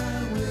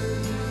my way.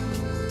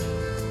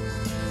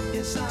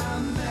 Yes,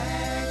 I'm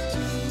back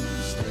to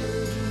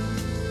stay.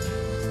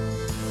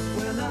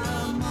 Well,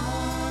 I'm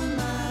on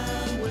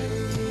my way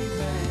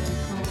back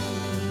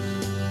home.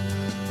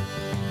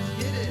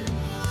 Get it?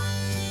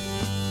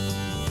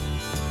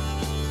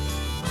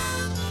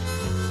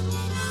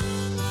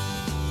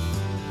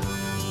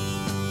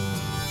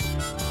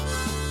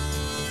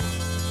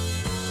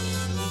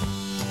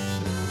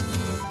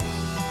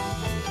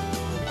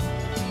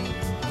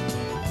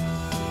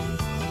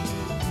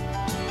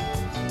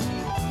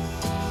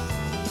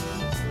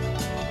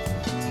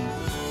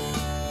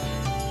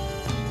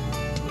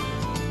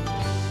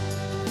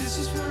 This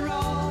is for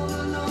all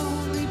the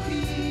lonely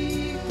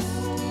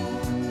people,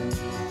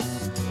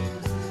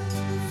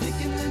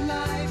 thinking that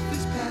life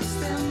has passed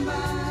them by.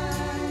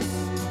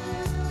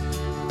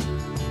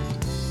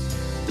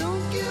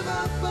 Don't give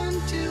up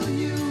until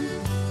you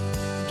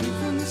drink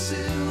from the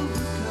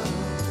silver cup.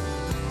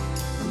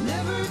 I'll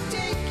never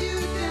take you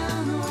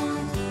down or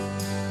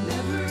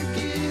never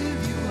give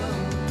you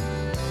up.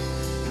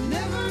 You'll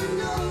never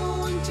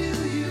know until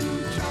you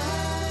try.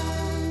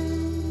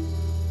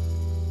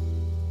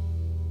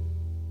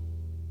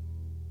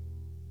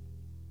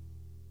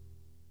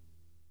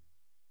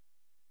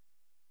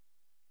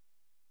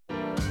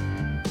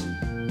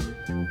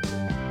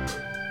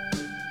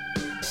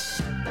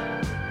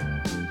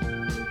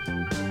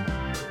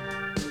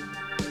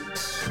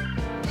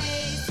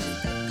 Hey,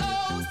 sister, go,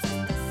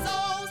 sister,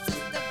 soul,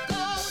 sister,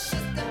 go,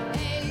 sister.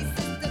 Hey,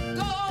 sister,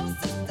 go,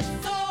 sister,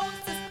 soul,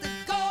 sister,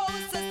 go,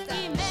 sister.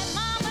 He met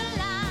Mama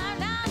Lyle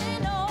down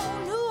in old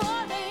New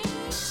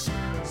Orleans,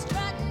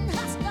 strutting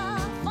her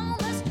stuff on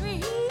the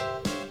street.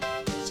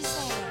 She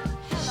said,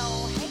 "Hello,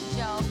 hey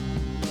Joe,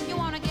 you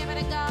wanna give it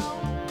a go?"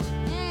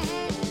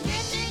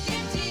 Gitty,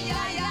 gitty,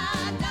 ya ya,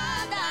 da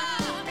da.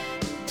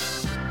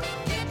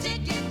 Gitty,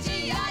 gitty,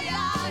 ya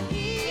ya,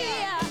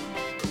 here.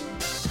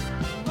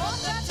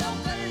 Mocha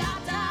chocolate,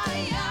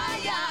 ya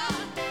ya.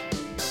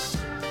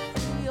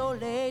 Your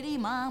lady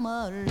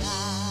mama lie.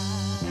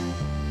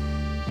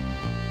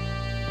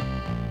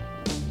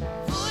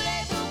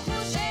 Voulez-vous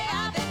coucher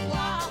avec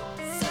moi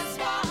ce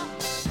soir?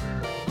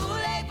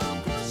 Voulez-vous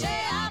coucher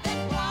avec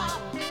moi?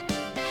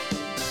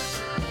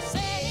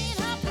 Saying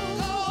her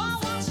cool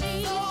when she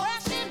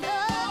fresh in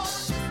love.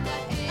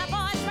 The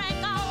boy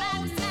drank all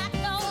that snack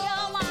on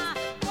your wine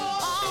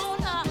on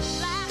the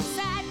black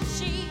satin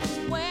sheets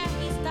where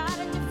he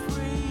started to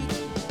freeze.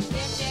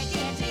 Gitty,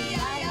 gitty,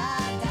 ya ya,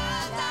 da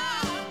da.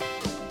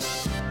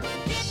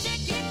 Gitty,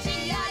 gitty,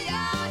 ya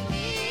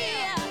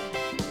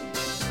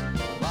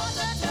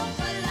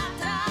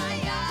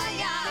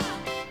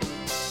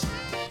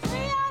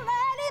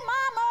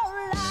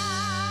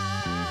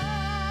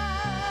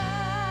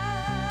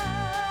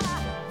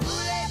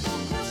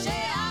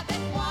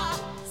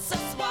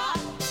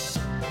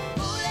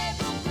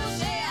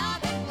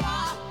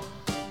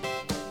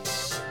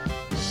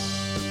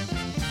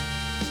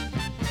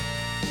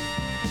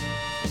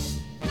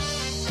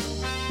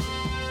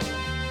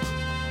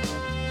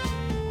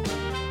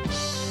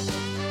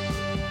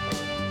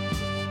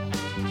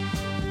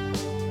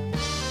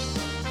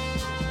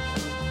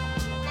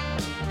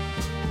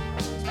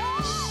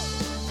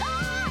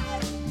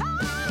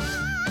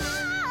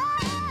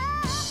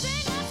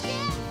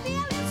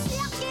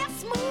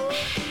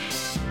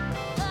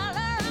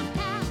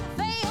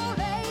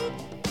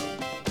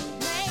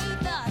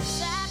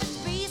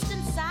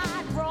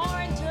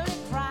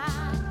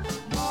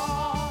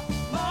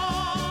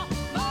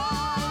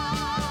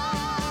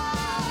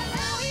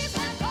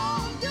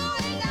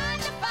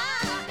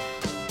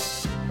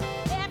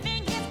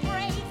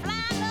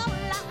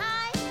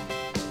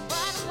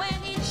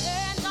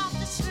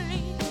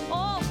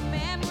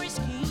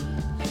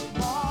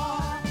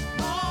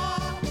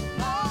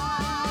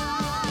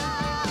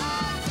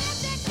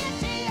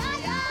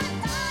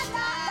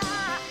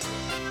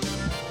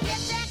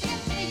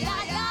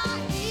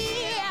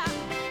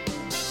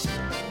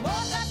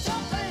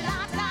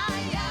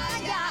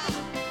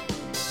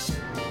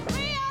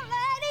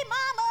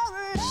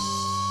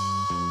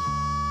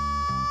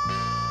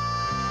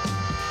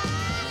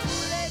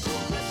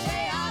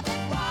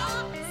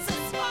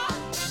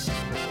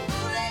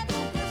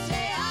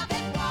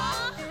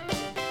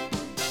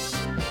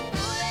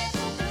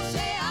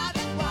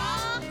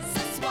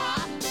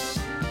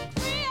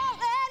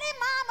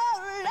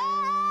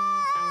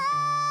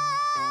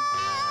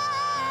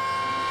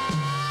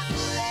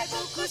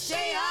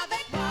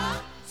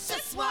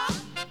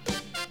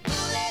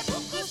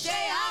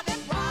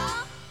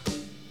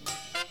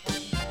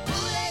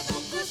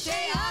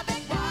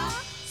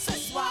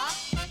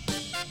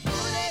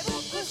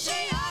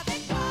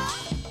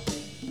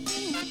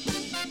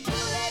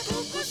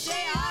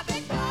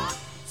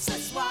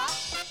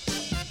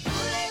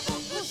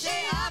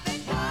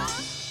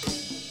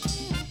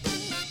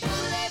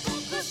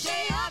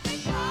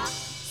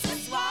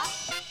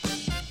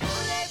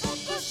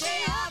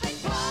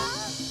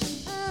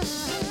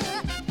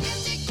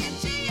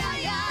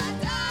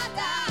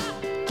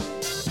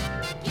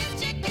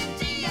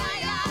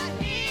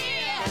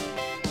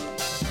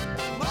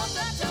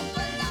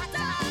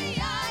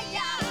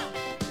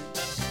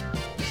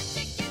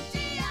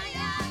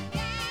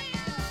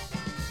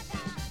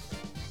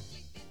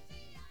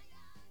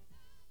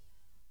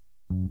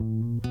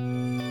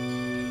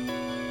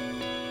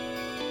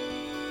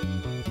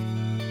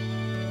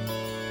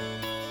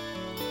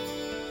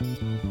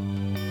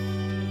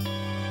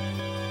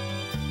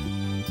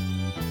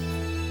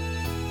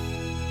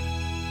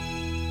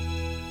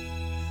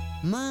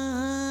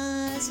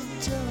eyes of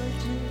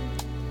Georgia.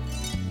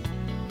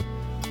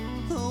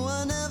 Oh,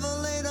 I never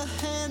laid a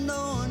hand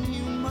on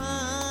you,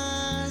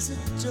 my eyes of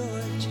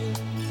Georgia.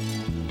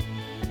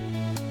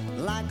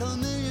 Like a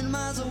million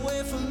miles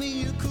away from me,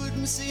 you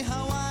couldn't see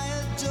how I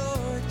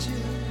adored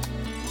you.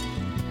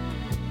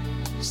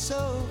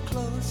 So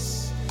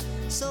close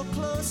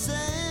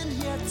and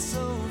yet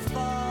so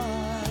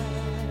far.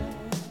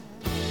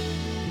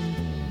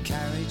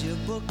 Carried your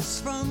books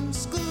from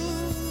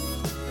school,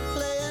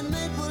 playing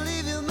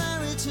make-believe you're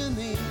married to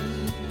me.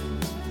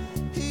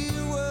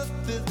 You were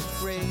 5th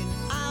grade,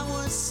 I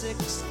was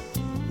 6th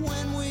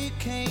when we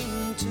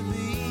came to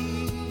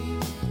be.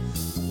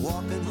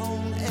 Walking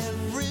home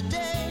every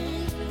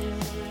day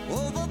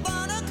over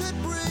Barnacle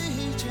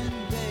Bridge and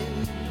Bay,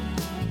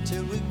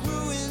 till we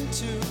grew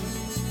into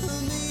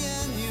me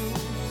and you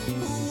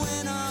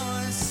went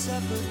our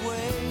separate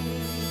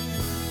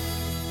ways.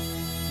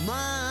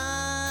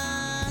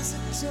 My eyes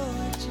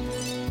adored you.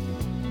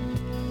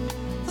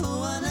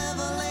 Oh, I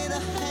never laid a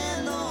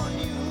hand on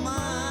you.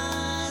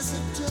 My eyes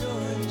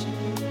adored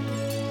you.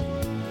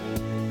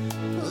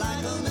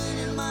 Like a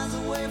million miles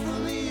away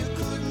from me, you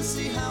couldn't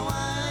see how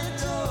I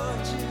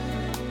adored you.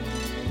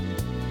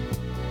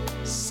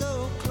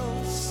 So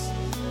close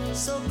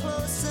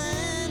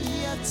and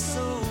yet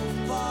so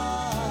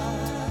far.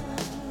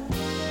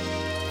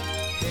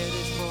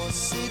 Headed for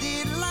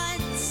city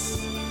lights,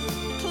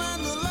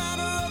 climbed the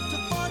ladder up to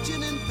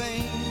fortune and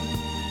fame.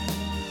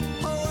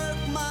 I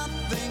worked my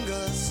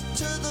fingers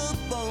to the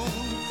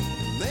bone,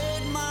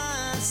 made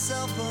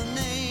myself a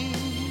name.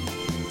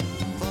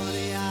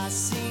 Funny, I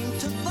seem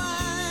to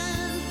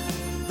find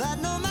that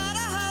no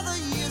matter how the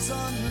years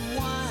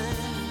unwind,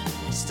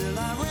 still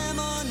I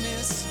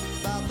reminisce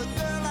about the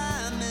girl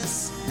I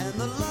miss and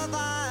the love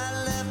I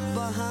left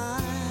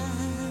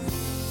behind.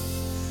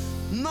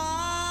 My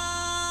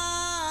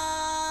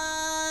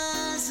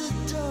eyes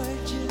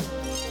adored you.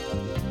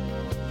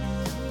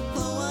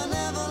 Oh, I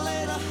never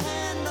laid a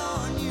hand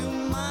on you.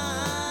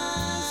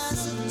 My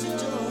eyes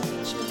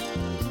adored you.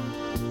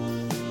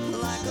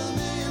 Like a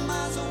million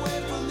miles away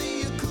from me,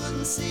 you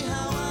couldn't see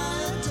how I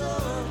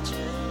adored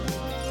you.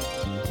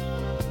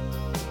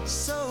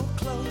 So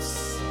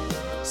close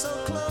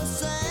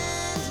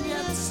and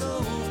yet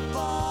so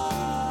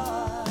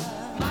far.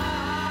 My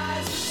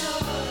eyes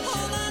adored you.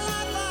 All my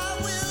life I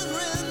will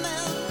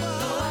remember.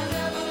 Though I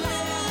never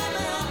laid a hand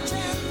on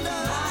you.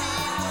 My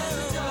eyes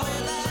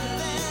adored you.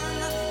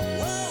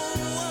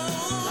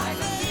 Whoa, like a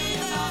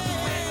million miles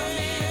away from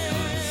me, you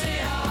couldn't see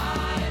how I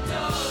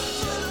adored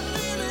you. But I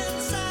feel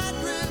inside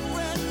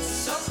regrets.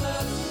 So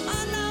close. I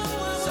know I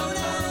won't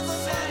ever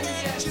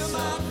forget you, my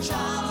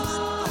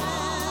childhood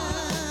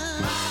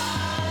friend. My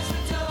eyes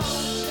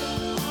adored you.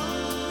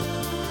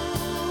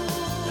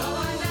 Though I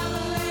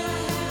never laid a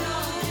hand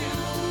on you,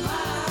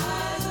 my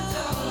eyes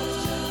adored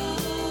you.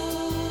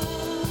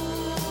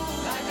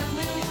 Like a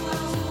million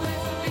miles away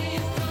from me,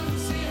 you couldn't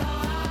see how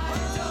I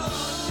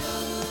adored you.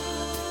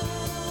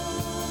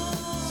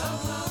 So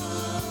close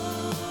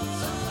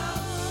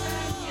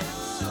and yet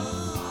so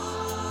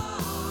far.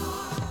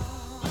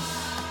 My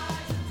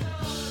eyes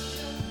adored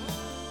you.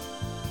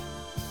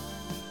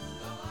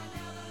 Though I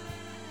never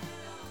laid a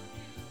hand on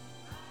you, my eyes adored you.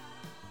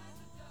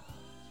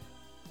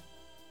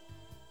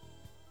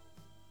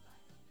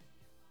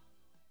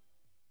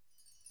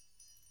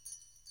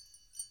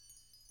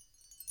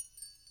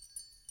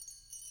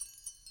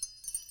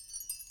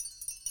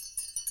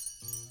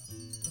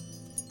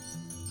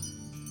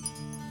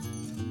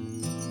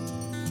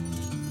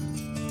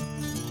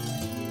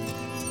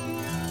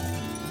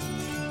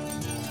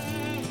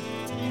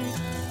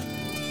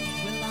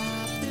 Well, I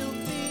built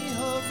me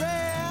her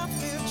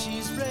raft and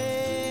she's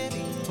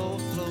ready for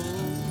flow.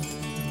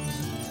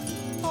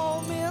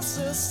 Oh,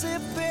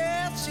 Mississippi,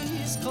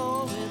 she's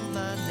calling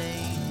my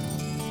name.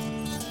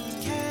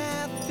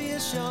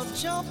 Catfish are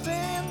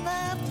jumping,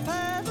 that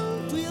paddle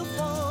wheel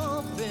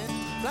bumping.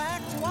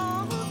 Black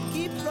water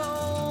keep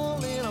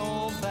rolling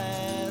on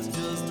fast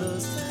just the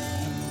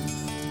same.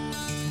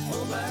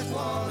 Oh, black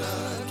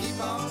water keep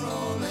on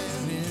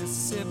rolling.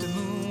 Mississippi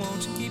moon,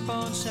 won't you keep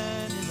on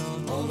shining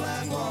on me? Oh,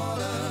 black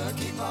water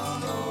keep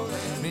on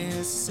rolling.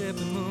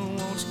 Mississippi moon,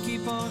 won't you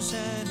keep on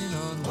shining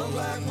on me? Oh,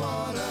 black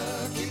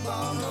water keep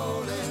on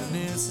rolling.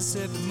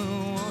 Mississippi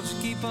moon, won't you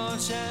keep on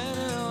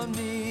shining on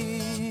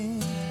me?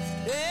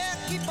 Yeah,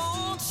 keep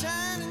on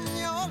shining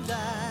your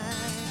light.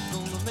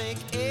 Gonna make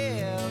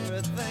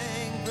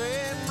everything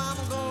great.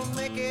 Mama gonna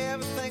make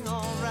everything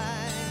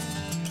alright.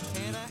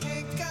 And I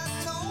ain't got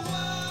no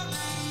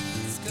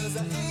worries, 'cause I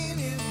ain't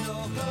in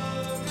no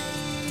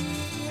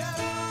hurry at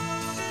all.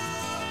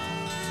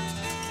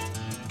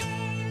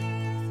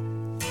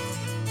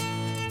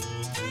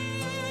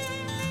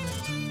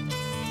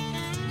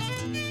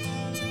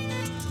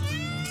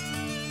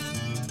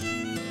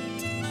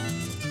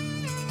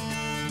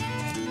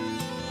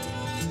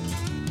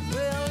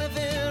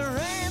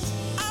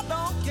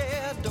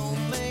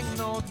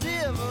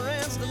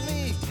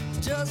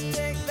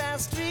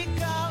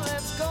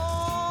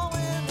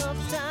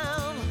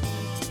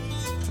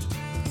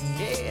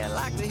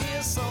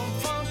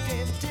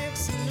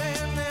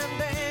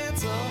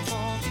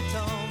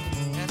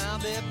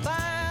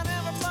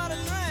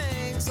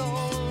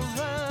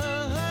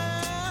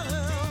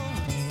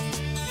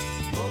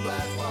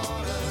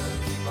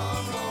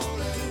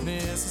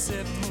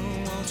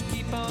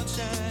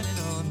 shining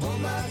on me. Old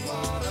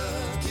Blackwater,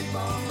 keep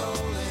on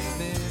rolling.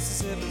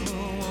 Mississippi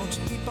moon, won't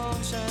you keep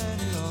on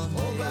shining on me?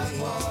 Old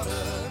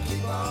Blackwater,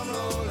 keep on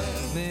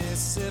rolling.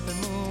 Mississippi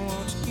moon,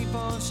 won't you keep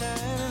on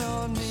shining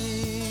on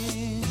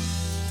me?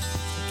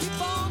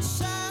 Keep on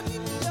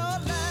shining your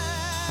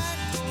light,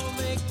 gonna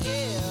make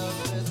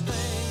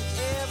everything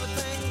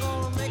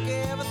gonna make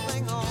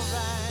everything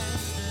alright.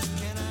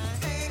 And I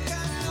ain't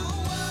got no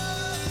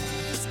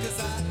worries, 'cause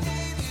I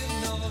ain't in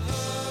no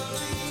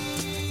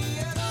hurry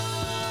at all.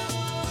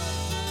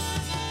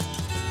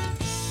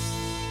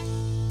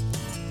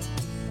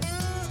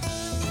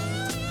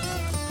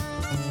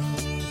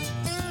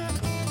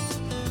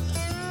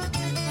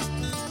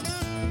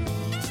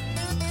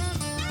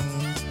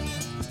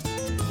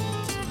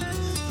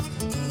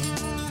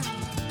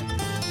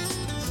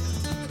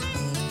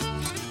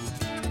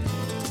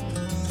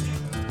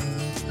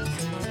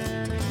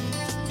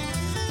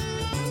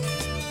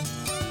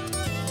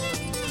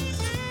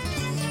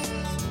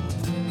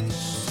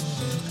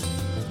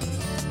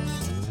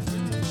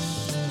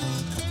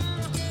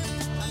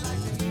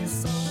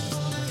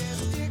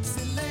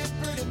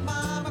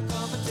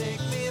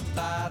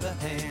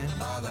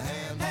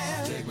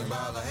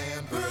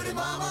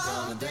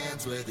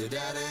 With your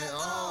daddy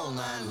all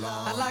night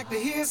long. I'd like to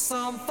hear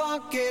some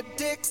funky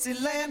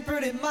Dixieland.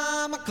 Pretty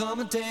mama, come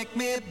and take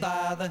me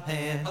by the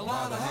hand.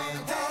 By the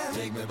hand,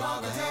 take me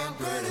by the hand.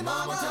 Pretty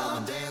mama, come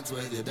and dance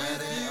with your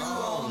daddy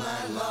all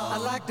night long.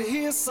 I'd like to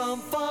hear some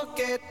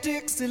funky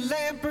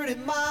Dixieland. Pretty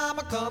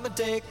mama, come and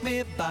take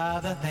me by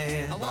the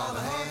hand. By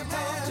the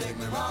hand, take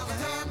me by the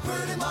hand.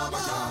 Pretty mama,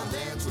 come and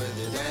dance with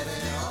your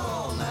daddy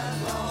all night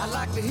long. I'd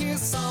like to hear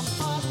some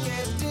funky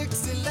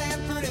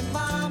Dixieland. Pretty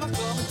mama,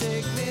 come and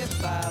take me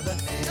by the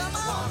hand. Come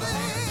on,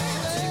 baby.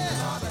 Take me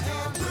by the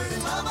hand. Pretty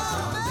mama,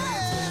 come and dance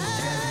with your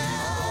daddy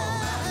all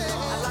night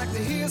long. I'd like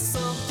to hear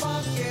some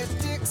funky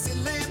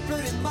Dixieland.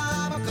 Pretty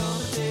mama, come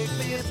and take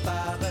me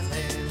by the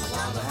hand.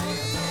 By the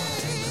hand,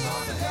 take me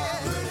by the hand.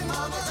 Pretty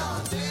mama, come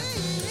and dance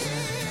with your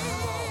daddy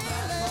all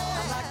night long.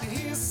 I'd like to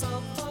hear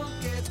some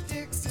funky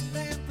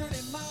Dixieland.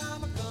 Pretty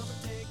mama, come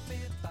and take me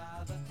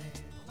by the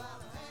hand. By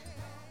the hand,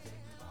 take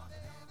me by the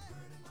hand.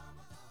 Pretty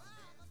mama, come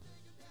and dance with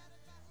your daddy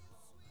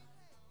all night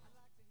long.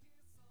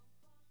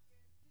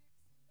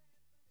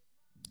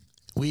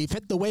 We've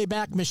hit the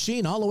Wayback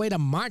Machine all the way to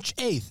March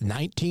 8th,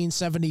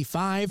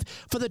 1975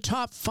 for the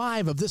top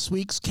 5 of this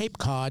week's Cape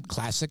Cod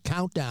Classic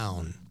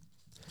Countdown.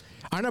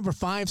 Our number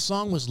 5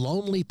 song was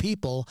Lonely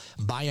People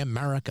by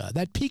America.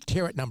 That peaked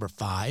here at number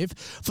 5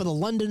 for the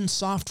London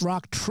soft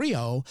rock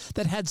trio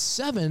that had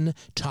 7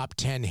 top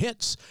 10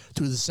 hits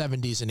through the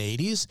 70s and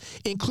 80s,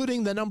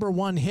 including the number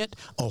 1 hit,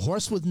 A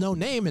Horse with No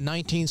Name in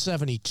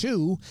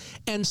 1972,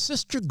 and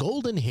Sister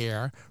Golden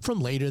Hair from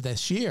later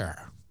this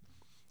year.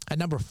 At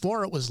number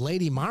 4, it was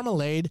Lady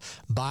Marmalade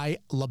by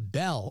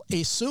LaBelle,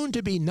 a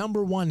soon-to-be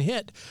number 1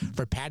 hit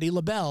for Patti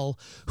LaBelle,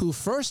 who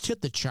first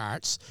hit the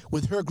charts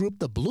with her group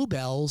the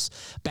Bluebells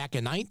back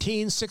in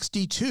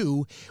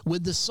 1962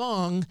 with the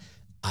song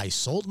I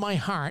Sold My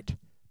Heart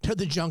to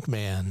the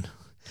Junkman.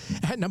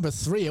 At number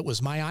 3, it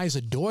was My Eyes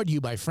Adored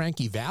You by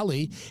Frankie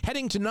Valli,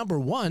 heading to number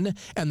 1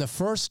 and the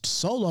first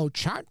solo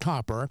chart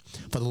topper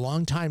for the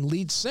longtime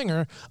lead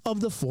singer of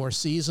the Four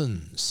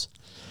Seasons.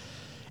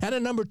 And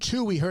at number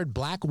 2, we heard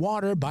Black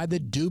Water by the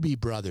Doobie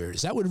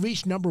Brothers. That would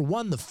reach number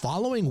 1 the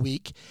following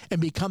week and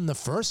become the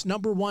first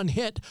number 1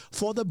 hit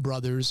for the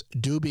Brothers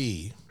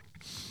Doobie.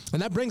 And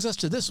that brings us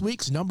to this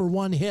week's number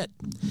 1 hit.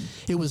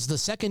 It was the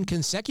second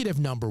consecutive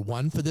number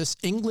 1 for this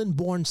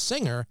England-born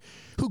singer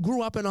who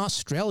grew up in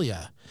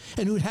Australia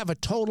and who'd have a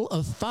total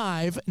of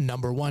 5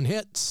 number 1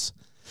 hits.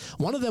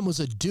 One of them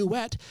was a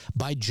duet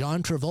by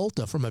John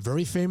Travolta from a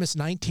very famous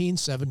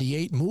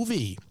 1978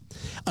 movie.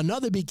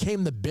 Another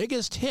became the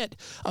biggest hit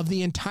of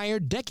the entire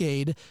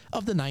decade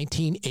of the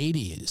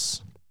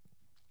 1980s.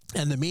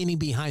 And the meaning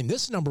behind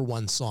this number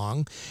 1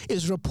 song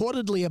is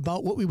reportedly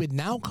about what we would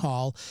now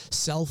call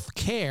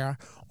self-care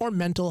or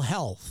mental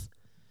health,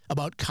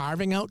 about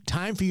carving out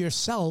time for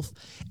yourself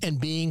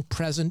and being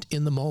present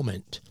in the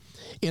moment.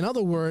 In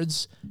other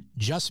words,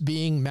 just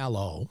being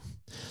mellow.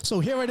 So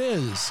here it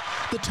is,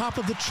 the top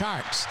of the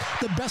charts,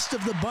 the best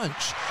of the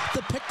bunch,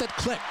 the pick that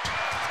clicked,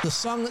 the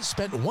song that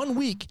spent 1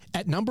 week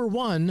at number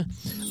 1,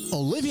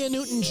 Olivia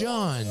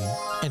Newton-John,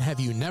 and Have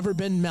You Never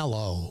Been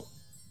Mellow?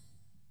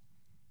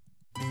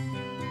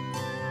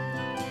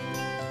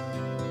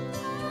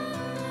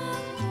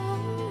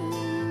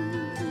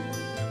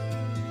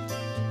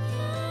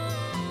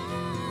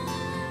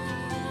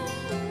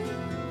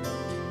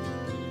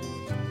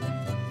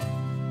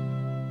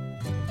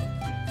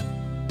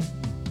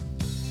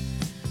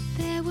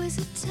 There was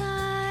a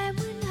time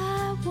when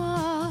I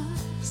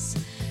was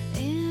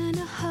in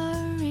a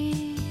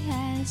hurry,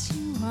 as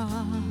you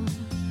are.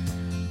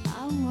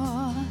 I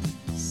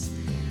was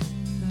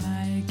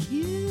like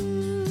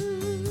you.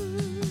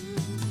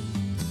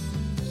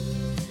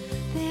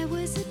 There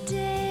was a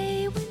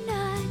day when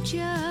I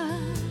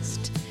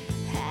just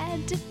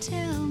had to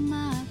tell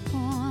my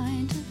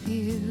point of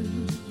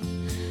view.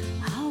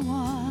 I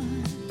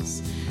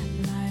was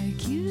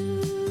like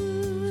you.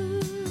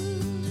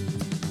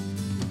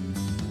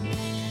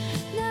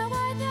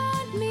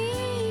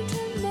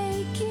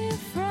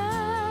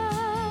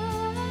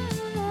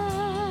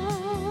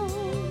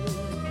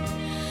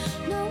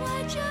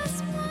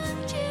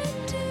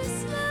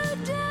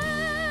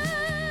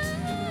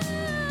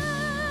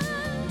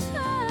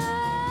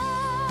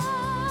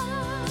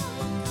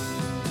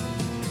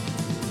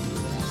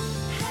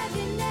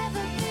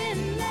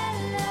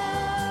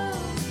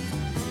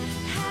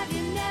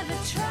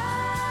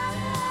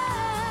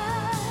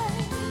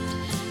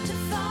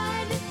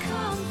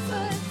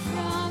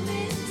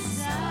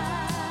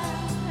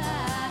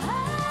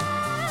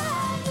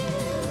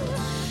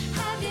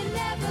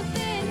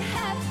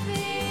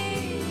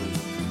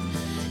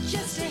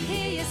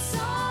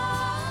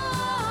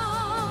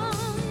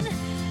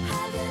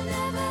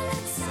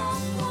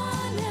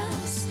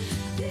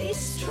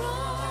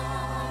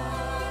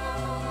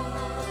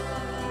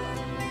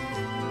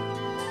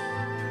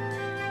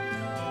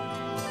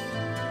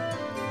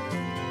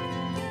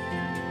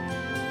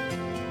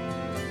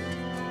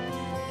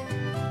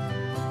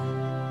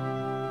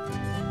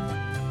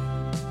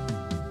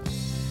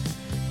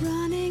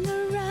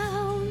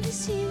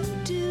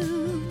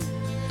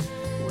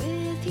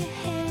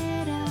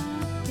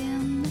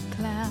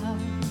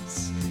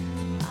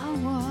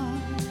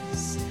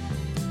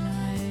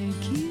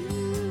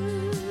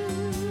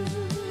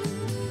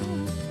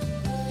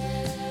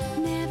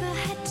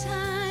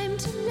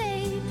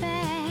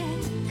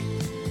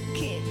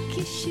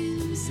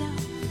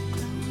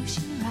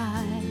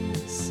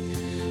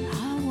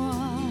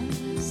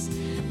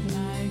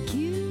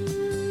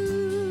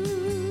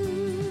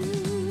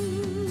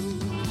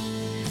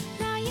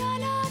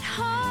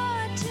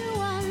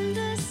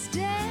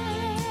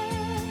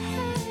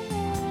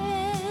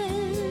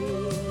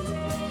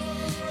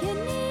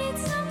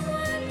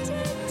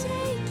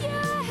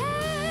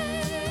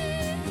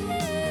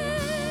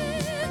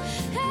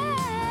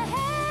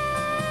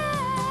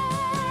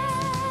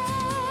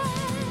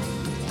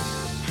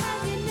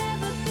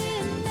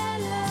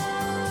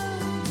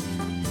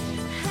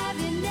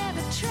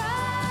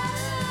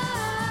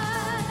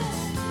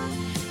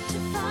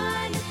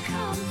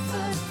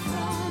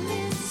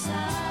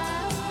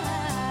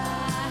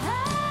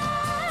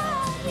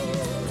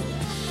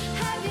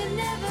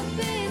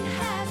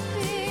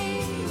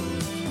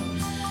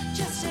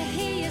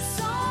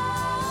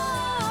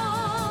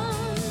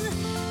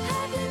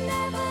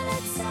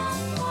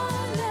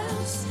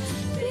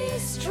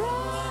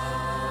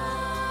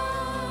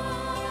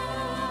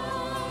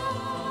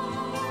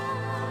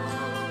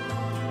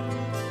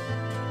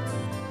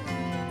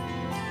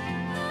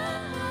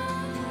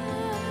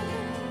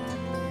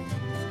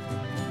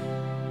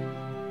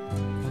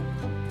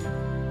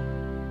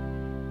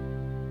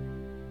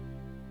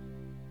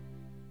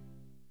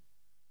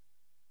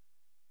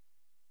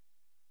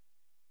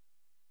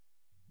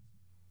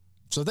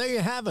 So there you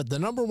have it, the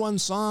number one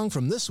song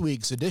from this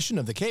week's edition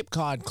of the Cape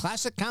Cod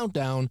Classic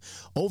Countdown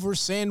over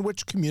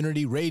Sandwich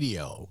Community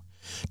Radio.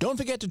 Don't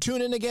forget to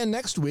tune in again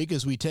next week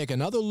as we take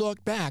another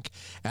look back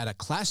at a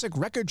classic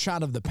record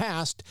chart of the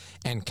past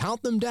and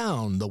count them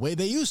down the way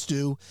they used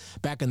to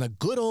back in the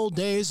good old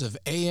days of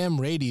AM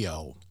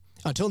radio.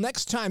 Until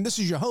next time, this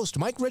is your host,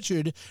 Mike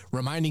Richard,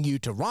 reminding you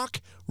to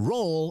rock,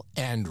 roll,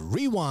 and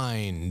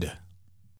rewind.